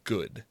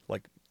good,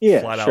 like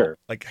flat out,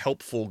 like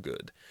helpful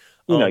good.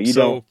 You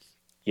don't.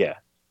 Yeah,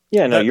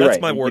 yeah. No, you're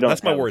that's right.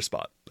 That's my worry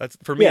spot. That's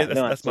for me.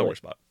 That's my worry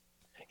spot.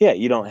 Yeah,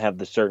 you don't have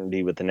the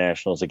certainty with the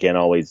Nationals. Again,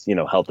 always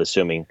health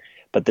assuming,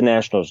 but the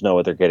Nationals know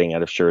what they're getting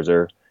out of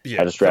Scherzer,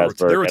 out of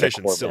Strasburg, their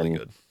rotation's still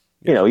good.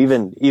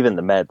 Even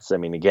the Mets. I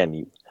mean,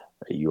 again,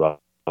 you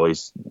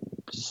always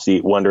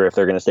wonder if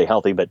they're going to stay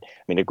healthy. But I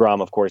mean,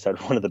 DeGrom, of course, had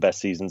one of the best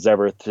seasons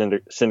ever.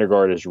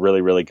 Syndergaard is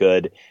really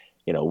good.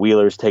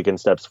 Wheeler's taken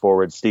steps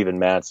forward. Steven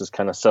Matz has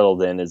kind of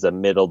settled in as a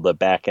middle to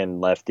back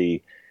end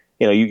lefty.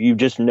 You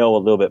just know a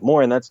little bit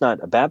more, and that's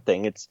not a bad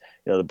thing. It's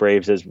the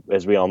Braves,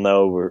 as we all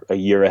know, were a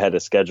year ahead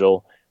of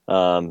schedule,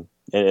 and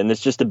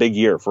it's just a big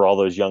year for all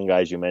those young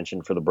guys you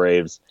mentioned for the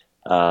Braves.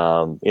 They're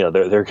going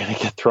to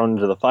get thrown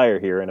into the fire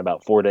here in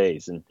about 4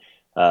 days, and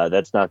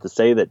that's not to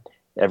say that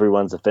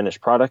everyone's a finished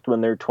product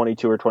when they're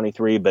 22 or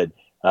 23, but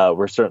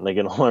we're certainly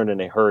going to learn in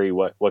a hurry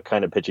what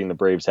kind of pitching the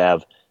Braves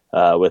have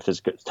with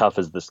as tough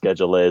as the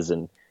schedule is.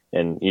 And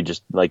you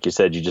just, like you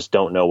said, you just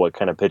don't know what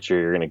kind of pitcher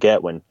you're going to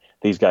get when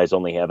these guys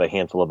only have a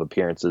handful of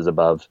appearances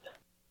above,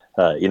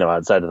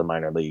 outside of the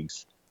minor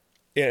leagues.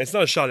 Yeah, it's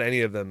not a shot at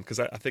any of them because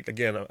I think,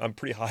 again, I'm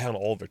pretty high on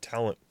all of their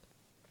talent.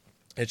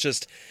 It's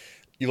just,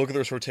 you look at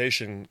this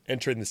rotation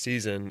entering the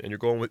season and you're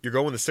going with the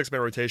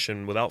 6-man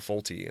rotation without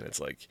Fulte, and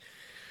it's like,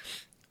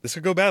 this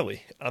could go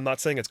badly. I'm not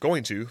saying it's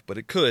going to, but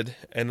it could.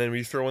 And then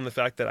we throw in the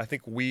fact that I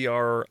think we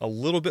are a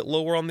little bit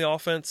lower on the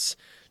offense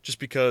just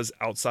because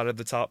outside of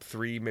the top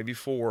 3, maybe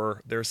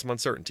 4, there's some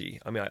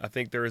uncertainty. I mean, I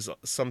think there is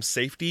some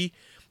safety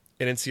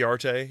in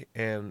Inciarte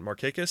and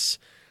Markakis,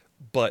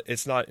 but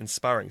it's not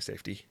inspiring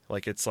safety.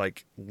 Like, it's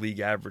like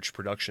league average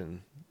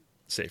production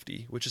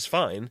safety, which is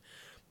fine,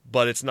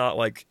 but it's not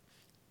like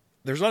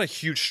there's not a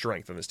huge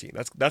strength on this team.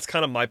 That's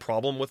kind of my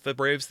problem with the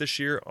Braves this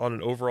year on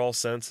an overall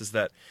sense, is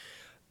that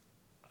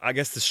I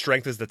guess the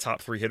strength is the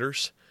top 3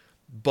 hitters,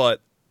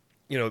 but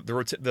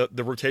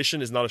the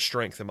rotation is not a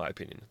strength in my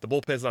opinion. The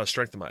bullpen is not a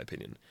strength in my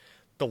opinion.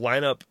 The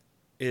lineup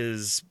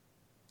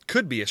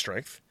could be a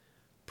strength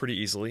pretty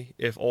easily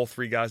if all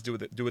 3 guys do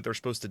what they're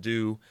supposed to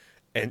do,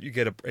 and you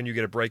get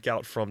a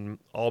breakout from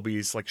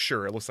Albies. Like,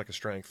 sure, it looks like a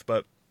strength,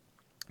 but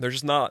they're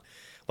just not.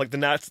 Like, the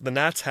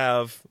Nats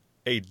have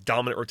a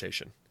dominant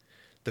rotation.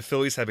 The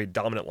Phillies have a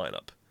dominant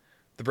lineup.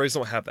 The Braves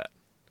don't have that.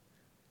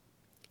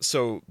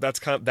 So that's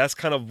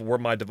kind of where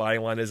my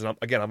dividing line is. And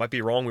I might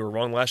be wrong. We were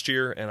wrong last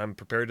year, and I'm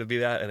prepared to be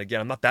that. And again,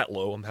 I'm not that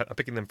low. I'm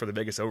picking them for the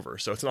Vegas over,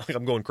 so it's not like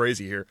I'm going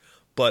crazy here.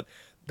 But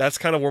that's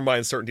kind of where my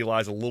uncertainty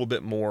lies a little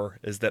bit more,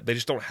 is that they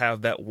just don't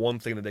have that one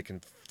thing that they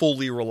can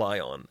fully rely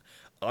on.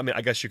 I mean,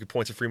 I guess you could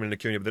point to Freeman and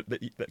Acuna, but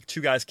the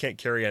 2 guys can't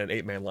carry an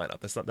 8-man lineup.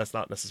 That's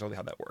not necessarily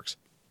how that works.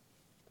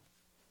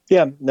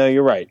 Yeah, no,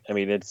 you're right. I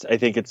mean, I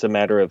think it's a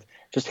matter of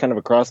just kind of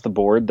across the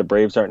board. The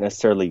Braves aren't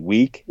necessarily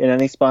weak in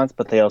any spots,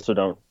 but they also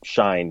don't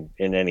shine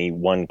in any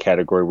one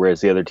category,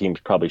 whereas the other teams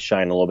probably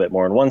shine a little bit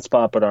more in one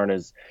spot, but aren't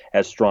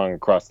as strong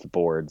across the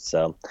board.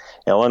 So,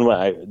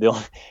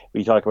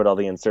 we talk about all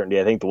the uncertainty.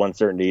 I think the one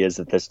certainty is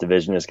that this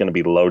division is going to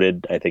be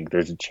loaded. I think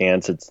there's a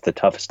chance it's the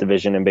toughest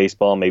division in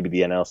baseball. Maybe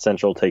the NL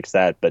Central takes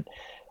that, but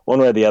one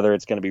way or the other,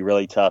 it's going to be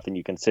really tough. And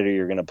you consider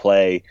you're going to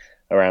play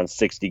around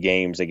 60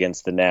 games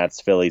against the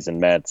Nats, Phillies, and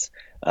Mets.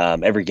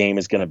 Every game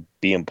is going to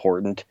be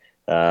important,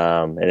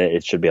 and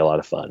it should be a lot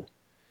of fun.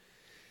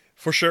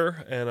 For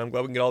sure, and I'm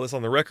glad we can get all this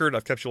on the record.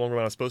 I've kept you longer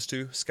than I was supposed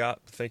to.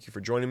 Scott, thank you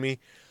for joining me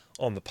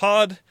on the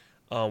pod.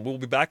 We'll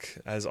be back,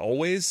 as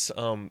always,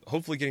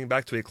 hopefully getting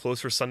back to a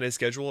closer Sunday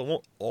schedule. It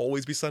won't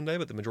always be Sunday,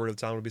 but the majority of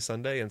the time will be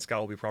Sunday, and Scott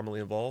will be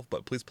prominently involved.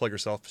 But please plug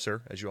yourself,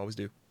 sir, as you always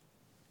do.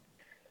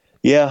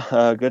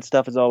 Yeah, good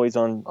stuff is always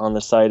on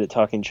the site at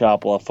Talking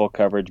Chop. We'll have full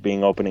coverage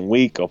being opening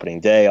week, opening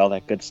day, all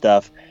that good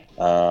stuff.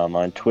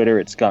 On Twitter,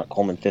 it's Scott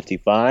Coleman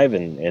 55,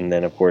 and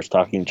then, of course,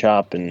 Talking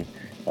Chop and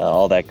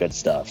all that good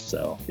stuff.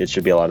 So it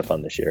should be a lot of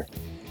fun this year.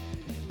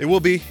 It will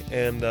be,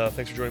 and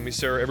thanks for joining me,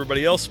 sir.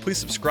 Everybody else, please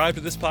subscribe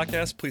to this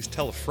podcast. Please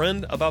tell a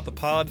friend about the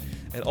pod.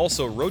 And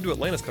also, Road to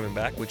Atlanta's coming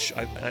back, which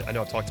I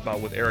know I've talked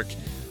about with Eric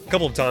a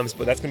couple of times,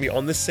 but that's going to be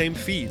on this same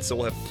feed. So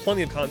we'll have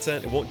plenty of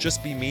content. It won't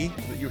just be me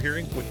that you're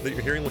hearing,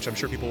 which I'm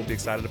sure people will be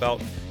excited about.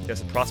 You have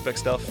some prospect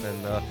stuff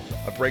and a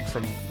break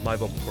from my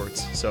vocal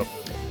cords. So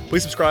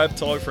please subscribe,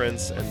 tell all your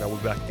friends, and we'll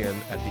be back again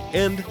at the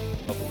end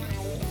of the week.